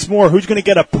wants this more, who's going to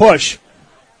get a push.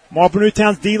 Marple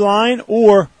Newtown's D-line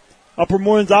or Upper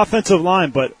Moreland's offensive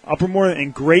line, but Upper Moreland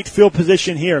in great field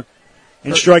position here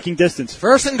in striking distance.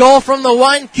 1st and goal from the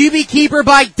 1. QB keeper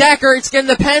by Decker. It's going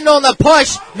to depend on the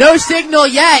push. No signal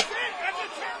yet.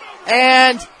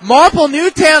 And Marple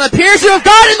Newtown appears to have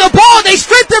gotten the ball. They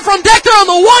stripped it from Decker on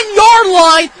the 1-yard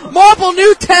line. Marple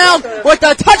Newtown with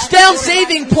the touchdown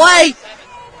saving play.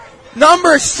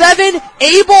 Number 7,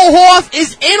 Abel Hoff,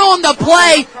 is in on the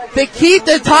play to keep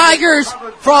the Tigers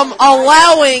from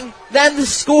allowing them to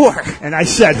score. And I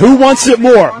said, who wants it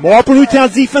more? Marple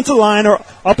Newtown's defensive line or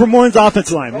Upper Moreland's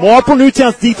offensive line? Marple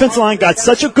Newtown's defensive line got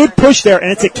such a good push there,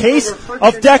 and it's a case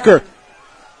of Decker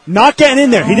not getting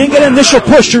in there. He didn't get an initial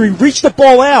push, so he reached the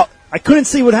ball out. I couldn't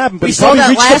see what happened, but we he saw probably that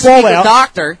reached last the ball week out. with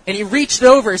Doctor, and he reached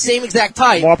over, same exact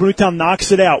type. Marple Newtown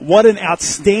knocks it out. What an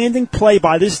outstanding play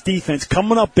by this defense,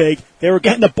 coming up big. They were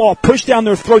getting the ball pushed down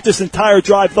their throat this entire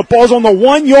drive. The ball's on the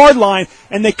 1-yard line,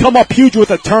 and they come up huge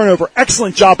with a turnover.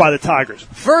 Excellent job by the Tigers.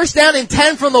 1st down and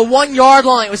 10 from the 1-yard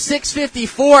line with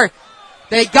 6:54.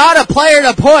 They got a player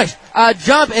to push.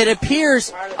 Jump. It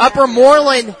appears Upper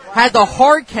Moreland had the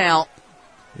hard count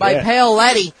by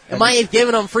Paoletti. It might have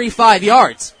given them free 5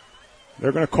 yards.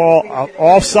 They're going to call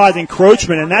offside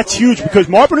encroachment, and that's huge because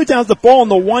Marple Newtown has the ball on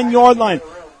the 1-yard line.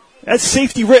 That's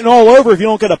safety written all over if you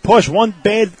don't get a push. One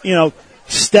bad,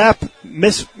 step,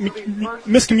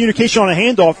 miscommunication on a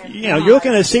handoff. You're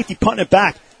looking at a safety punting it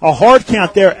back. A hard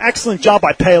count there. Excellent job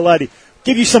by Paoletti.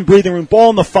 Give you some breathing room. Ball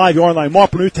on the 5-yard line.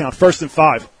 Marple Newtown, 1st and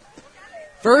 5.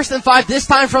 1st and 5, this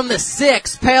time from the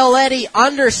 6. Paoletti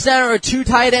under center, a 2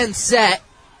 tight end set.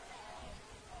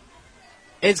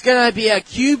 It's going to be a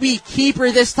QB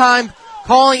keeper this time.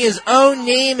 Calling his own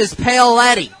name is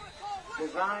Paoletti.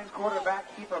 Design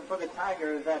quarterback keeper for the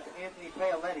Tigers. That's Anthony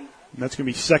Paoletti. And that's going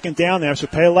to be 2nd down there. So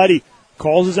Paoletti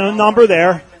calls his own number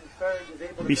there.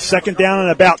 It'll be 2nd down and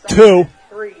about 2.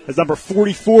 As number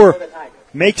 44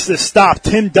 makes the stop.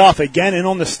 Tim Duff again in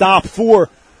on the stop for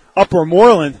Upper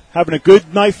Moreland. Having a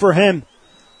good night for him.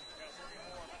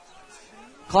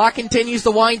 Clock continues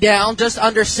to wind down. Just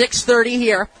under 6:30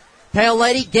 here.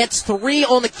 Paoletti gets 3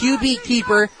 on the QB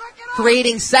keeper.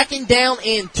 creating 2nd down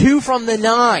and 2 from the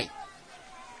 9.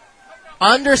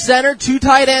 Under center, 2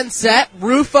 tight end set.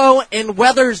 Rufo and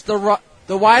Weathers, the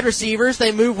wide receivers.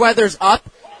 They move Weathers up,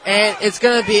 and it's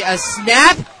going to be a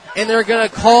snap, and they're going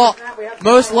to call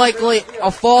most likely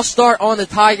a false start on the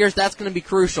Tigers. That's going to be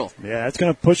crucial. Yeah, that's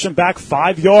going to push them back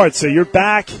 5 yards. So you're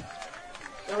back.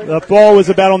 The ball was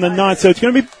about on the 9, so it's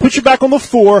going to be put you back on the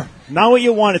 4. Not what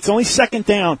you want. It's only 2nd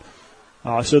down.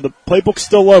 So the playbook's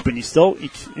still open. it's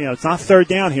not 3rd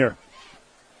down here.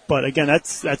 But again,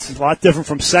 that's a lot different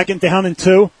from 2nd down and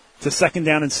 2 to 2nd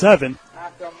down and 7.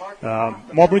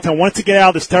 Marple Newtown wants to get out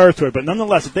of this territory, but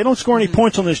nonetheless, if they don't score any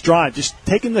points on this drive, just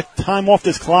taking the time off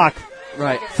this clock,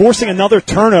 right, forcing another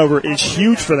turnover is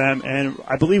huge for them. And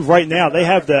I believe right now they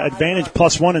have the advantage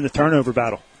 +1 in the turnover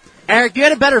battle. Eric, you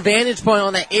had a better vantage point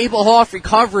on that Abel Hoff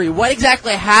recovery. What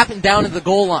exactly happened down at the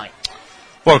goal line?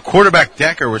 Well, quarterback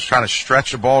Decker was trying to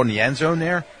stretch the ball in the end zone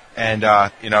there. And,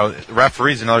 the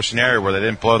referees, another scenario where they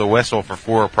didn't blow the whistle for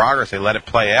forward progress. They let it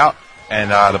play out,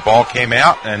 and the ball came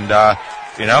out, and,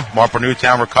 Marple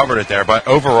Newtown recovered it there. But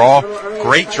overall,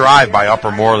 great drive by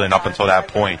Upper Moreland up until that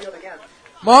point.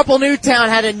 Marple Newtown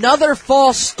had another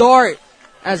false start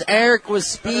as Eric was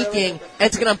speaking.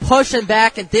 It's going to push him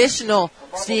back additional.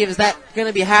 Steve, is that going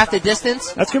to be half the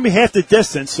distance? That's going to be half the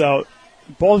distance. So,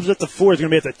 ball's at the 4. It's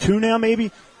going to be at the 2 now,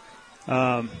 maybe?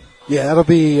 Yeah, that'll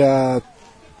be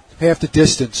half the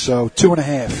distance, so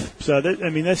 2.5. So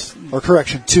this, or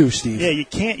correction, 2, Steve. Yeah, you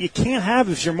can't have,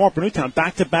 if you're Marple Newtown,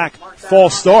 back-to-back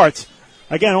false starts.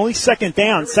 Again, only 2nd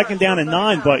down and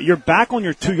 9, but you're back on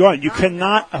your 2 yard. You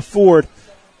cannot afford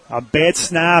a bad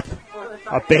snap,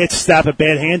 a bad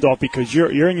handoff because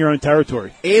you're in your own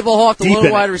territory. Abel Hoff, the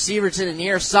lone wide receiver to the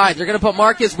near side. They're going to put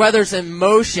Marcus Weathers in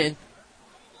motion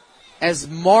as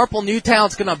Marple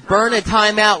Newtown's going to burn a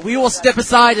timeout. We will step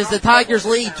aside as the Tigers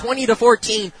lead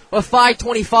 20-14 with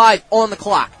 5:25 on the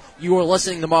clock. You are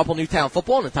listening to Marple Newtown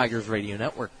Football on the Tigers Radio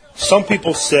Network. Some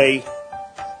people say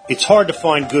it's hard to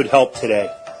find good help today.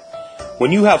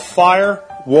 When you have fire,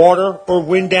 water, or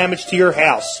wind damage to your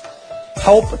house,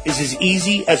 help is as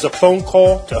easy as a phone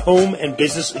call to Home and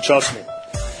Business Adjustment,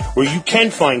 where you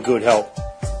can find good help.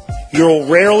 You'll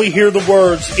rarely hear the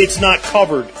words, "It's not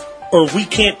covered," or "We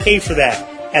can't pay for that."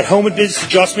 At Home and Business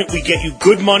Adjustment, we get you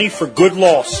good money for good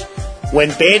loss. When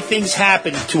bad things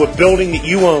happen to a building that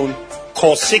you own,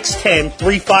 call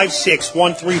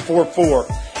 610-356-1344.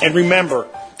 And remember,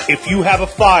 if you have a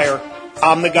fire,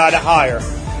 I'm the guy to hire.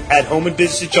 At Home and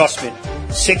Business Adjustment,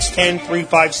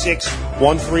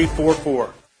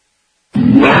 610-356-1344.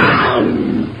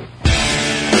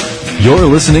 You're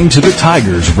listening to the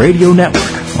Tigers Radio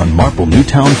Network on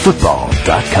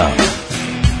MarpleNewtownFootball.com.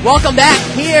 Welcome back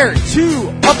here to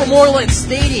Upper Moreland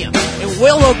Stadium in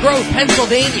Willow Grove,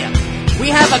 Pennsylvania. We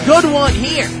have a good one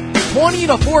here.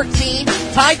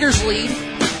 20-14, Tigers lead.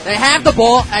 They have the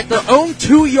ball at their own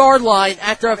 2 yard line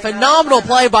after a phenomenal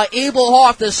play by Abel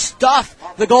Hoff to stuff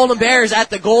the Golden Bears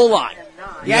at the goal line.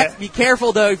 You have to be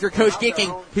careful, though, if you're Coach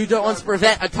Gicking, who wants to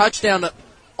prevent a touchdown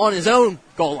on his own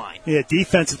goal line. Yeah,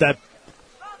 defense is that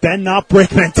bend not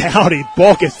break mentality.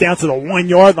 Ball gets down to the 1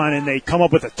 yard line, and they come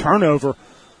up with a turnover.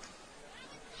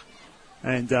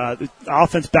 And the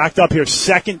offense backed up here.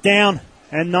 2nd down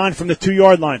and 9 from the 2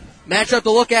 yard line. Matchup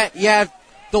to look at, you have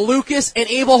DeLucas and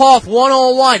Abel Hoff,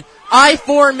 1-on-1. I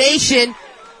formation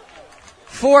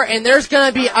and there's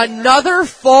going to be another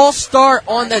false start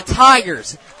on the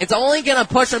Tigers. It's only going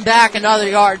to push them back another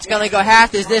yard. It's going to go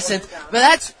half this distance. But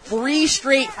that's 3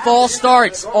 straight false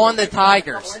starts on the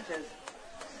Tigers.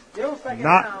 Still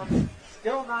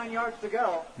 9 yards to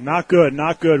go. Not good.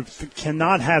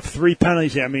 Cannot have 3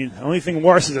 penalties yet. I mean, the only thing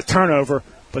worse is a turnover,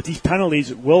 but these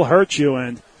penalties will hurt you,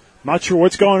 and I'm not sure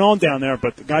what's going on down there,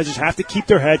 but the guys just have to keep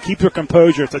their head, keep their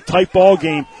composure. It's a tight ball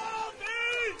game.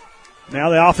 Now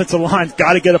the offensive line's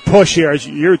got to get a push here as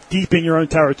you're deep in your own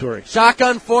territory.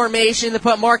 Shotgun formation to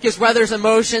put Marcus Weathers in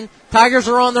motion. Tigers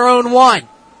are on their own 1.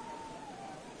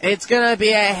 It's going to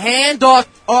be a handoff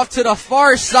off to the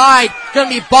far side. Going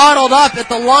to be bottled up at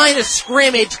the line of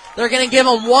scrimmage. They're going to give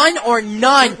him 1 or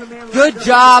none. Good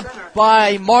job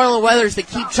by Marlon Weathers to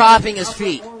keep chopping his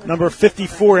feet. Number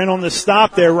 54 in on the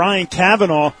stop there, Ryan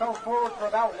Cavanaugh.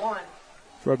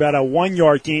 For about a 1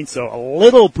 yard gain, so a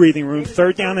little breathing room.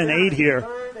 3rd down and 8 here.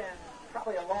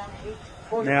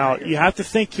 Now, you have to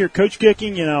think here, Coach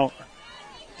Gicking,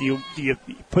 do you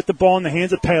put the ball in the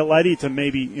hands of Paoletti to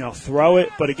maybe, throw it?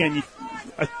 But again, you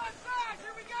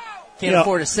can't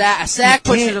afford a sack. A sack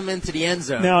pushes him into the end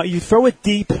zone. Now, you throw it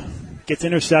deep, gets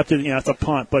intercepted, it's a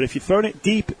punt. But if you throw it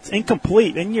deep, it's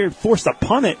incomplete. Then you're forced to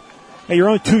punt it at your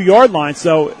own 2 yard line.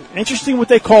 So, interesting what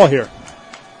they call here.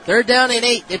 Third down and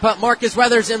 8. They put Marcus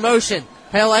Weathers in motion.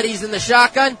 Paoletti's in the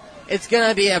shotgun. It's going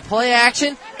to be a play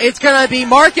action. It's going to be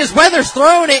Marcus Weathers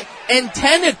throwing it,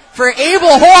 intended for Abel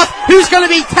Hoff, who's going to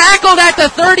be tackled at the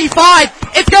 35.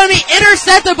 It's going to be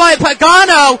intercepted by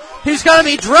Pagano, who's going to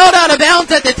be drilled out of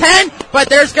bounds at the 10, but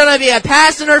there's going to be a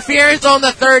pass interference on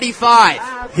the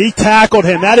 35. He tackled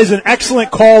him. That is an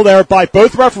excellent call there by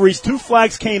both referees. 2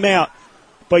 flags came out.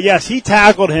 But yes, he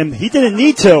tackled him. He didn't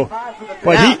need to,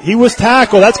 but he was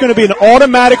tackled. That's going to be an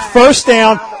automatic first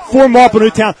down for Marple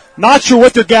Newtown. Not sure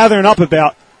what they're gathering up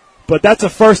about, but that's a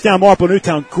first down, Marple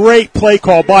Newtown. Great play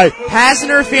call by. Pass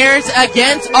interference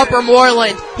against Upper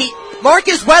Moreland.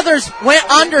 Marcus Weathers went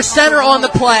under center on the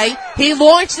play. He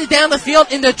launched it down the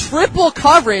field into triple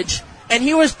coverage, and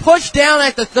he was pushed down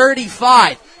at the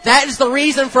 35. That is the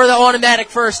reason for the automatic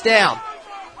first down.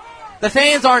 The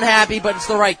fans aren't happy, but it's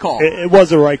the right call. It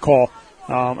was the right call.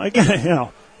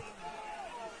 Again,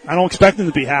 I don't expect him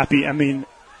to be happy. I mean,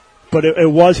 but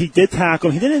it was. He did tackle.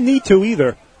 He didn't need to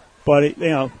either, but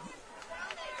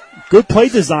good play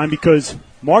design because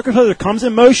Marcus Weathers comes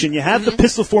in motion. You have the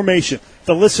pistol formation.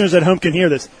 The listeners at home can hear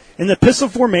this. In the pistol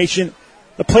formation,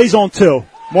 the play's on 2.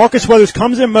 Marcus Weathers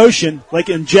comes in motion like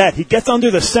in jet. He gets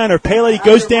under the center. Paoletti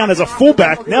goes down as a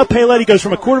fullback. Now Paoletti goes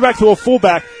from a quarterback to a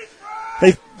fullback.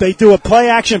 They do a play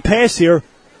action pass here.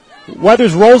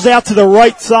 Weathers rolls out to the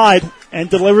right side and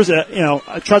delivers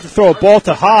tries to throw a ball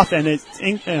to Hoff, and it's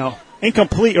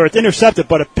incomplete, or it's intercepted,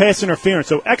 but a pass interference.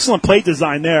 So excellent play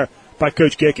design there by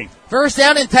Coach Gicking. First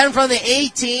down and 10 from the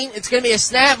 18. It's going to be a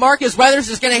snap. Marcus Weathers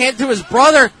is going to hand it to his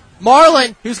brother,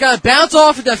 Marlon, who's going to bounce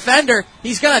off a defender.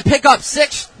 He's going to pick up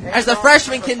 6 as the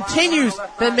freshman continues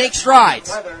to make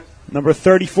strides. Number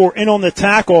 34 in on the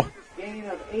tackle,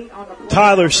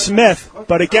 Tyler Smith.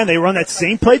 But again, they run that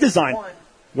same play design.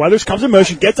 Weathers comes in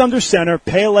motion, gets under center.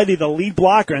 Paoletti, the lead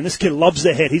blocker, and this kid loves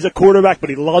to hit. He's a quarterback, but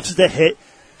he loves to hit,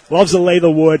 loves to lay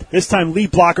the wood. This time,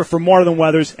 lead blocker for Marlon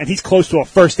Weathers, and he's close to a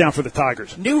first down for the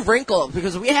Tigers. New wrinkle,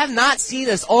 because we have not seen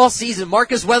this all season.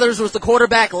 Marcus Weathers was the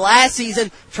quarterback last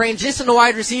season, transitioned to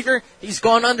wide receiver. He's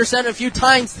gone under center a few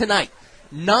times tonight.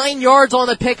 9 yards on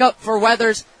the pickup for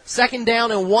Weathers. Second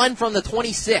down and 1 from the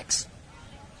 26.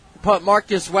 Put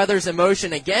Marcus Weathers in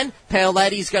motion again.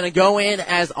 Paoletti's going to go in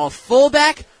as a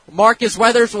fullback. Marcus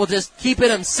Weathers will just keep it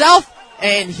himself,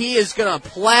 and he is going to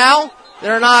plow.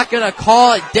 They're not going to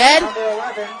call it dead.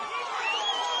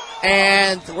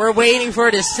 And we're waiting for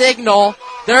the signal.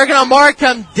 They're going to mark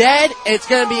him dead. It's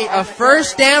going to be a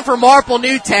first down for Marple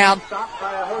Newtown.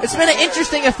 It's been an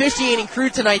interesting officiating crew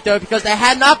tonight, though, because they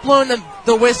had not blown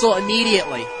the whistle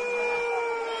immediately.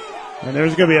 And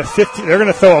there's going to be a 15. They're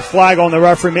going to throw a flag on the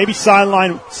referee, maybe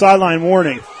sideline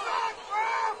warning.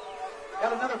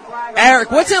 Eric,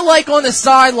 what's it like on the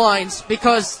sidelines?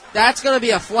 Because that's going to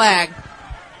be a flag.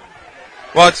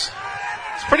 Well, it's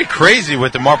pretty crazy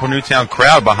with the Marple Newtown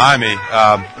crowd behind me.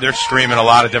 They're screaming a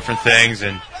lot of different things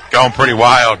and going pretty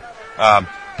wild.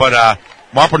 But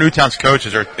Marple Newtown's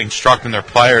coaches are instructing their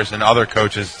players and other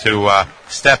coaches to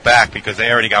step back because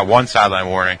they already got one sideline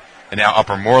warning. And now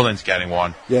Upper Moreland's getting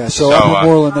one. Yeah, so Upper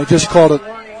Moreland, they just called it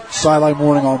sideline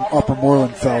warning on Upper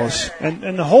Moreland, fellas.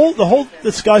 And the whole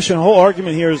discussion, the whole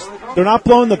argument here is they're not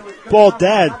blowing the ball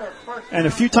dead. And a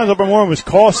few times Upper Moreland was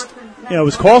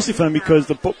costly for them because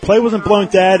the play wasn't blown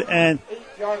dead, and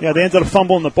they ended up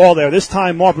fumbling the ball there. This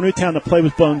time, Marple Newtown, the play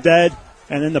was blown dead,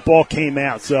 and then the ball came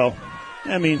out. So,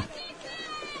 I mean,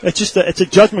 it's a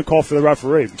judgment call for the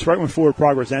referee. It's right when forward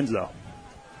progress ends, though.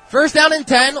 First down and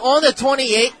 10 on the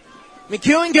 28.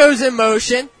 McEwen goes in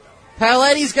motion.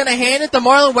 Paoletti's going to hand it to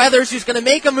Marlon Weathers, who's going to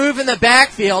make a move in the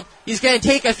backfield. He's going to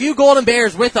take a few Golden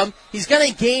Bears with him. He's going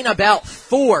to gain about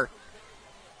 4.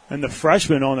 And the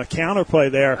freshman on the counter play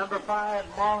there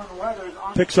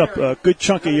picks up a good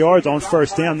chunk of yards on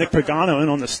first down. Nick Pagano in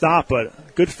on the stop,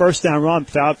 but good first down run,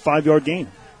 5-yard gain.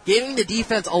 Giving the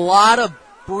defense a lot of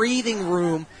breathing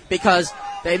room because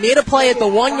they made a play at the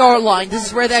 1-yard line. This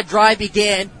is where that drive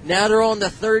began. Now they're on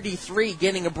the 33,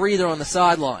 getting a breather on the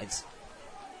sidelines.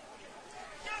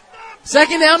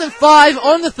 Second down and 5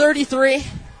 on the 33.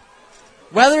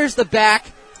 Weathers the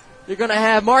back. They're going to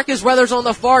have Marcus Weathers on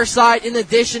the far side in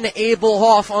addition to Abel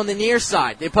Hoff on the near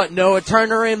side. They put Noah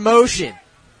Turner in motion.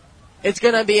 It's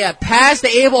going to be a pass to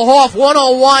Abel Hoff,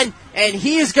 1-on-1, and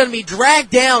he is going to be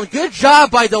dragged down. Good job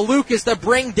by DeLucas to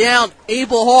bring down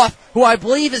Abel Hoff, who I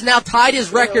believe has now tied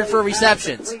his record for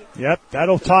receptions. Yep,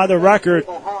 that'll tie the record.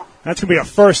 That's going to be a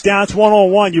first down. It's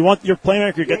 1-on-1. You want your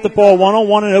playmaker to get the ball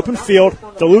 1-on-1 in open field.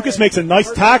 DeLucas makes a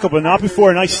nice tackle, but not before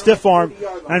a nice stiff arm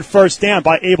and first down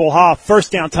by Abel Hoff.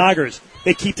 First down Tigers.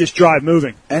 They keep this drive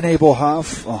moving. And Abel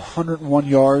Hoff, 101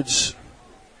 yards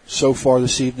so far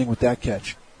this evening with that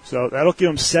catch. So that'll give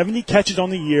him 70 catches on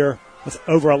the year. That's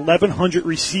over 1,100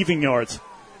 receiving yards.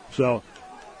 So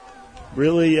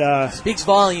really speaks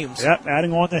volumes. Yep,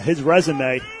 adding on to his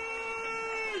resume.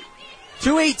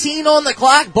 2:18 on the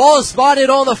clock. Ball is spotted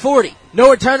on the 40.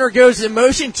 Noah Turner goes in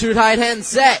motion. Two tight end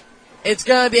set. It's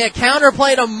going to be a counter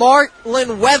play to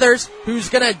Marlon Weathers, who's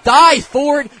going to dive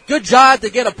forward. Good job to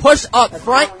get a push up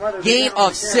front. Gain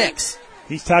of 6.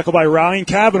 He's tackled by Ryan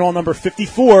Cavanaugh, number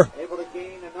 54.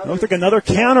 Looks like another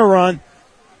counter run.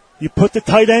 You put the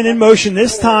tight end in motion.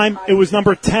 This time it was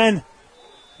number 10.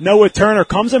 Noah Turner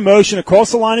comes in motion across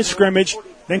the line of scrimmage,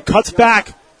 then cuts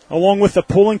back along with the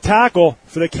pulling tackle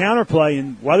for the counter play,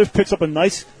 and Weathers picks up a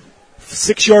nice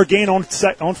 6-yard gain on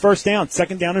first down.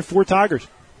 2nd down and 4 Tigers.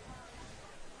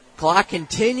 Clock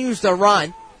continues to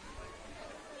run.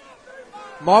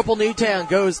 Marple Newtown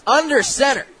goes under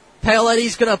center.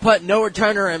 Paoletti's going to put Noah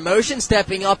Turner in motion.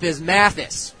 Stepping up is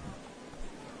Mathis.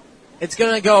 It's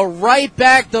going to go right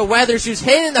back to Weathers, who's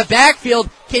hit in the backfield,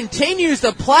 continues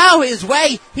to plow his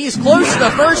way. He's close to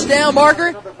the first down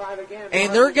marker,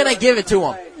 and they're going to give it to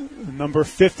him. Number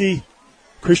 50,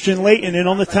 Christian Layton, in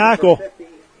on the tackle.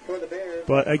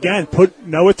 But again, put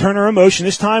Noah Turner in motion.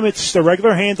 This time it's just a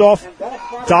regular handoff,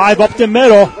 dive up the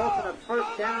middle.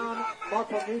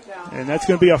 And that's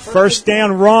going to be a first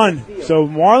down run. So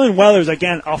Marlon Weathers,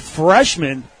 again, a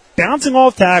freshman, bouncing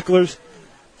off tacklers,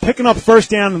 picking up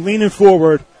first down and leaning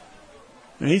forward.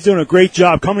 And he's doing a great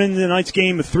job coming into tonight's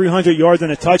game with 300 yards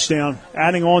and a touchdown,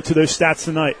 adding on to those stats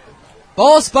tonight.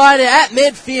 Ball spotted at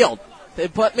midfield. They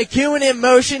put McEwen in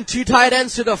motion, 2 tight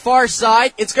ends to the far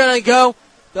side. It's going to go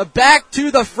back to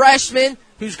the freshman,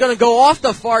 who's going to go off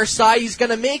the far side. He's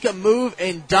going to make a move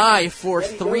and dive for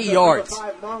 3 yards.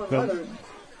 So,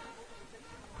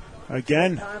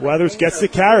 again, Weathers gets the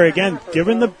carry. Again,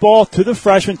 giving the ball to the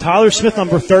freshman, Tyler Smith,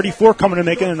 number 34, coming and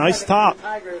making a nice stop.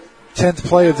 10th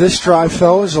play of this drive,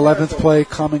 fellas. 11th play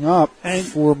coming up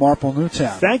for Marple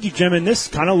Newtown. Thank you, Jim. And this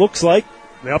kind of looks like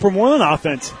the Upper Moreland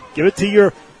offense. Give it to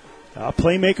your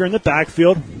playmaker in the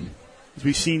backfield. As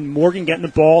we've seen Morgan getting the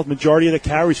ball, majority of the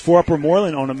carries for Upper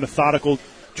Moreland on a methodical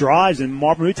drives, and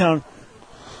Marple Newtown,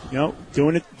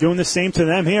 doing the same to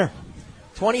them here.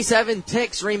 27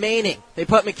 ticks remaining. They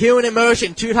put McEwen in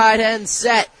motion, 2 tight ends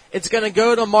set. It's going to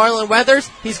go to Marlon Weathers.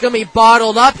 He's going to be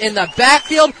bottled up in the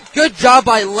backfield. Good job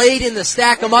by Layden to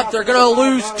stack him up. They're going to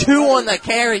lose 2 on the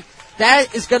carry.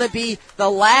 That is going to be the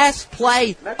last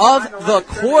play of the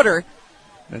quarter.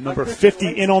 And number 50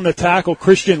 in on the tackle,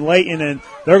 Christian Layton, and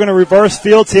they're going to reverse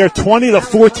fields here.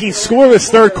 20-14 scoreless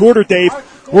third quarter, Dave.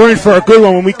 We're in for a good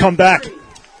one when we come back.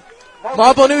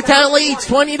 Marple Newtown leads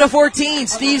 20-14.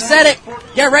 Steve said it.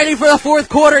 Get ready for the fourth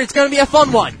quarter. It's going to be a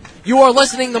fun one. You are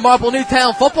listening to Marple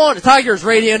Newtown Football on the Tigers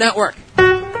Radio Network.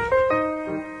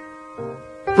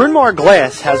 Bryn Mawr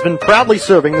Glass has been proudly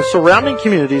serving the surrounding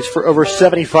communities for over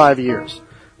 75 years.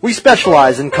 We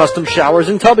specialize in custom showers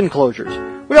and tub enclosures.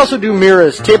 We also do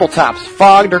mirrors, tabletops,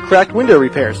 fogged or cracked window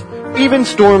repairs, even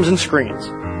storms and screens.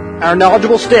 Our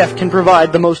knowledgeable staff can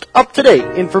provide the most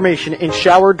up-to-date information in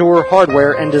shower door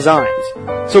hardware and designs.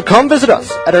 So come visit us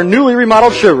at our newly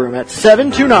remodeled showroom at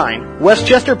 729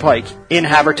 Westchester Pike in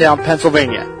Havertown,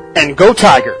 Pennsylvania. And go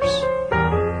Tigers!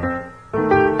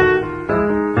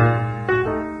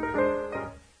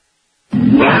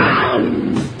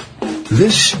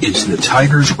 This is the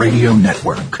Tigers Radio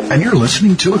Network, and you're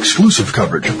listening to exclusive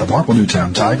coverage of the Marple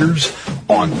Newtown Tigers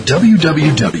on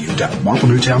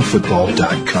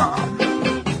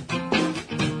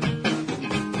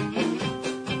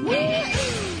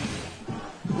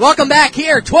www.marplenewtownfootball.com. Welcome back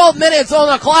here. 12 minutes on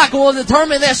the clock will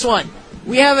determine this one.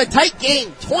 We have a tight game,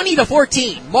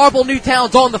 20-14. Marple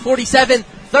Newtown's on the 47,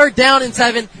 3rd down and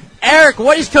 7. Eric,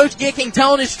 what is Coach Gicking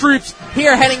telling his troops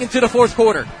here heading into the fourth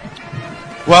quarter?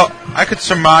 Well, I could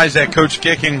surmise that Coach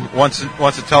Gicking wants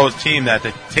to tell his team that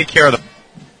to take care of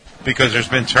because there's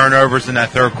been turnovers in that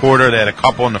third quarter. They had a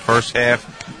couple in the first half.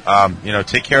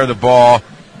 Take care of the ball,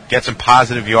 get some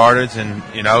positive yardage, and,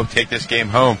 take this game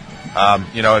home.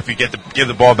 If you get to give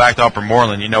the ball back to Upper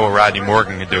Moreland, you know what Rodney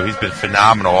Morgan can do. He's been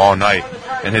phenomenal all night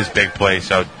in his big play.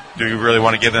 So do you really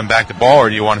want to give them back the ball, or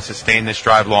do you want to sustain this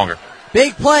drive longer?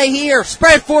 Big play here.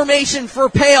 Spread formation for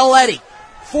Paoletti.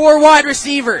 4 wide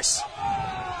receivers.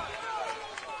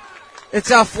 It's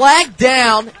a flag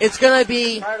down. It's going to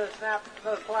be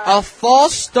a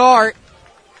false start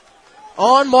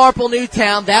on Marple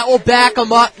Newtown. That will back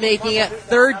them up, making it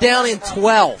 3rd down and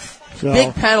 12. So,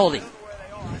 big penalty.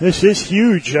 This is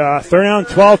huge. 3rd down and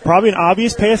 12, probably an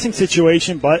obvious passing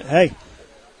situation, but hey,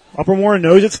 Upper Moreland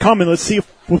knows it's coming. Let's see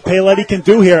what Paoletti can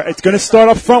do here. It's going to start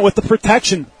up front with the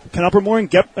protection. Can Upper Moreland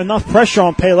get enough pressure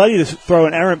on Paoletti to throw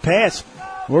an errant pass?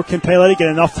 Or can Paoletti get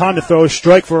enough time to throw a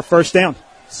strike for a first down?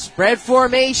 Spread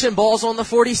formation, ball's on the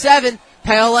 47.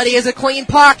 Paoletti has a clean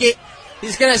pocket.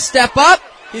 He's going to step up,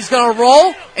 he's going to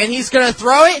roll, and he's going to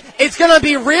throw it. It's going to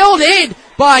be reeled in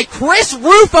by Chris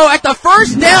Rufo at the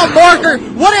first down marker.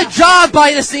 What a job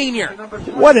by the senior.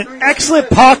 What an excellent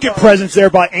pocket presence there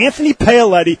by Anthony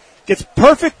Paoletti. Gets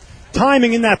perfect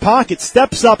timing in that pocket,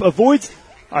 steps up, avoids,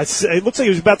 it looks like he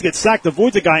was about to get sacked,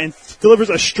 avoids a guy, and delivers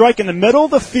a strike in the middle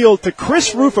of the field to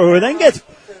Chris Rufo, who then gets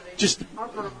just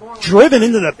driven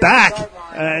into the back,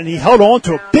 and he held on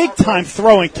to a big-time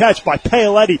throw and catch by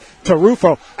Paoletti to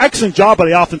Rufo. Excellent job by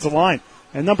the offensive line.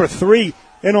 And number 3,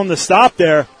 in on the stop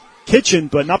there, Kitchen,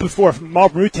 but not before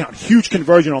Marlboro Newtown. Huge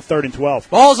conversion on 3rd and 12.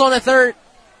 Ball's on the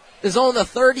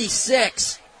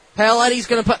 36. Paoletti's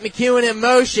going to put McEwen in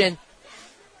motion.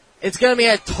 It's going to be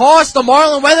a toss to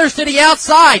Marlon Weathers to the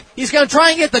outside. He's going to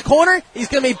try and get the corner. He's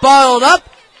going to be bottled up.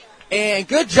 And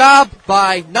good job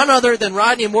by none other than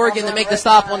Rodney Morgan to make the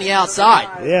stop on the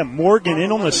outside. Yeah, Morgan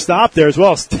in on the stop there as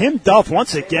well as Tim Duff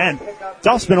once again.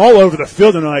 Duff's been all over the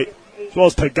field tonight, as well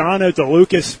as Pagano,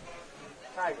 DeLucas,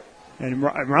 and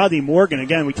Rodney Morgan.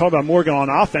 Again, we talked about Morgan on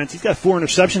offense. He's got 4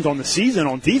 interceptions on the season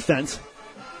on defense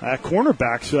at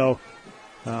cornerback. So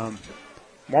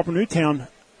Marlboro Newtown,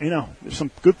 there's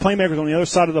some good playmakers on the other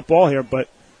side of the ball here. But,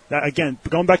 that, again,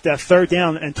 going back to that 3rd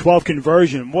down and 12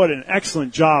 conversion, what an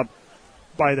excellent job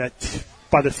by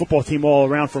the football team all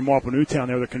around for Marlboro Newtown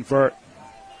there to convert.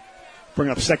 Bring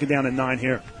up 2nd down and 9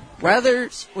 here.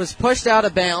 Weathers was pushed out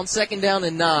of bounds, 2nd down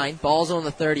and 9. Ball's on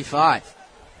the 35.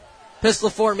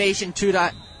 Pistol formation, 2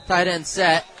 tight end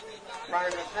set.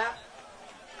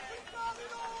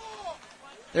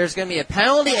 There's going to be a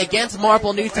penalty against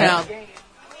Marlboro Newtown.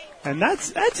 And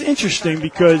that's interesting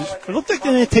because it looked like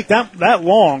they didn't take that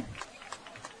long.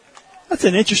 That's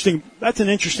an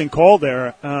interesting call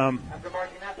there.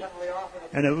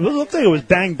 And it looked like it was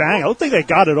bang bang. I don't think they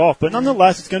got it off, but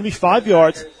nonetheless, it's going to be 5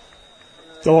 yards.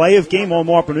 Delay of game on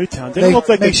Marlboro Newtown.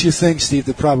 Makes you think, Steve,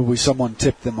 that probably someone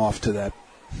tipped them off to that.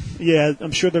 Yeah,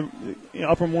 I'm sure the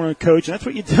Upper Moreland coach, and that's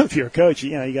what you do if you're a coach.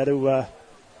 You got to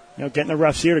get in the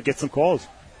ref's ear to get some calls.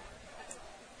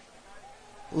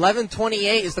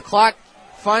 11:28 as the clock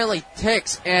finally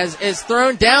ticks as is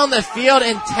thrown down the field,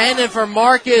 intended for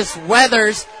Marcus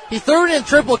Weathers. He threw it in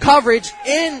triple coverage.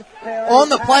 On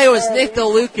the play was Nick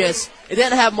DeLucas. It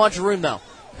didn't have much room though.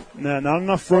 No, not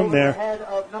enough room there.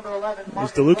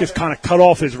 As DeLucas kind of cut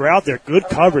off his route there. Good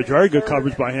coverage, very good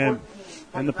coverage by him.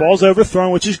 And the ball's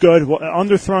overthrown, which is good.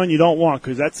 Underthrown you don't want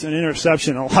because that's an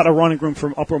interception. A lot of running room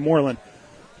from Upper Moreland.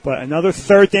 But another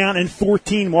 3rd down and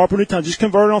 14. Marlboro Newtown just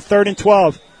converted on 3rd and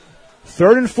 12.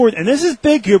 3rd and 4. And this is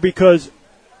big here because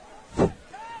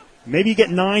maybe you get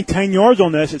 9-10 yards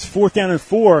on this. It's 4th down and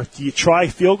 4. Do you try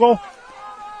field goal?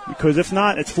 Because if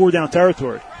not, it's 4 down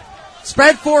territory.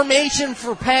 Spread formation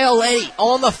for Paoletti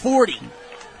on the 40.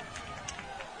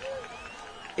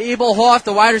 Abel Hoff,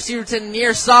 the wide receiver to the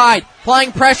near side.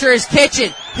 Applying pressure is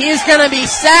Kitchen. He is going to be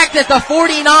sacked at the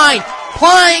 49.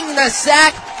 Applying the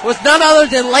sack was none other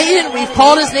than Layton. We've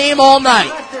called his name all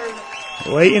night.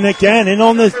 Layton again in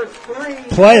on the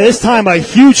play. This time a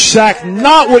huge sack.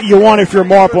 Not what you want if you're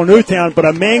Marlboro Newtown, but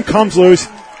a man comes loose.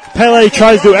 Paoletti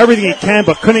tries to do everything he can,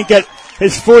 but couldn't get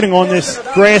his footing on this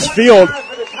grass field.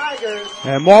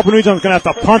 And Marlboro Newtown's going to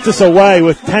have to punt this away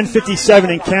with 10:57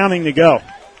 and counting to go.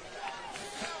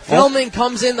 Philman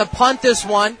comes in to punt this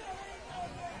one.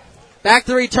 Back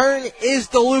to return is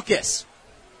DeLucas.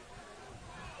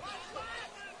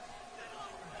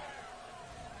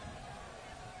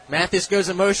 Mathis goes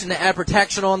in motion to add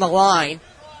protection on the line.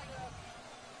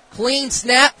 Clean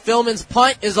snap. Philman's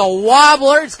punt is a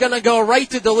wobbler. It's going to go right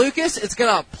to DeLucas. It's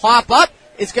going to pop up.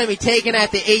 It's going to be taken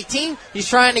at the 18. He's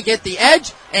trying to get the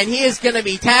edge, and he is going to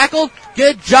be tackled.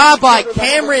 Good job by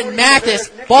Cameron Mathis.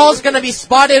 Ball's going to be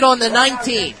spotted on the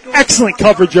 19. Excellent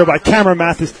coverage here by Cameron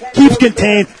Mathis. Keeps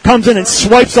contained, comes in and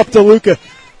swipes up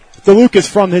DeLucas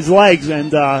from his legs,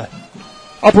 and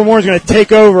Upper Moreland's going to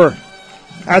take over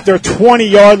at their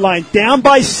 20-yard line. Down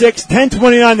by 6,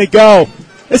 10:29 to go.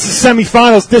 This is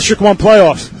semifinals, District 1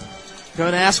 playoffs.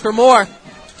 Going to ask for more.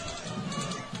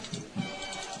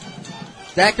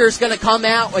 Decker's going to come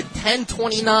out with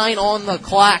 10:29 on the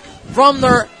clock from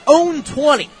their own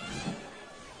 20.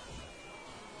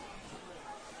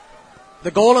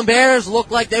 The Golden Bears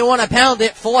look like they want to pound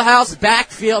it. Full house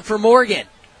backfield for Morgan.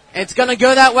 It's going to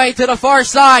go that way to the far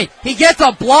side. He gets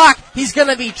a block. He's going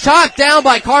to be chopped down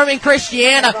by Carmen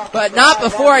Christiana, but not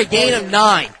before a gain of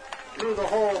 9.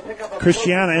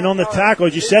 Christiana in on the tackle,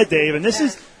 as you said, Dave. And this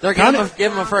is they're going to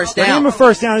give him a first down. Give him a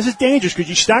first down. This is dangerous because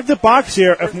you stack the box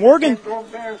here. If Morgan,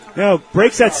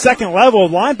 breaks that second level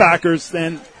of linebackers,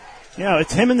 then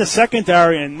it's him in the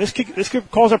secondary, and this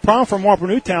could cause a problem for Marple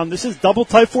Newtown. This is double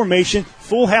tight formation,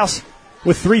 full house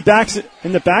with 3 backs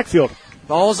in the backfield.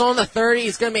 Ball's on the 30.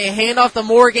 It's going to be a handoff to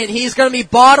Morgan. He's going to be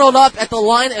bottled up at the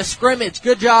line of scrimmage.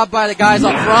 Good job by the guys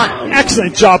up front.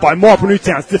 Excellent job by Marple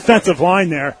Newtown's defensive line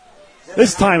there.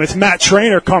 This time it's Matt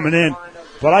Trainer coming in,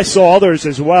 but I saw others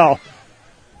as well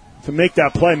to make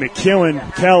that play.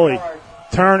 McEwen, Kelly,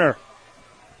 Turner.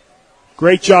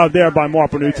 Great job there by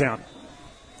Marple Newtown.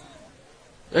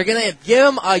 They're going to give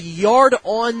him a yard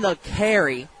on the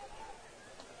carry.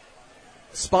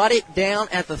 Spot it down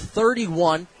at the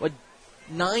 31 with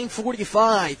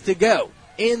 9:45 to go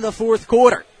in the fourth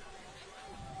quarter.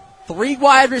 3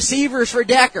 wide receivers for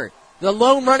Decker. The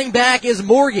lone running back is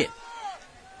Morgan.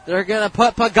 They're going to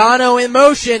put Pagano in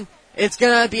motion. It's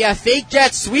going to be a fake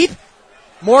jet sweep.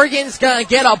 Morgan's going to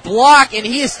get a block, and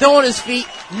he is still on his feet.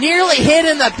 Nearly hit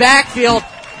in the backfield,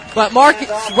 but Marcus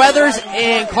Weathers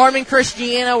and Carmen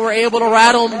Christiana were able to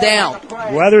rattle him down.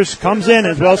 Weathers comes in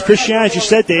as well as Christiana, as you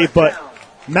said, Dave, but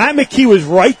Matt McKee was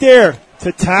right there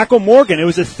to tackle Morgan. It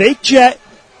was a fake jet,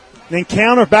 then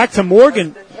counter back to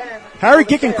Morgan. Harry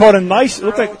Gicken caught a nice, it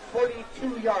looked like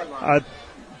a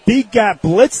big gap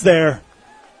blitz there.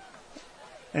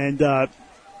 And,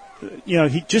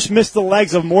 he just missed the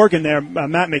legs of Morgan there,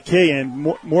 Matt McKee,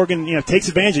 and Morgan, takes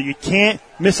advantage of it. You can't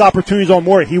miss opportunities on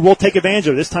Morgan. He will take advantage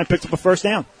of it. This time picks up a first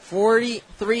down.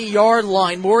 43-yard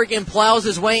line. Morgan plows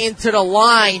his way into the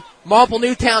line. Marple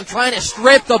Newtown trying to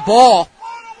strip the ball.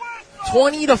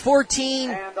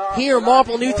 20-14 here.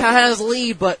 Marple Newtown has the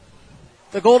lead, but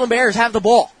the Golden Bears have the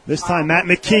ball. This time Matt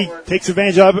McKee takes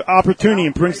advantage of opportunity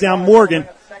and brings down Morgan.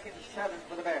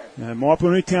 And Marple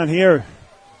Newtown here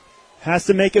has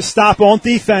to make a stop on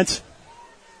defense.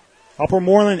 Upper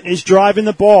Moreland is driving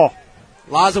the ball.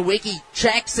 Lazawicki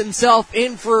checks himself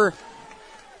in for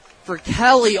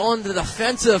Kelly on the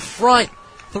defensive front.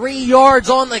 3 yards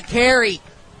on the carry.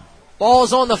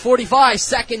 Ball's on the 45,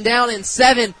 second down and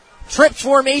 7. Trips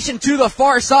formation to the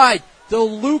far side.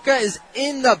 DeLuca is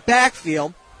in the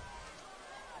backfield.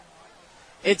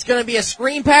 It's going to be a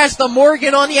screen pass to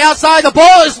Morgan on the outside. The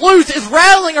ball is loose. It's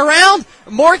rattling around.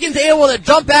 Morgan's able to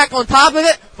jump back on top of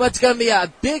it, but it's going to be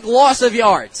a big loss of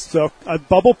yards. So a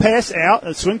bubble pass out,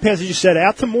 a swing pass, as you said,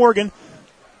 out to Morgan.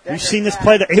 We've seen this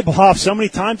play to Abelhoff so many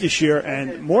times this year,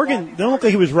 and Morgan didn't look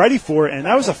like he was ready for it, and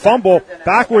that was a fumble,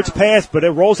 backwards pass, but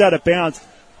it rolls out of bounds.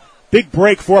 Big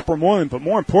break for Upper Moreland, but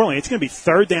more importantly, it's going to be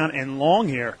third down and long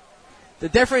here. The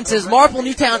difference is Marple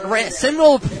Newtown ran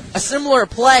a similar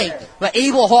play, but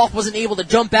Abelhoff wasn't able to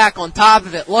jump back on top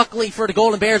of it. Luckily for the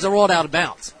Golden Bears, it rolled out of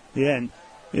bounds. Yeah,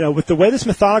 and with the way this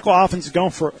methodical offense is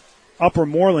going for Upper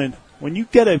Moreland, when you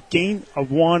get a gain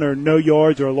of 1 or no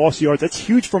yards or a loss of yards, that's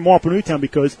huge for Marple Newtown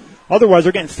because otherwise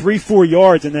they're getting 3-4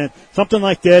 yards, and then something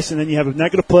like this, and then you have a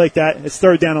negative play like that, it's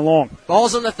third down and long.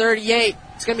 Ball's on the 38.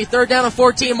 It's going to be third down and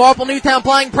 14. Marple Newtown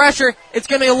applying pressure. It's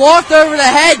going to be lofted over the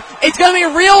head. It's going to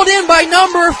be reeled in by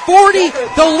number 40,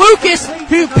 DeLucas,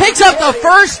 who picks up the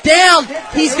first down.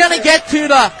 He's going to get to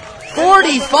the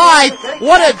 45.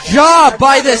 What a job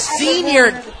by the senior.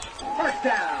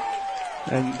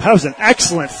 And that was an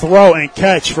excellent throw and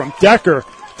catch from Decker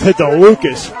to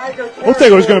DeLucas. Looked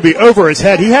like it was going to be over his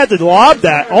head. He had to lob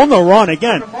that on the run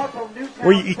again.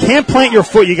 Where you can't plant your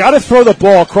foot. You got to throw the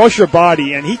ball across your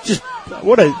body. And he just,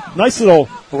 what a nice little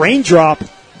raindrop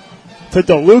to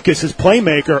DeLucas, his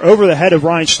playmaker, over the head of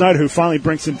Ryan Schneider, who finally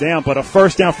brings him down. But a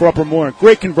first down for Upper Moreland.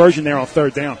 Great conversion there on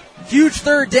third down. Huge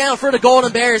third down for the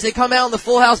Golden Bears. They come out in the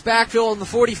full house backfield on the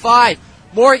 45.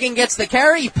 Morgan gets the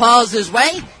carry. He plows his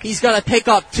way. He's going to pick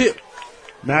up 2.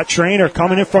 Matt Trainer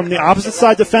coming in from the opposite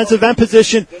side defensive end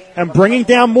position and bringing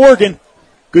down Morgan.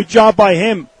 Good job by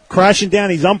him. Crashing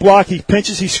down. He's unblocked. He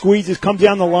pinches. He squeezes. Comes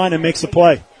down the line and makes the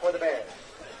play.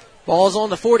 Ball's on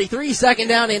the 43. Second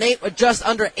down and 8 with just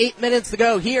under 8 minutes to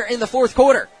go here in the fourth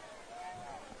quarter.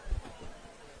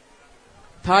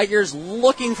 Tigers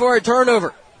looking for a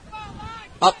turnover.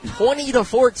 Up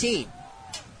 20-14.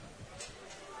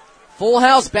 Full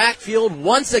house backfield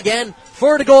once again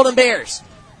for the Golden Bears.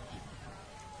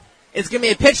 It's going to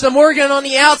be a pitch to Morgan on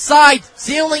the outside,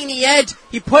 sealing the edge.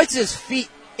 He puts his feet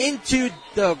into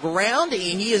the ground, and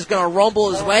he is going to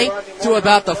rumble his way to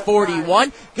about the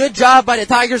 41. Good job by the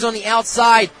Tigers on the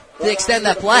outside to extend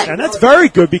that play. And that's very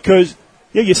good because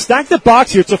you stack the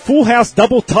box here. It's a full house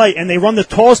double tight, and they run the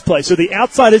toss play. So the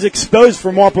outside is exposed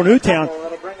for Marple Newtown,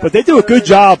 but they do a good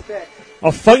job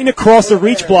of fighting across the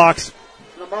reach blocks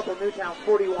Marple Newtown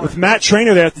 41. with Matt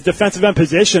Trainer there at the defensive end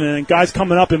position and guys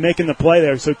coming up and making the play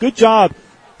there. So good job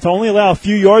to only allow a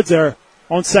few yards there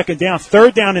on second down.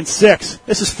 3rd down and 6.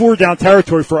 This is 4-down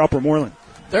territory for Upper Moreland.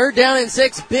 3rd down and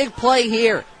 6. Big play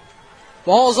here.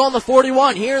 Ball's on the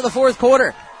 41 here in the 4th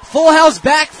quarter. Full house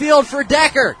backfield for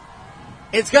Decker.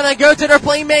 It's going to go to their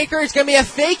playmaker. It's going to be a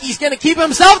fake. He's going to keep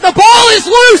himself. The ball is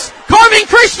loose. Carmen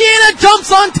Christiana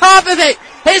jumps on top of it.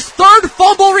 His 3rd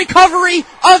fumble recovery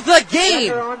of the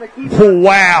game.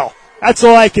 Wow. That's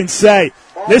all I can say.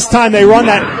 This time they run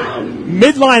that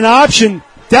midline option.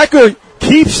 Decker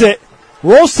keeps it,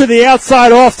 rolls to the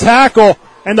outside off tackle,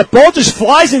 and the ball just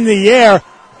flies in the air,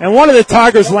 and one of the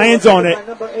Tigers lands on it.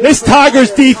 This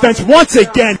Tigers defense once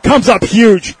again comes up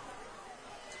huge.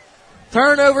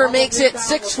 Turnover makes it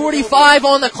 6:45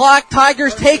 on the clock.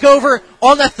 Tigers take over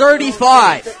on the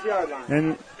 35.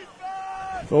 And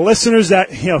the listeners that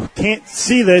can't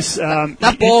see this,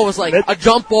 that ball was like a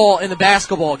jump ball in the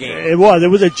basketball game. It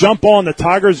was a jump ball, and the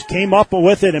Tigers came up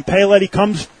with it, and Paoletti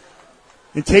comes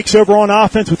and takes over on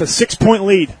offense with a 6-point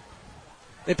lead.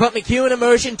 They put McEwen in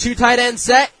motion, 2 tight end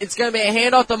set. It's going to be a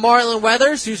handoff to Marlon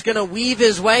Weathers, who's going to weave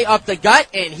his way up the gut,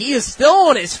 and he is still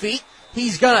on his feet.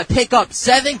 He's going to pick up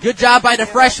 7. Good job by the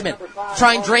freshman.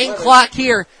 Try and drain clock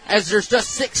here as there's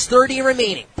just 6:30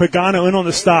 remaining. Pagano in on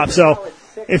the stop. So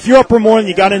if you're Upper Moreland,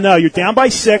 you got to know you're down by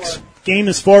 6. Game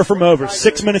is far from over.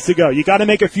 6 minutes to go. You got to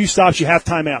make a few stops. You have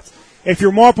timeouts. If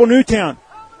you're Marple Newtown,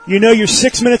 you know you're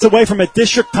 6 minutes away from a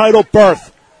district title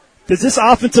berth. Does this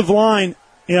offensive line,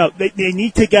 they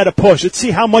need to get a push. Let's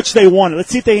see how much they want it. Let's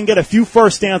see if they can get a few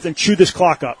first downs and chew this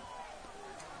clock up.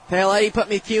 Paoletti put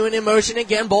McEwen in motion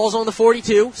again. Ball's on the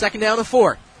 42. 2nd down and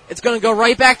 4. It's going to go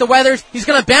right back to Weathers. He's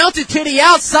going to bounce it to the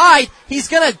outside. He's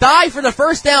going to dive for the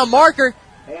first down marker.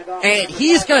 And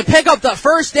he's going to pick up the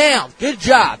first down. Good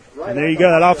job. And there you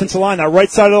go, that offensive line, that right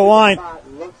side of the line.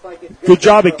 Good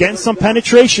job at getting some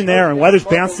penetration there. And Weathers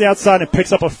bounced the outside and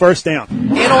picks up a first down.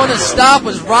 And on the stop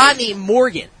was Rodney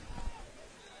Morgan.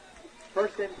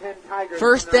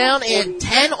 First down and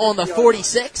 10 on the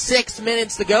 46. 6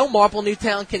 minutes to go. Marple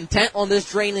Newtown content on this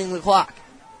draining the clock.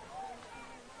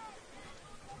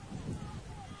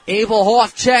 Abel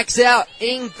Hoff checks out.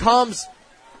 In comes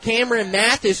Cameron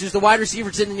Mathis, who's the wide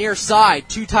receiver to the near side.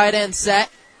 2 tight end set.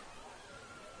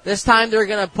 This time they're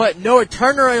going to put Noah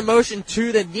Turner in motion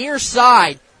to the near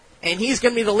side. And he's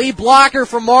going to be the lead blocker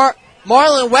for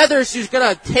Marlon Weathers, who's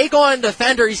going to take on a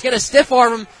defender. He's going to stiff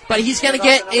arm him, but he's going to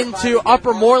get into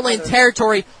Upper Moreland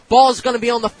territory. Ball is going to be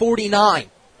on the 49.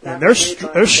 And they're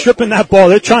stripping that ball.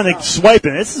 They're trying to swipe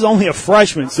it. This is only a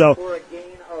freshman, so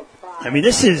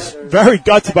this is very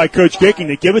gutsy by Coach Gicking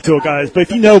to give it to a guy. But if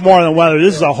you know Marlon Weathers,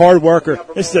 this is a hard worker.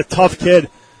 This is a tough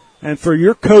kid. And for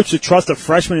your coach to trust a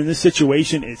freshman in this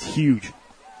situation is huge.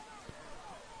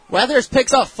 Weathers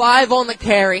picks up 5 on the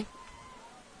carry.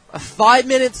 5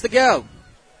 minutes to go.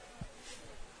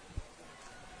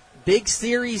 Big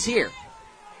series here.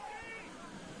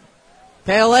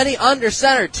 Paoletti under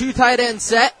center. 2 tight end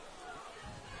set.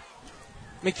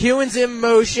 McEwen's in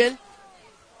motion.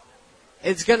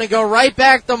 It's going to go right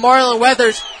back to Marlon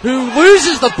Weathers, who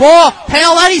loses the ball.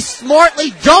 Paoletti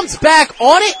smartly jumps back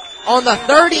on it on the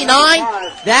 39.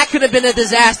 That could have been a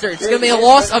disaster. It's going to be a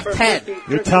loss of 10.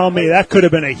 You're telling me that could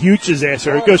have been a huge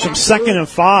disaster. It goes from 2nd and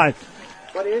 5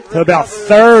 to about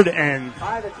 3rd and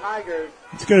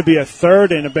it's going to be a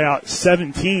 3rd and about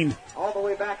 17. All the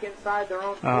way back inside their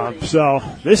own so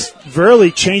this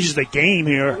really changes the game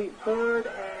here.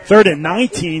 3rd and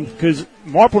 19 because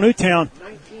Marple Newtown,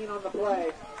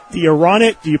 do you run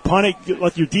it, do you punt it, you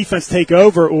let your defense take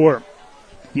over, or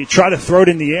you try to throw it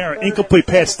in the air? Incomplete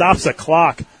pass stops the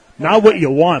clock. Not what you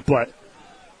want, but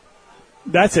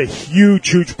that's a huge,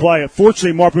 huge play.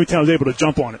 Unfortunately, Marple Newtown was able to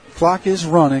jump on it. Clock is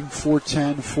running,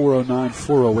 4:10, 4:09,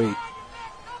 4:08.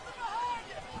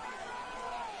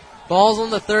 Ball's on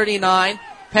the 39.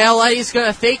 Paoletti's going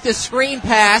to fake the screen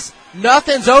pass.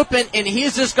 Nothing's open, and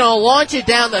he's just going to launch it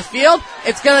down the field.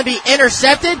 It's going to be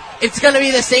intercepted. It's going to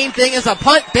be the same thing as a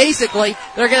punt, basically.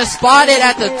 They're going to spot it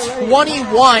at the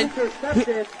 21.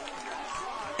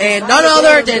 And none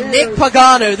other than Nick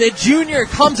Pagano, the junior,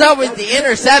 comes up with the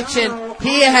interception.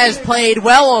 He has played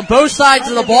well on both sides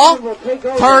of the ball.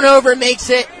 Turnover makes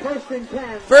it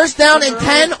 1st down and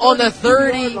 10 on the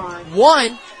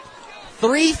 31.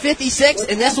 3:56,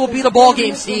 and this will be the ball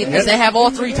game, Steve, as they have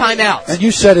all 3 timeouts. And you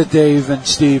said it, Dave and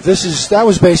Steve. That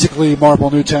was basically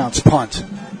Marple Newtown's punt.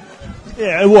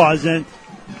 Yeah, it was, and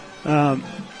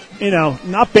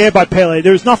not bad by Pele.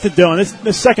 There's nothing doing.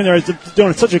 This secondary is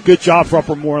doing such a good job for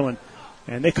Upper Moreland,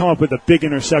 and they come up with a big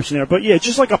interception there. But yeah,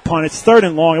 just like a punt, it's 3rd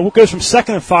and long. It goes from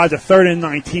 2nd and 5 to 3rd and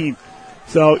 19.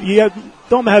 So you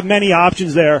don't have many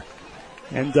options there.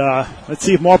 And let's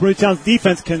see if Marple Newtown's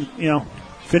defense can,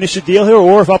 finish the deal here,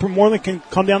 or if Upper Moreland can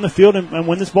come down the field and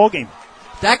win this ball game.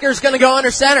 Decker's going to go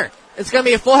under center. It's going to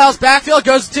be a full house backfield.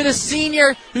 Goes to the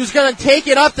senior, who's going to take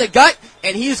it up the gut,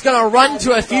 and he's going to run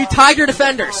to a few Tiger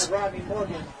defenders.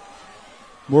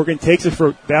 Morgan takes it for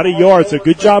about a yard, so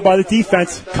good job by the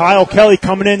defense. Kyle Kelly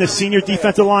coming in, the senior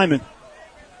defensive lineman.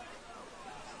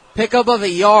 Pickup of a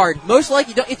yard. Most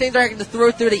likely, don't you think they're going to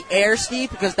throw through the air, Steve?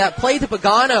 Because that play to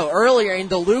Pagano earlier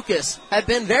into Lucas had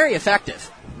been very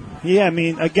effective. Yeah,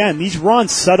 again, these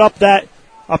runs set up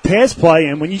a pass play,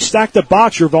 and when you stack the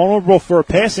box, you're vulnerable for a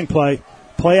passing play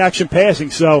action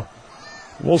passing. So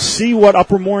we'll see what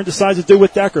Upper Moreland decides to do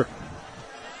with Decker.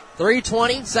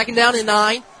 3:20, second down and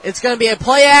 9. It's going to be a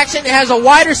play action. It has a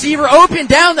wide receiver open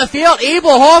down the field.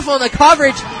 Abel Hoff on the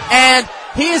coverage, and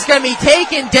he is going to be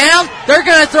taken down. They're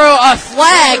going to throw a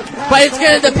flag, but it's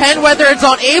going to depend whether it's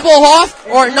on Abel Hoff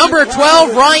or number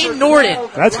 12, Ryan Norton.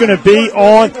 That's going to be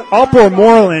on Upper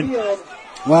Moreland.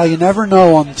 Well, you never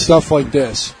know on stuff like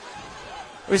this.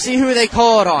 We'll see who they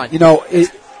call it on.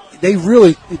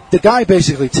 The guy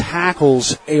basically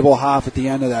tackles Abel Hoff at the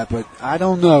end of that, but I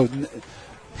don't know.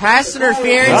 Pass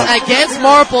interference against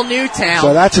Marple Newtown.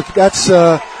 So that's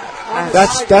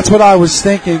what I was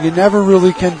thinking. You never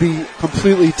really can be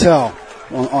completely sure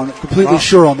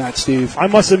on that, Steve. I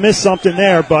must have missed something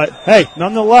there, but hey,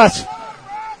 nonetheless.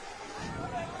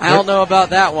 I don't know about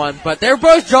that one, but they're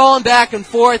both jawing back and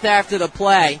forth after the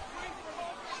play.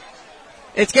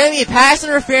 It's going to be pass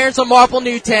interference on Marple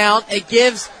Newtown. It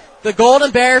gives the Golden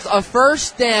Bears a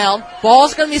first down.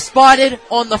 Ball's going to be spotted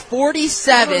on the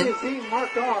 47.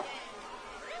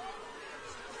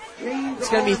 It's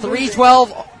going to be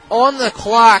 3:12 on the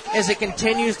clock as it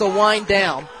continues to wind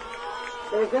down.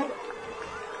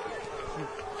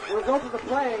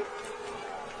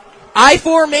 I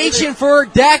formation for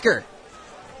Decker.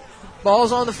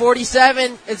 Ball's on the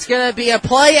 47. It's going to be a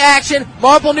play action.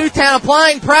 Marple Newtown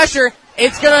applying pressure.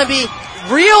 It's going to be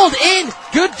reeled in.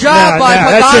 Good job by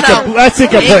Pagano. That's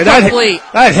incomplete.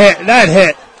 That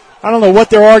hit. I don't know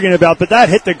what they're arguing about, but that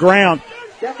hit the ground.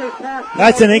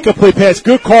 That's an incomplete pass.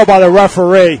 Good call by the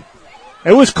referee.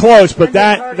 It was close, but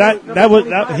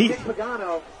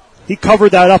he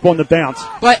covered that up on the bounce.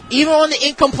 But even on the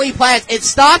incomplete pass, it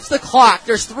stops the clock.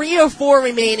 There's 3:04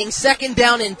 remaining, second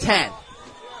down and 10.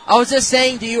 I was just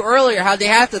saying to you earlier how they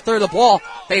have to throw the ball.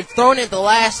 They've thrown it the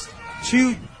last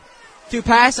two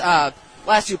plays,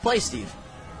 Steve.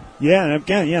 Yeah, and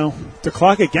again, the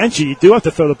clock against you, you do have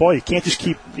to throw the ball. You can't just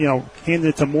keep, handing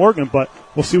it to Morgan, but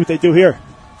we'll see what they do here.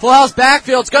 Full house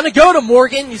backfield. It's going to go to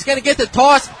Morgan. He's going to get the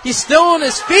toss. He's still on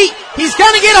his feet. He's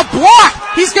going to get a block.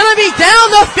 He's going to be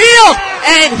down the field,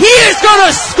 and he is going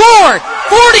to score.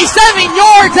 47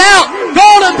 yards out.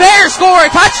 Golden Bears score a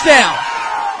touchdown.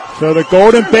 So the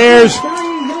Golden Bears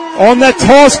on that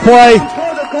toss play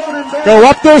go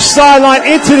up their sideline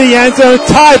into the end zone,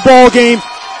 tie ball game.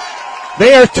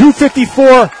 They are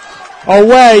 2:54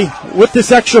 away with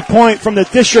this extra point from the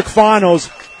district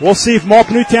finals. We'll see if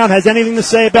Marple Newtown has anything to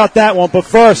say about that one. But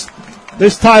first,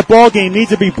 this tie ball game needs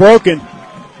to be broken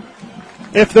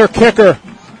if their kicker,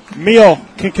 Meal,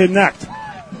 can connect.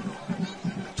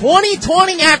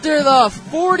 20-20 after the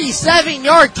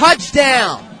 47-yard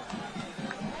touchdown.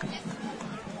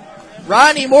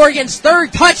 Rodney Morgan's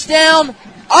third touchdown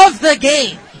of the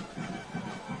game.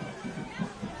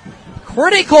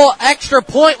 Critical extra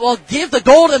point will give the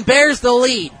Golden Bears the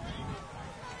lead.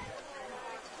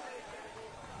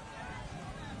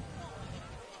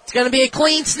 It's going to be a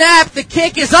clean snap. The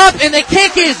kick is up, and the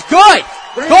kick is good.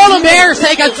 Golden Bears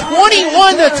take a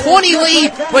 21-20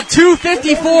 lead with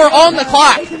 2:54 on the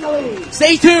clock.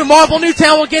 Stay tuned. Marple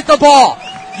Newtown will get the ball.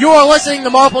 You are listening to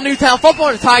Marple Newtown Football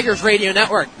on the Tigers Radio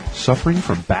Network. Suffering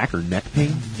from back or neck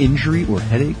pain, injury, or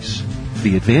headaches?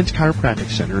 The Advanced Chiropractic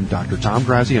Center and Dr. Tom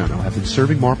Graziano have been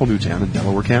serving Marple Newtown and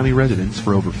Delaware County residents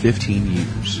for over 15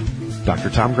 years.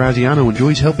 Dr. Tom Graziano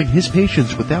enjoys helping his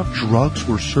patients without drugs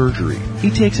or surgery.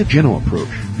 He takes a gentle approach,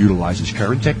 utilizes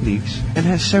current techniques, and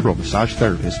has several massage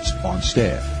therapists on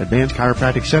staff. Advanced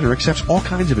Chiropractic Center accepts all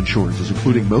kinds of insurances,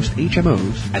 including most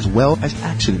HMOs, as well as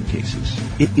accident cases.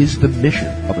 It is the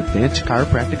mission of Advanced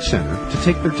Chiropractic Center to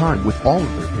take their time with all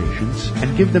of their patients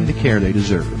and give them the care they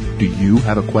deserve. Do you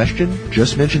have a question?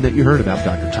 Just mention that you heard about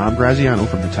Dr. Tom Graziano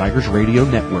from the Tigers Radio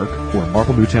Network or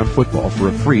Marple Newtown Football for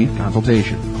a free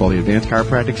consultation. Call the Advanced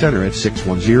Chiropractic Center at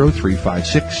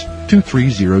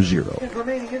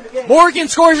 610-356-2300. Morgan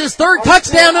scores his third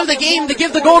touchdown of the game to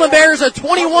give the Golden Bears a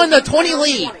 21-20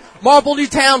 lead. Marple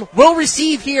Newtown will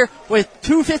receive here with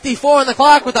 2:54 on the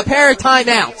clock with a pair of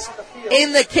timeouts.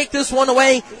 in to kick this one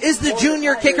away is the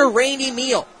junior kicker, Randy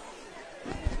Meal.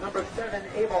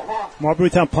 Marple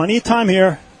Newtown, plenty of time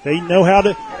here. They know how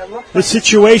to, the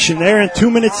situation. They're in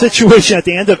 2-minute situation at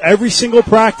the end of every single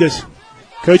practice.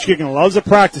 Coach Gigan loves to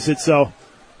practice it, so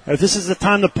if this is the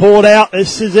time to pull it out,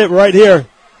 this is it right here.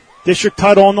 District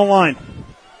title on the line.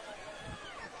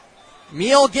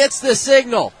 Meal gets the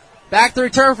signal. Back to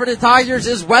return for the Tigers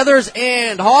is Weathers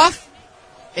and Hoff.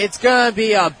 It's going to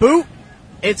be a boot.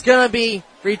 It's going to be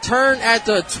return at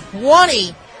the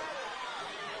 20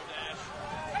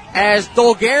 as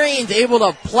Dolgarian's able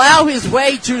to plow his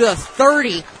way to the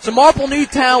 30. So Marple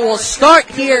Newtown will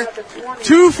start here.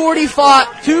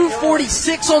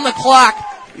 2:46 on the clock.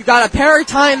 You got a pair of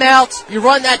timeouts. You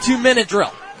run that 2-minute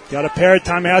drill. Got a pair of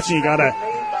timeouts and you got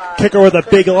a kicker with a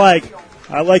big leg.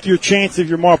 I like your chance if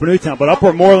you're Marple Newtown, but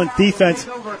Upper Moreland defense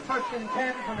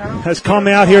has come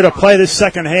out here to play this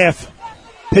second half,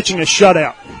 pitching a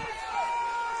shutout.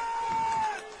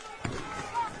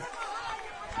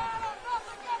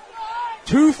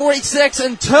 .246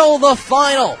 until the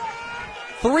final.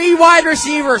 3 wide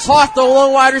receivers. Hoff, the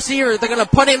lone wide receiver. They're going to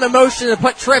put him in motion and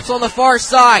put trips on the far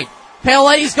side.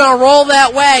 Paoletti's going to roll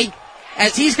that way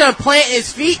as he's going to plant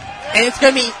his feet, and it's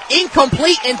going to be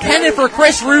incomplete, intended for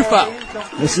Chris Rufo.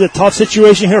 This is a tough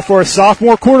situation here for a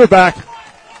sophomore quarterback.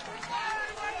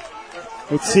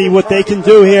 Let's see what they can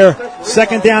do here.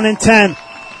 Second down and 10.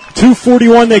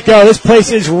 2:41 to go. This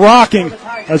place is rocking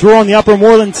as we're on the Upper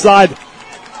Moreland side.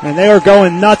 And they are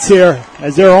going nuts here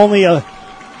as they're only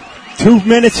 2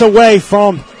 minutes away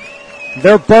from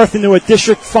their berth into a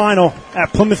district final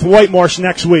at Plymouth Whitemarsh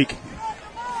next week.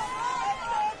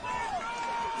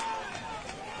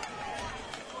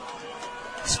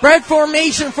 Spread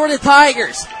formation for the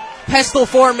Tigers. Pestle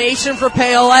formation for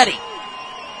Paoletti.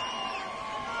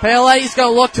 Paoletti's going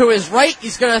to look to his right.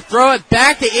 He's going to throw it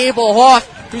back to Abel Hoff,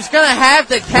 who's going to have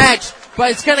the catch,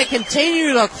 but it's going to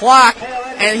continue the clock,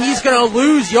 and he's going to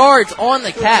lose yards on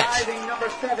the catch.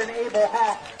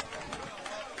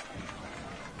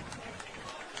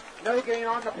 No gain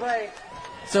on the play.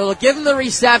 So they'll give him the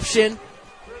reception.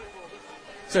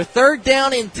 So 3rd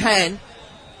down and 10.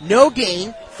 No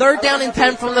gain. 3rd down and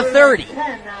 10 from the 30.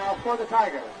 10 now for the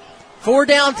Tigers. 4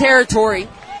 down territory.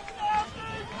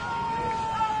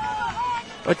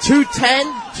 A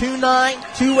 2:10, 2:9,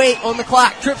 2:8 on the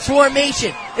clock. Trips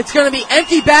formation. It's going to be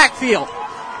empty backfield.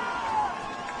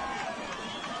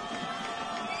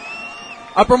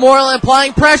 Upper Moreland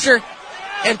applying pressure.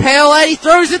 And Paoletti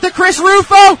throws it to Chris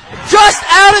Rufo. Just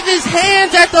out of his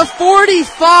hands at the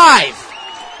 45.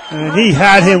 And he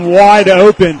had him wide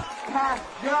open.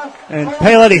 And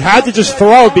Paoletti had to just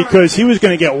throw it because he was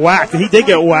going to get whacked. And he did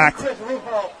get whacked.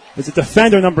 As a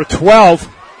defender, number 12.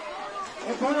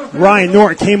 Ryan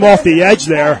Norton came off the edge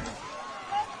there.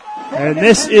 And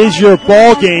this is your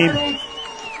ball game.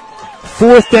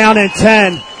 4th down and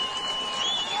 10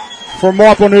 for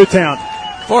Marple Newtown.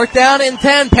 4th down and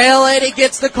 10. Paoletti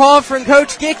gets the call from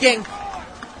Coach Gicking.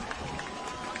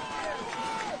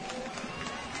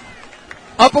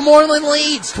 Upper Moreland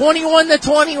leads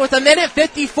 21-20 with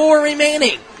 1:54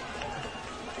 remaining.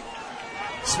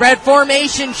 Spread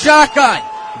formation, shotgun.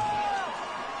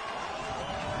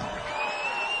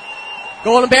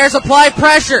 Golden Bears apply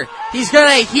pressure. He's going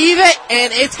to heave it,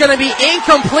 and it's going to be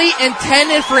incomplete,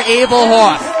 intended for Abel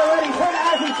Hoff.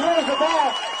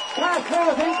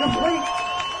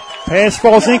 Pass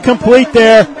falls incomplete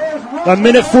there.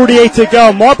 1:48 to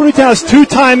go. Marple Newtown has 2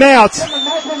 timeouts.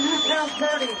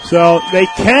 So they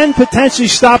can potentially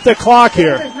stop the clock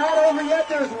here. It's not over yet.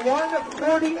 There's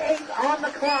 1:48 on the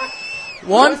clock.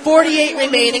 1:48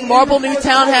 remaining. Marple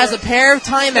Newtown has a pair of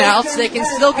timeouts. They can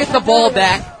still get the ball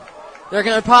back. They're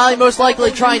going to probably most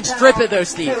likely try and strip it, though,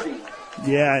 Steve.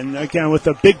 Yeah, and again, with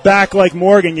a big back like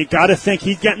Morgan, you got to think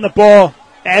he's getting the ball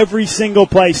every single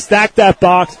play. Stack that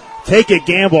box. Take a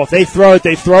gamble. If they throw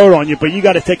it on you, but you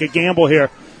got to take a gamble here.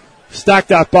 Stack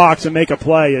that box and make a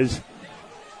play.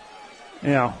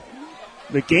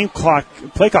 The game clock,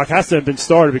 play clock has to have been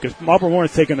started because Marple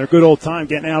Warren's taking their good old time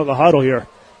getting out of the huddle here.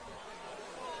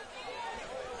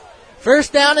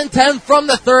 1st down and 10 from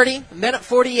the 30,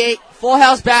 1:48. Full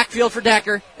house backfield for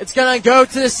Decker. It's going to go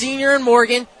to the senior in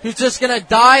Morgan, who's just going to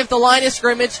dive the line of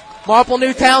scrimmage. Marple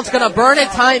Newtown's going to burn a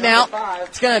timeout.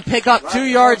 It's going to pick up 2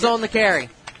 yards on the carry.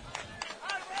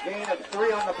 Gain of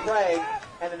 3 on the play,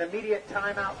 and an immediate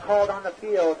timeout called on the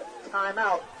field.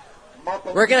 Timeout.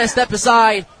 We're going to step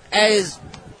aside as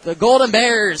the Golden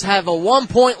Bears have a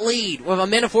 1-point lead with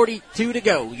 1:42 to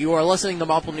go. You are listening to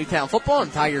Marple Newtown Football on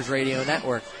Tigers Radio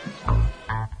Network.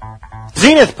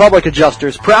 Zenith Public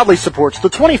Adjusters proudly supports the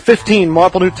 2015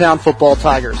 Marple Newtown Football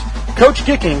Tigers, Coach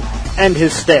Gicking, and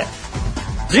his staff.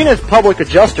 Zenith Public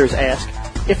Adjusters ask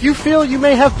if you feel you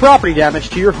may have property damage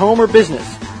to your home or business,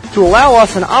 to allow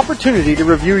us an opportunity to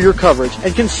review your coverage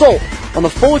and consult on the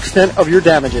full extent of your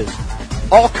damages.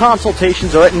 All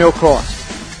consultations are at no cost.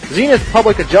 Zenith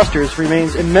Public Adjusters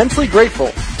remains immensely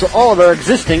grateful to all of our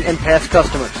existing and past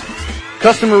customers.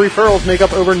 Customer referrals make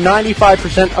up over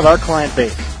 95% of our client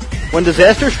base. When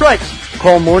disaster strikes,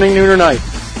 call morning, noon, or night.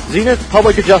 Zenith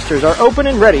Public Adjusters are open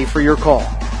and ready for your call.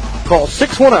 Call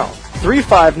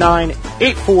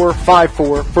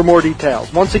 610-359-8454 for more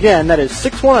details. Once again, that is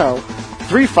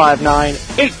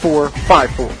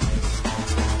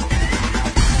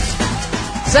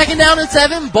 610-359-8454. Second down and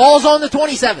 7, ball's on the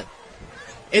 27.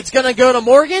 It's going to go to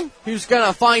Morgan, who's going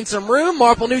to find some room.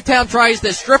 Marple Newtown tries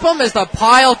to strip him as the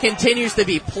pile continues to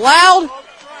be plowed.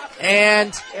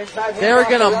 And they're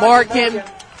going to mark him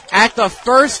at the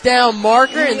first down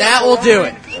marker, and that will do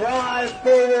it. Drive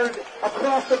forward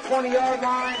across the 20-yard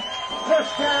line.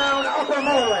 First down, Upper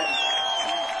Moreland.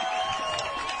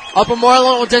 Upper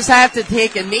Moreland will just have to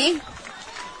take a knee.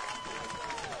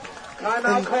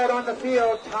 Timeout called on the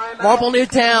field. Timeout. Marple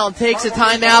Newtown takes a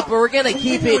timeout, but we're going to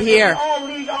keep it here.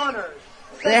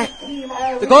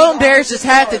 The Golden Bears just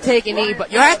have to take a knee,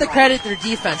 but you have to credit their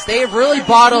defense. They have really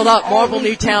bottled up Marple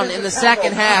Newtown in the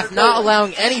second half, not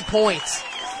allowing any points.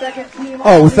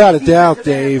 Oh, without a doubt,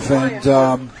 Dave. And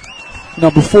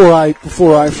before I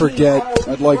forget,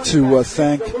 I'd like to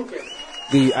thank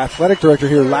the athletic director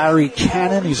here, Larry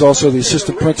Cannon. He's also the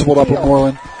assistant principal at Upper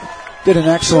Moreland. Did an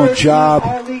excellent job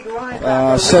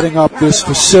setting up this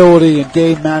facility and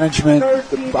game management.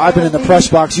 I've been in the press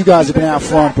box. You guys have been out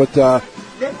front, but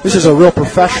this is a real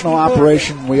professional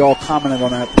operation. We all commented on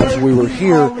that as we were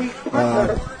here.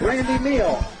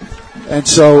 And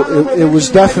so it was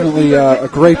definitely a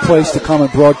great place to come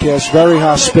and broadcast. Very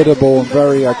hospitable and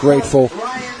very grateful.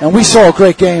 And we saw a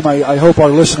great game. I hope our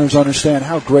listeners understand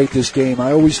how great this game.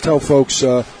 I always tell folks,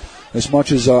 as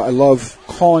much as I love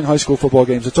calling high school football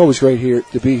games, it's always great here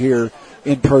to be here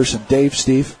in person. Dave,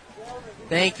 Steve?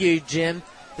 Thank you, Jim.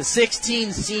 The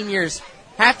 16 seniors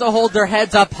have to hold their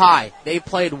heads up high. They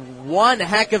played one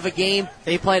heck of a game.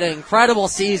 They played an incredible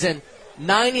season.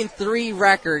 9-3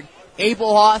 record.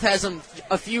 Abel Hoth has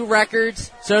a few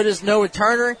records. So does Noah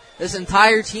Turner. This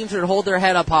entire team should hold their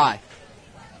head up high.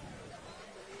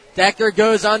 Decker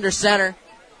goes under center.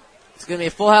 It's going to be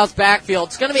a full house backfield.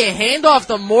 It's going to be a handoff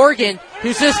to Morgan,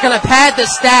 who's just going to pad the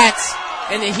stats,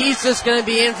 and he's just going to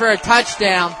be in for a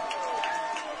touchdown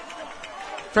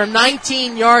from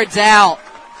 19 yards out.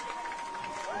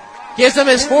 Gives him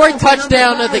his fourth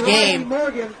touchdown of the game.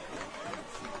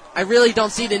 I really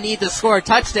don't see the need to score a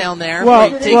touchdown there. Well,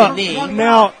 take a knee.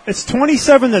 Now it's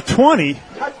 27-20.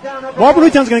 Marple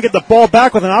Newtown's going to get the ball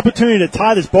back with an opportunity to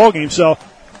tie this ball game. So,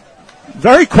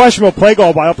 very questionable play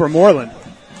call by Upper Moreland.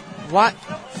 What?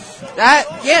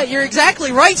 Yeah, you're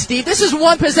exactly right, Steve. This is a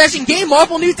one-possession game.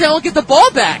 Marple Newtown will get the ball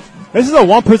back. This is a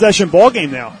one-possession ball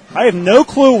game now. I have no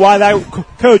clue why that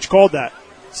coach called that.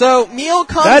 So Meal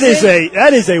comes in.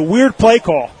 That is a weird play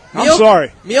call. I'm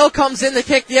sorry. Meal comes in to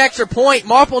kick the extra point.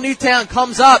 Marple Newtown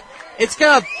comes up. It's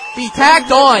going to be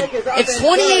tacked on. It's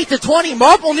 28-20.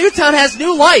 Marple Newtown has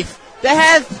new life. They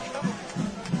have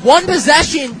one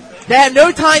possession. They have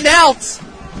no timeouts.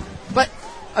 But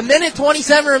a minute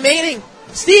 27 remaining.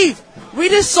 Steve, we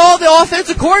just saw the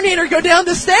offensive coordinator go down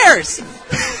the stairs.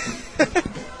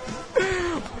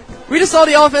 We just saw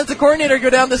the offensive coordinator go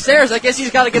down the stairs. I guess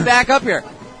he's got to get back up here.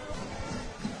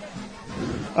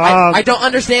 I don't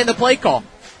understand the play call.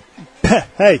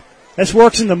 Hey, this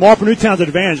works in the Marple Newtown's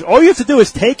advantage. All you have to do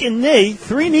is take a knee,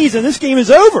 3 knees, and this game is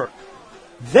over.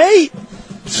 They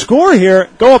score here,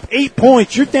 go up 8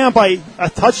 points. You're down by a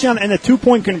touchdown and a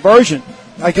 2-point conversion.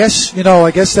 I guess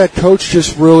that coach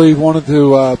just really wanted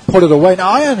to put it away. Now,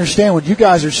 I understand what you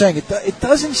guys are saying. It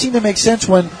doesn't seem to make sense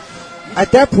when,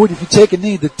 at that point, if you take a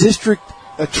knee, a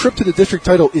trip to the district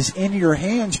title is in your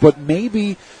hands. But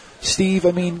maybe, Steve,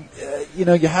 I mean, you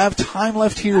have time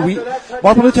left here.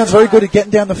 Marple Newtown's very good at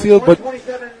getting down the field, but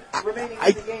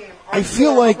I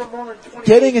feel like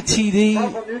getting a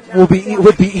TD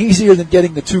would be easier than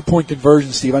getting the 2-point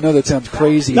conversion, Steve. I know that sounds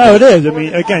crazy. No, it is. I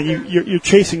mean, again, you're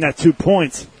chasing that 2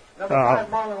 points.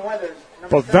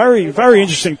 But very, very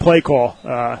interesting play call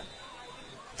to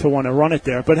want to run it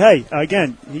there. But hey,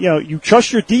 again, you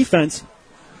trust your defense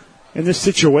in this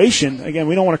situation. Again,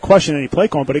 we don't want to question any play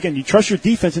call, but again, you trust your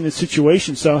defense in this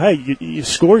situation. So hey, you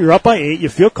score, you're up by 8, you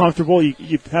feel comfortable,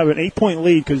 you have an 8-point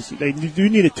lead because they do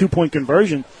need a 2-point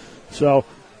conversion. So,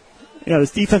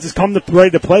 this defense has come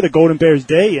ready to play the Golden Bears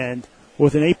day, and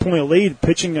with an 8-point lead,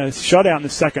 pitching a shutout in the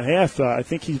second half, I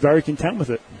think he's very content with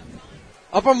it.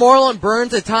 Upper Moreland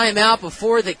burns a timeout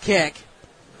before the kick.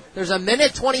 There's a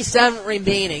minute 27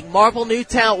 remaining. Marple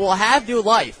Newtown will have new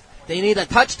life. They need a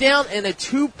touchdown and a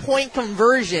 2-point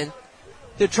conversion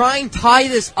to try and tie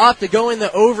this up to go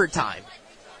into overtime.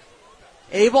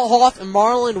 Abel Hoff and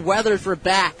Marlon Weathers were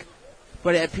back,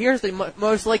 but it appears they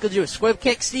most likely do a squib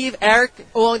kick. Steve, Eric,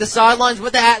 along the sidelines,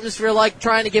 what the atmosphere like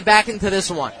trying to get back into this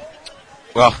one?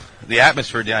 Well, the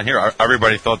atmosphere down here,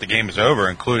 everybody thought the game was over,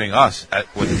 including us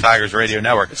with the Tigers Radio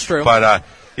Network. It's true. But,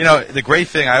 the great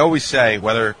thing, I always say,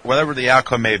 whatever the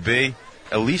outcome may be,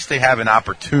 at least they have an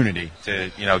opportunity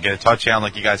to, get a touchdown.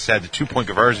 Like you guys said, the 2-point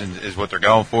conversion is what they're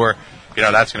going for.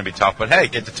 That's going to be tough. But, hey,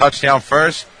 get the touchdown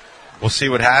first. We'll see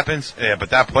what happens. Yeah, but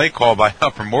that play call by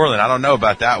Upper Moreland, I don't know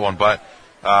about that one. But,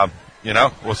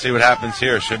 we'll see what happens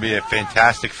here. It should be a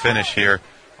fantastic finish here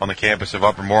on the campus of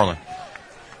Upper Moreland.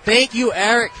 Thank you,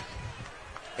 Eric.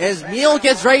 As Neal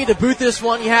gets ready to boot this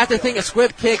one, you have to think a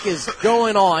squib kick is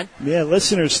going on. Yeah,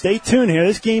 listeners, stay tuned here.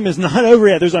 This game is not over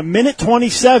yet. There's a minute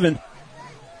 27.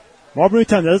 Marple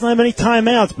Newtown doesn't have any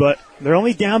timeouts, but they're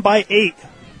only down by 8.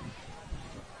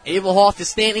 Abel Hoff is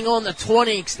standing on the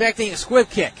 20, expecting a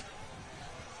squib kick.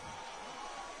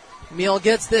 Neal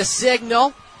gets this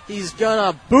signal. He's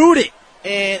going to boot it,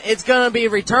 and it's going to be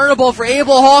returnable for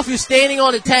Abel Hoff, who's standing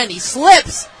on the 10. He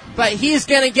slips, but he's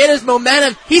going to get his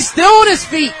momentum. He's still on his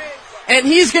feet, and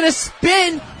he's going to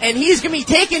spin, and he's going to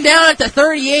be taken down at the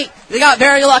 38. They got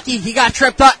very lucky. He got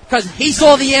tripped up because he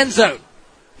saw the end zone.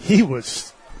 He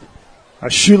was a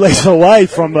shoelace away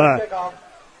from a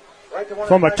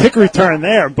kick return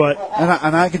there, but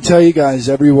and I can tell you guys,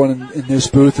 everyone in this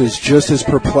booth is just as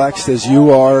perplexed as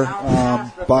you are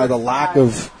by the lack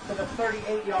of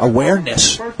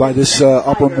awareness by this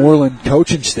Upper Moreland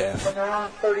coaching staff.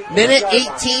 Minute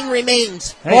 18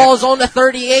 remains. Ball is on the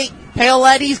 38.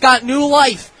 Paoletti's got new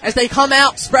life as they come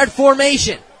out, spread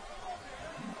formation.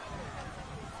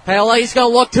 Paoletti's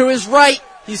going to look to his right.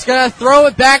 He's going to throw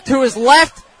it back to his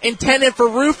left, intended for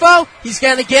Rufo. He's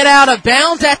going to get out of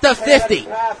bounds at the 50.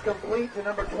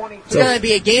 It's going to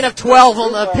be a gain of 12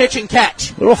 on the pitch and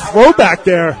catch. Little throwback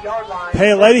there.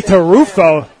 Paoletti to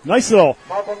Rufo. Nice little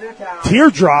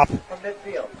teardrop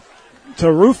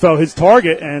to Rufo, his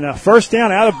target, and a first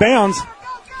down out of bounds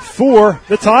for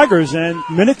the Tigers. And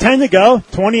minute 10 to go,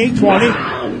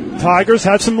 28-20. Tigers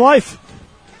have some life.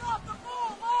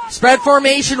 Spread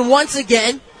formation once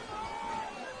again.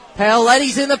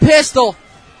 Paoletti's in the pistol.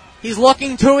 He's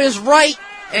looking to his right,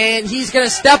 and he's going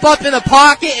to step up in the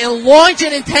pocket and launch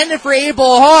it, intended for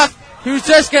Abel Hoff, who's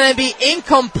just going to be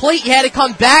incomplete. He had to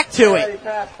come back to it.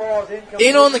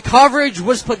 In on the coverage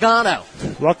was Pagano.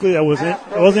 Luckily, it wasn't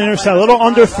intercepted. A little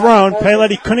underthrown.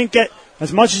 Paoletti couldn't get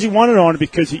as much as he wanted on it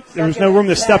because there was no room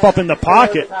to step up in the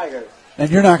pocket. And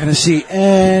you're not going to see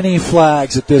any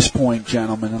flags at this point,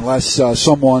 gentlemen, unless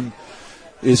someone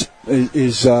is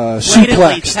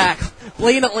suplexed.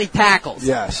 Blatantly tackles.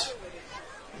 Yes.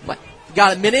 But you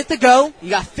got a minute to go. You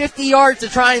got 50 yards to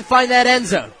try and find that end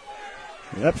zone.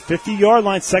 Yep, 50-yard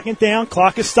line, second down.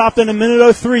 Clock is stopped in a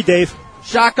minute 03, Dave.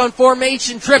 Shotgun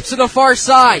formation, trips to the far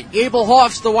side. Abel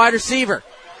Hoff's the wide receiver.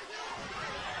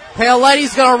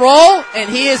 Paoletti's going to roll, and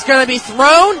he is going to be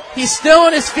thrown. He's still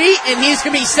on his feet, and he's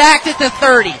going to be sacked at the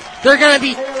 30. They're going to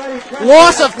be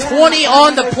loss of 20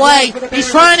 on the play.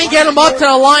 He's trying to get him up to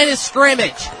the line of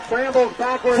scrimmage.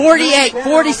 48,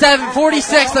 47,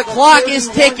 46. The clock is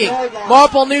ticking.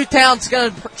 Marple Newtown's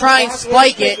going to try and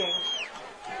spike it.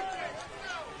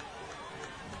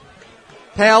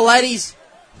 Paoletti's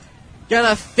going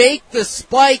to fake the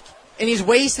spike, and he's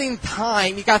wasting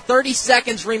time. He's got 30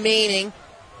 seconds remaining,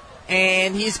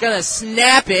 and he's going to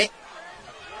snap it,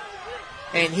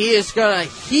 and he is going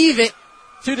to heave it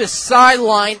to the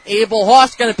sideline. Abel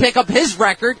Hoff's going to pick up his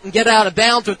record and get out of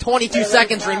bounds with 22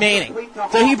 seconds remaining.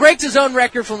 So he breaks his own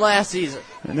record from last season.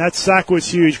 And that sack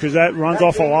was huge because that runs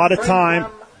off a lot of time.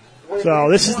 So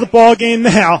this is the ball game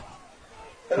now.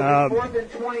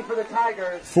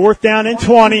 Fourth down and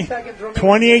 20,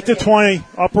 28-20.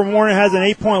 Upper Moreland has an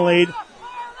 8-point lead.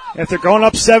 After going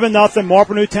up 7-0,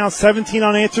 Marple Newtown 17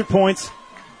 unanswered points.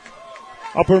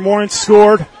 Upper Moreland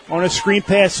scored on a screen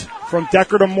pass from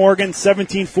Decker to Morgan,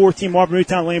 17-14. Marple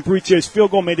Newtown, Lambricio's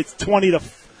field goal made it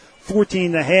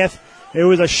 20-14.5. It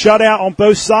was a shutout on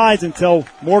both sides until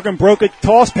Morgan broke a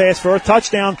toss pass for a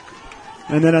touchdown,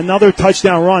 and then another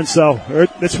touchdown run. So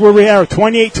that's where we are,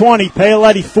 28-20.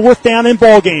 Paoletti, fourth down in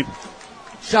ball game.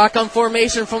 Shotgun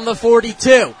formation from the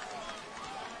 42.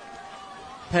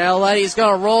 Paoletti's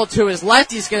going to roll to his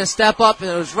left. He's going to step up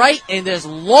to his right and just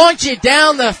launch it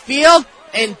down the field,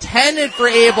 intended for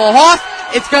Abel Hoff.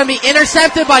 It's going to be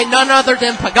intercepted by none other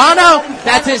than Pagano.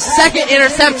 That's his second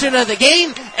interception of the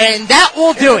game, and that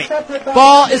will do it.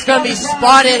 Ball is going to be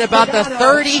spotted about the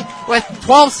 30 with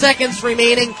 12 seconds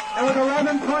remaining.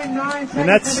 And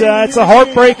that's a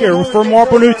heartbreaker for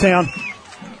Marple Newtown.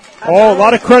 A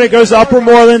lot of credit goes to Upper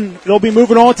Moreland. They'll be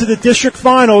moving on to the district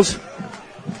finals,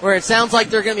 where it sounds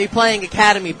like they're going to be playing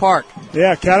Academy Park.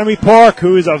 Yeah, Academy Park,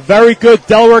 who is a very good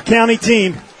Delaware County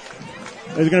team,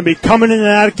 is going to be coming into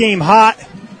that game hot,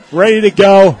 ready to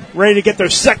go, ready to get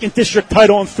their second district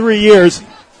title in 3 years.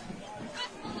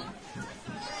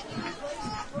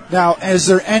 Now, is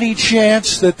there any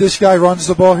chance that this guy runs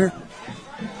the ball here?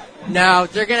 Now,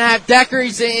 they're going to have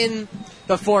Deckers in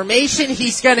the formation.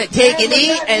 He's going to take a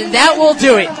knee, and that will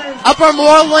do it. Upper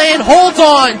Moreland holds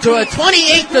on to a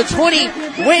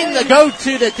 28-20 win to go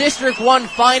to the District 1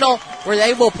 final, where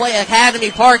they will play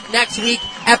Academy Park next week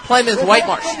at Plymouth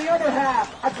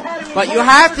Whitemarsh. But you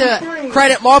have to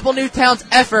credit Marple Newtown's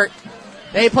effort.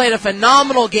 They played a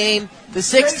phenomenal game. The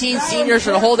 16 seniors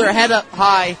should hold their head up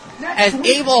high, as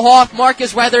Abel Hoff,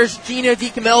 Marcus Weathers, Gino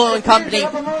DiCamillo and company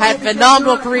had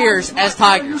phenomenal careers as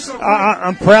Tigers.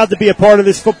 I'm proud to be a part of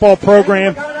this football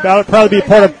program, proud to be a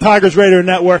part of Tigers Radio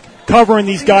Network, covering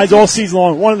these guys all season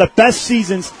long. One of the best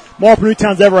seasons Marple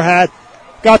Newtown's ever had.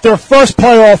 Got their first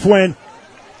playoff win,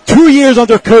 2 years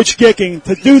under Coach Gicking.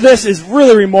 To do this is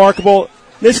really remarkable.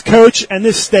 This coach and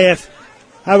this staff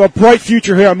have a bright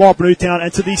future here at Marple Newtown.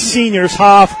 And to these seniors,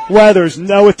 Hoff, Weathers,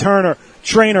 Noah Turner,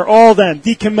 Trainer, all of them,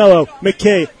 DiCamillo,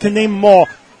 McKay, to name them all.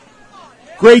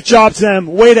 Great job to them.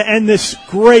 Way to end this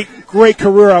great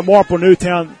career at Marple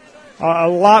Newtown. A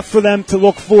lot for them to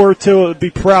look forward to,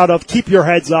 be proud of. Keep your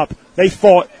heads up. They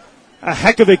fought a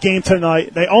heck of a game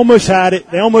tonight. They almost had it.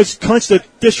 They almost clinched the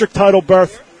district title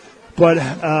berth. But,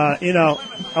 a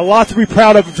lot to be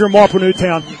proud of if you're Marple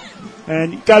Newtown.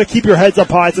 And you got to keep your heads up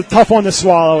high. It's a tough one to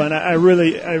swallow, and I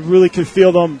really could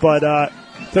feel them. But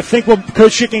to think what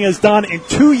Coach Schicking has done in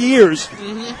 2 years,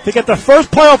 to get the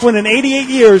first playoff win in 88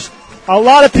 years, a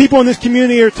lot of people in this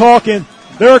community are talking.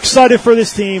 They're excited for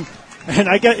this team, and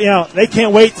they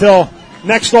can't wait till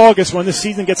next August when the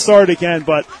season gets started again.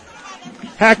 But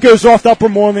hat goes off to Upper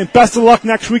Moreland. Best of luck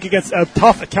next week against a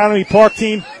tough Academy Park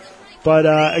team. But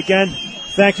again,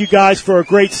 thank you guys for a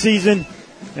great season,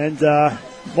 and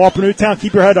Marple Newtown,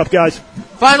 keep your head up, guys.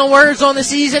 Final words on the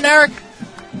season, Eric?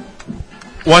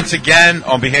 Once again,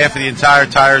 on behalf of the entire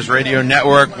Tigers Radio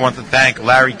Network, I want to thank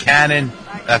Larry Cannon,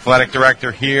 athletic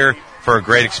director here, for a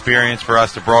great experience for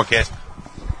us to broadcast.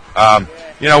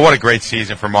 What a great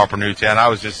season for Marple Newtown. I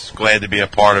was just glad to be a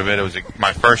part of it. It was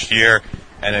my first year,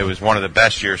 and it was one of the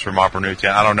best years for Marple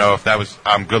Newtown. I don't know if that was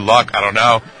good luck. I don't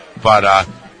know. But,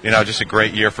 just a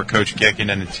great year for Coach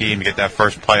Gicking and the team to get that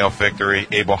first playoff victory.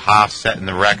 Abel Hoff setting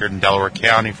the record in Delaware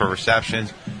County for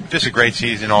receptions. Just a great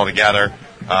season altogether.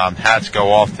 Hats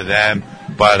go off to them.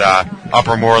 But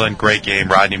Upper Moreland, great game.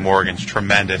 Rodney Morgan's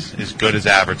tremendous, as good as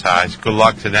advertised. Good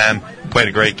luck to them. Played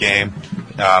a great game.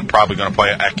 Probably going to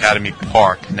play at Academy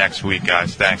Park next week,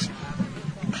 guys. Thanks.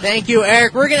 Thank you,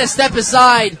 Eric. We're going to step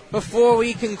aside before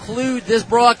we conclude this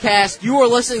broadcast. You are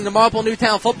listening to Marple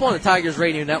Newtown Football on the Tigers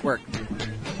Radio Network.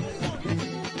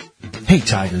 Hey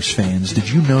Tigers fans, did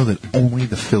you know that only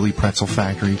the Philly Pretzel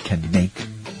Factory can make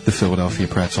the Philadelphia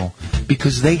pretzel?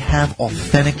 Because they have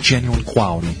authentic, genuine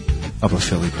quality of a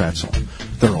Philly pretzel.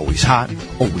 They're always hot,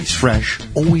 always fresh,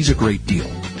 always a great deal.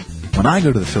 When I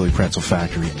go to the Philly Pretzel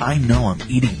Factory, I know I'm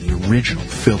eating the original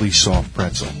Philly soft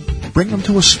pretzel. Bring them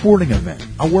to a sporting event,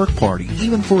 a work party,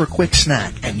 even for a quick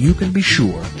snack, and you can be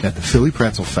sure that the Philly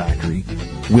Pretzel Factory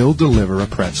will deliver a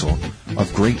pretzel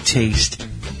of great taste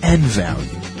and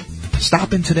value.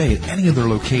 Stop in today at any of their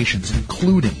locations,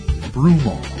 including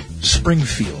Broomall,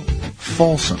 Springfield,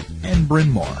 Folsom, and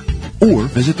Bryn Mawr. Or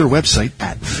visit their website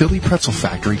at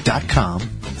phillypretzelfactory.com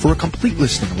for a complete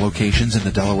listing of locations in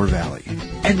the Delaware Valley.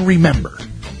 And remember,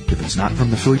 if it's not from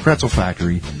the Philly Pretzel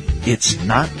Factory, it's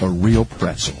not a real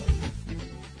pretzel.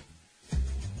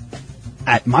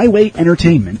 At My Way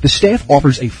Entertainment, the staff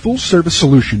offers a full-service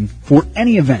solution for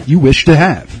any event you wish to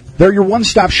have. They're your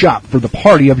one-stop shop for the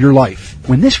party of your life.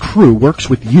 When this crew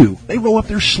works with you, they roll up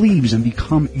their sleeves and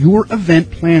become your event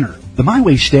planner. The My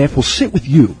Way staff will sit with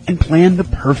you and plan the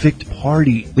perfect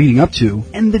party leading up to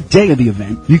and the day of the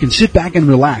event. You can sit back and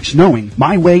relax knowing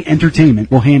My Way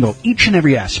Entertainment will handle each and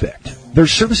every aspect. Their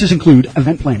services include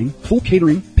event planning, full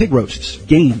catering, pig roasts,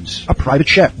 games, a private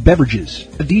chef, beverages,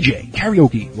 a DJ,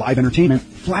 karaoke, live entertainment,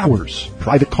 flowers,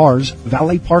 private cars,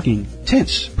 valet parking,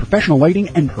 tents, professional lighting,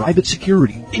 and private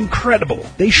security. Incredible!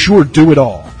 They sure do it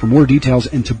all. For more details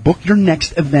and to book your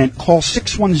next event, call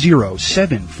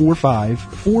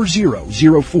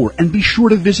 610-745-4004 and be sure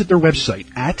to visit their website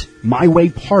at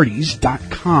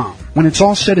mywayparties.com. When it's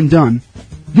all said and done,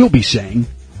 you'll be saying,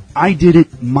 I did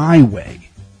it my way.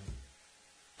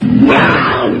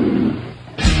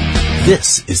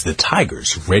 This is the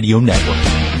Tigers Radio Network,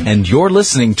 and you're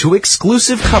listening to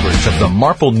exclusive coverage of the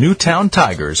Marple Newtown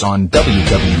Tigers on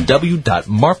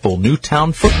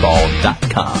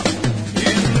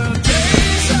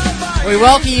www.marplenewtownfootball.com. We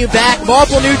welcome you back.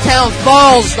 Marple Newtown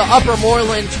falls to Upper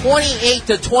Moreland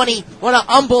 28-20. What an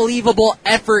unbelievable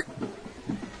effort.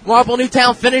 Marple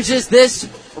Newtown finishes this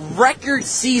record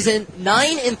season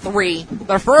 9-3.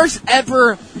 Their first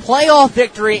ever playoff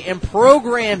victory in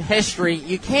program history.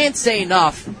 You can't say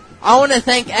enough. I want to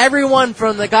thank everyone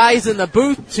from the guys in the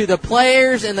booth to the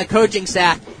players and the coaching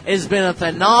staff. It has been a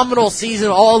phenomenal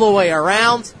season all the way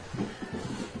around.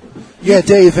 Yeah,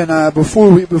 Dave, and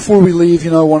before we leave,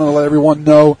 want to let everyone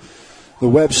know the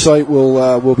website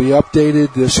will be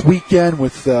updated this weekend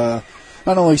with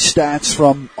not only stats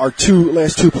from our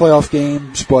last two playoff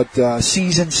games, but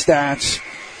season stats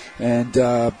and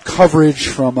coverage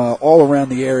from all around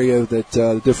the area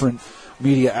that different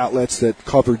media outlets that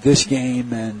covered this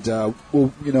game, and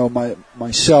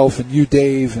myself and you,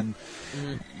 Dave, and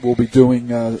we'll be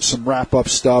doing some wrap-up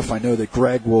stuff. I know that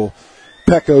Greg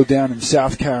Pecco down in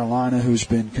South Carolina, who's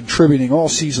been contributing all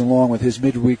season long with his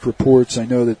midweek reports. I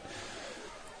know that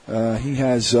he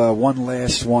has one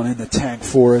last one in the tank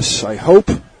for us. I hope,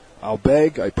 I'll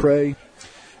beg, I pray.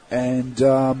 And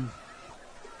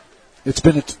it's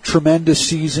been a tremendous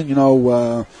season.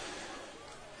 I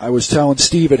was telling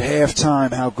Steve at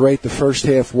halftime how great the first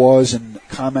half was, and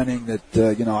commenting that,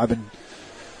 I've been,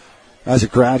 as a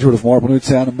graduate of Marple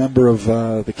Newtown, a member of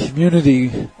the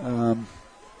community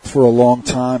for a long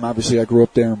time. Obviously, I grew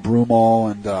up there in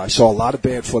Broomall, and I saw a lot of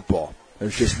bad football.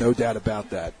 There's just no doubt about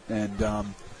that.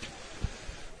 And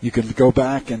you can go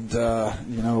back and,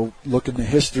 look into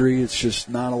history. It's just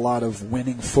not a lot of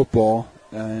winning football.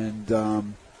 And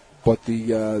but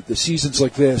the seasons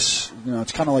like this,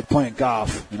 it's kind of like playing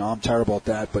golf. I'm terrible at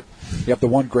that, but you have the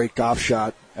one great golf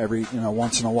shot every,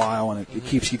 once in a while, and it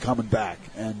keeps you coming back.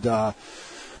 And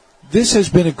this has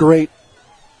been a great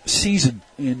season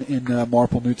in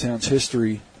Marple Newtown's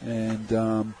history, and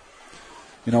a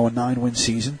 9-win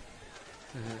season.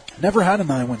 Never had a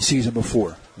 9-win season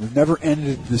before. We've never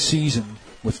ended the season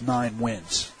with 9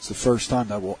 wins. It's the first time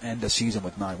that we'll end a season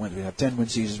with 9 wins. We have 10-win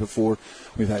seasons before.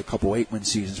 We've had a couple 8-win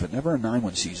seasons, but never a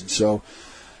 9-win season. So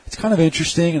it's kind of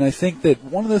interesting, and I think that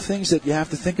one of the things that you have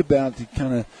to think about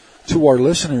to our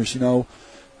listeners,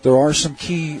 there are some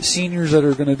key seniors that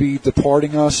are going to be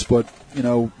departing us, but,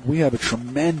 we have a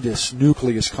tremendous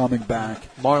nucleus coming back.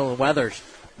 Marlon Weathers,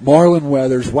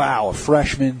 wow, a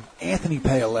freshman. Anthony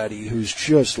Paoletti, who's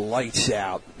just lights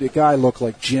out. The guy looked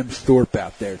like Jim Thorpe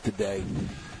out there today.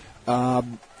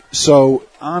 So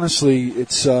honestly,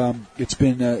 it's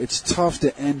tough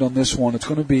to end on this one. It's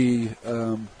going to be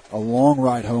a long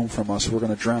ride home from us. We're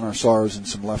going to drown our sorrows in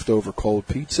some leftover cold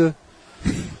pizza.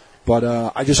 But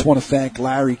I just want to thank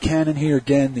Larry Cannon here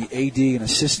again, the AD and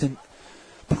assistant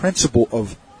principal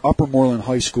of Upper Moreland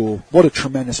High School. What a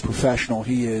tremendous professional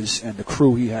he is, and the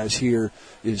crew he has here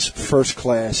is first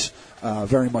class,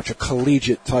 very much a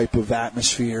collegiate type of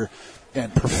atmosphere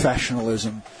and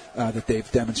professionalism that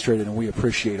they've demonstrated, and we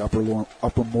appreciate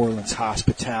Upper Moreland's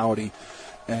hospitality.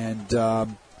 And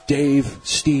Dave,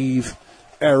 Steve,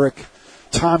 Eric,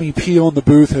 Tommy Peel in the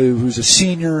booth, who's a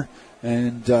senior,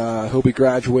 and he'll be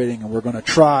graduating, and we're going to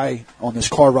try on this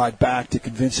car ride back to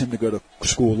convince him to go to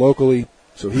school locally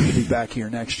so he can be back here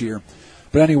next year.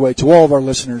 But anyway, to all of our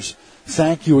listeners,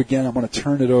 thank you again. I'm going to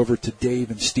turn it over to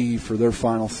Dave and Steve for their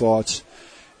final thoughts,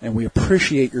 and we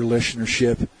appreciate your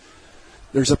listenership.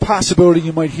 There's a possibility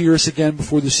you might hear us again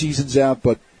before the season's out,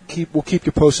 but we'll keep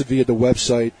you posted via the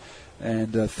website.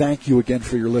 And thank you again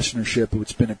for your listenership.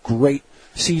 It's been a great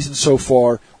season so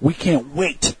far. We can't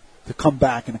wait to come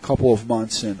back in a couple of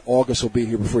months, and August will be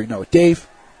here before you know it. Dave?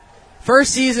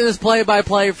 First season is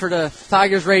play-by-play for the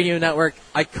Tigers Radio Network.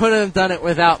 I couldn't have done it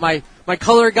without my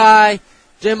color guy,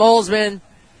 Jim Olsman,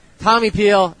 Tommy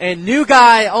Peel, and new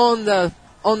guy on the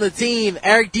team,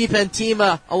 Eric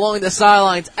DiPentima, along the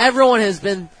sidelines. Everyone has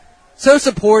been so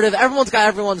supportive. Everyone's got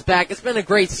everyone's back. It's been a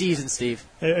great season, Steve.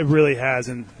 It really has,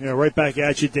 and right back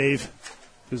at you, Dave.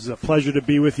 It was a pleasure to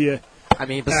be with you. I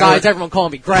mean, besides everyone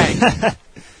calling me Greg.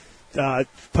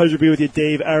 Pleasure to be with you,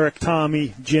 Dave, Eric,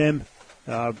 Tommy, Jim.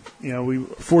 We were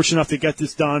fortunate enough to get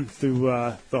this done through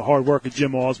the hard work of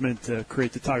Jim Osmond to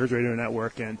create the Tigers Radio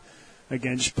Network. And,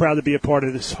 again, just proud to be a part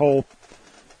of this whole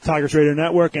Tigers Radio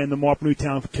Network and the Marple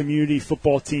Newtown community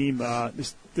football team.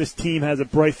 This team has a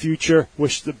bright future.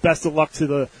 Wish the best of luck to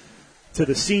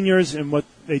the seniors and what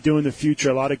they do in the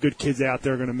future. A lot of good kids out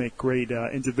there are going to make great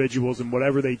individuals in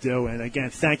whatever they do. And,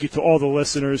 again, thank you to all the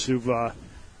listeners who've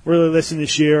really listen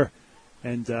this year,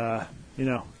 and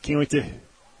can't wait to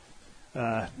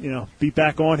be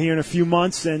back on here in a few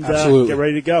months and get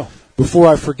ready to go. Before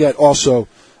I forget, also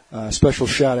special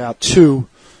shout out to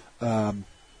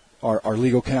our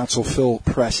legal counsel, Phil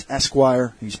Press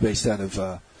Esquire. He's based out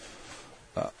of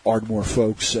Ardmore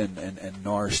folks and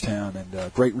Norristown,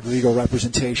 and great legal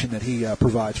representation that he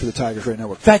provides for the Tigers Radio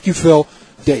Network. Thank you, Phil.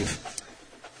 Dave.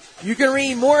 You can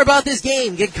read more about this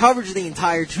game, get coverage of the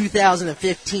entire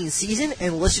 2015 season,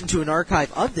 and listen to an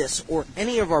archive of this or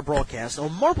any of our broadcasts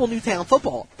on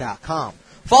MarpleNewtownFootball.com.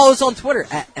 Follow us on Twitter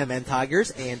at MN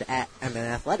Tigers and at MN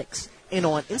Athletics, and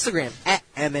on Instagram at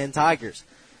MN Tigers.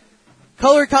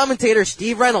 Color commentator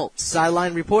Steve Reynolds,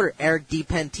 sideline reporter Eric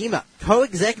DiPentima,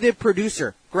 co-executive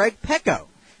producer Greg Pecco,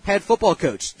 head football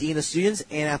coach, dean of students,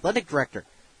 and athletic director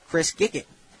Chris Gickett,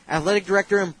 athletic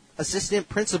director and assistant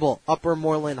principal, Upper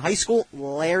Moreland High School,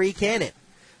 Larry Cannon.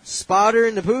 Spotter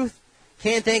in the booth,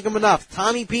 can't thank him enough,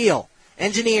 Tommy Peel.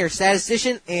 Engineer,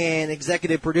 statistician, and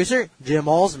executive producer, Jim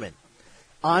Alsman.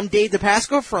 I'm Dave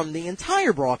DePasco from the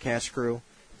entire broadcast crew.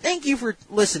 Thank you for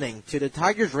listening to the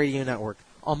Tigers Radio Network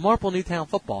on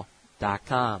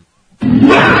MarpleNewtownFootball.com.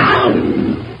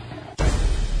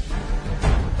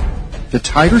 The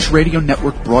Tigers Radio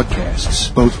Network broadcasts,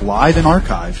 both live and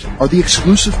archived, are the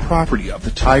exclusive property of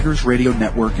the Tigers Radio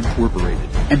Network Incorporated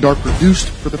and are produced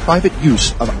for the private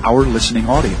use of our listening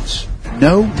audience.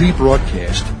 No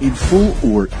rebroadcast, in full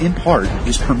or in part,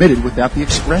 is permitted without the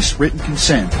express written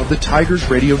consent of the Tigers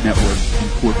Radio Network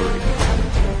Incorporated.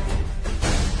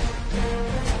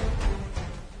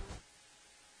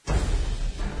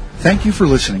 Thank you for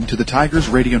listening to the Tigers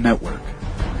Radio Network,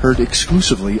 heard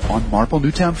exclusively on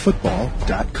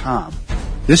MarpleNewtownFootball.com.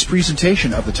 This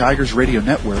presentation of the Tigers Radio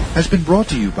Network has been brought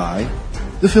to you by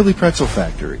the Philly Pretzel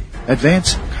Factory,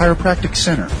 Advanced Chiropractic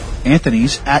Center,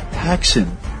 Anthony's at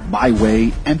Paxson, My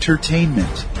Way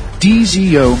Entertainment,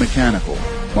 DZO Mechanical,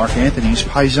 Mark Anthony's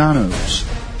Paisanos,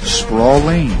 Sprawl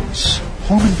Lanes,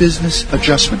 Home and Business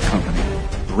Adjustment Company,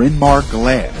 Bryn Mawr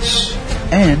Glass,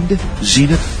 and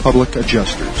Zenith Public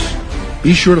Adjusters.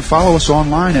 Be sure to follow us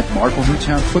online at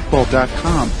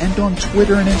MarpleNewtownFootball.com and on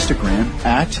Twitter and Instagram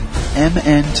at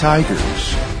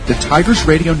MNTigers. The Tigers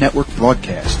Radio Network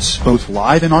broadcasts, both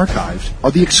live and archived,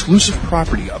 are the exclusive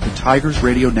property of the Tigers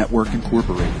Radio Network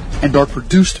Incorporated and are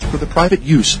produced for the private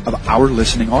use of our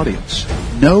listening audience.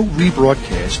 No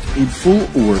rebroadcast, in full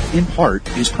or in part,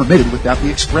 is permitted without the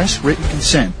express written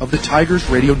consent of the Tigers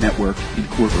Radio Network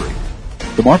Incorporated.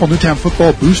 The Marple Newtown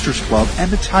Football Boosters Club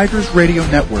and the Tigers Radio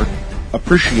Network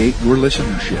appreciate your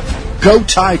listenership. Go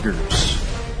Tigers!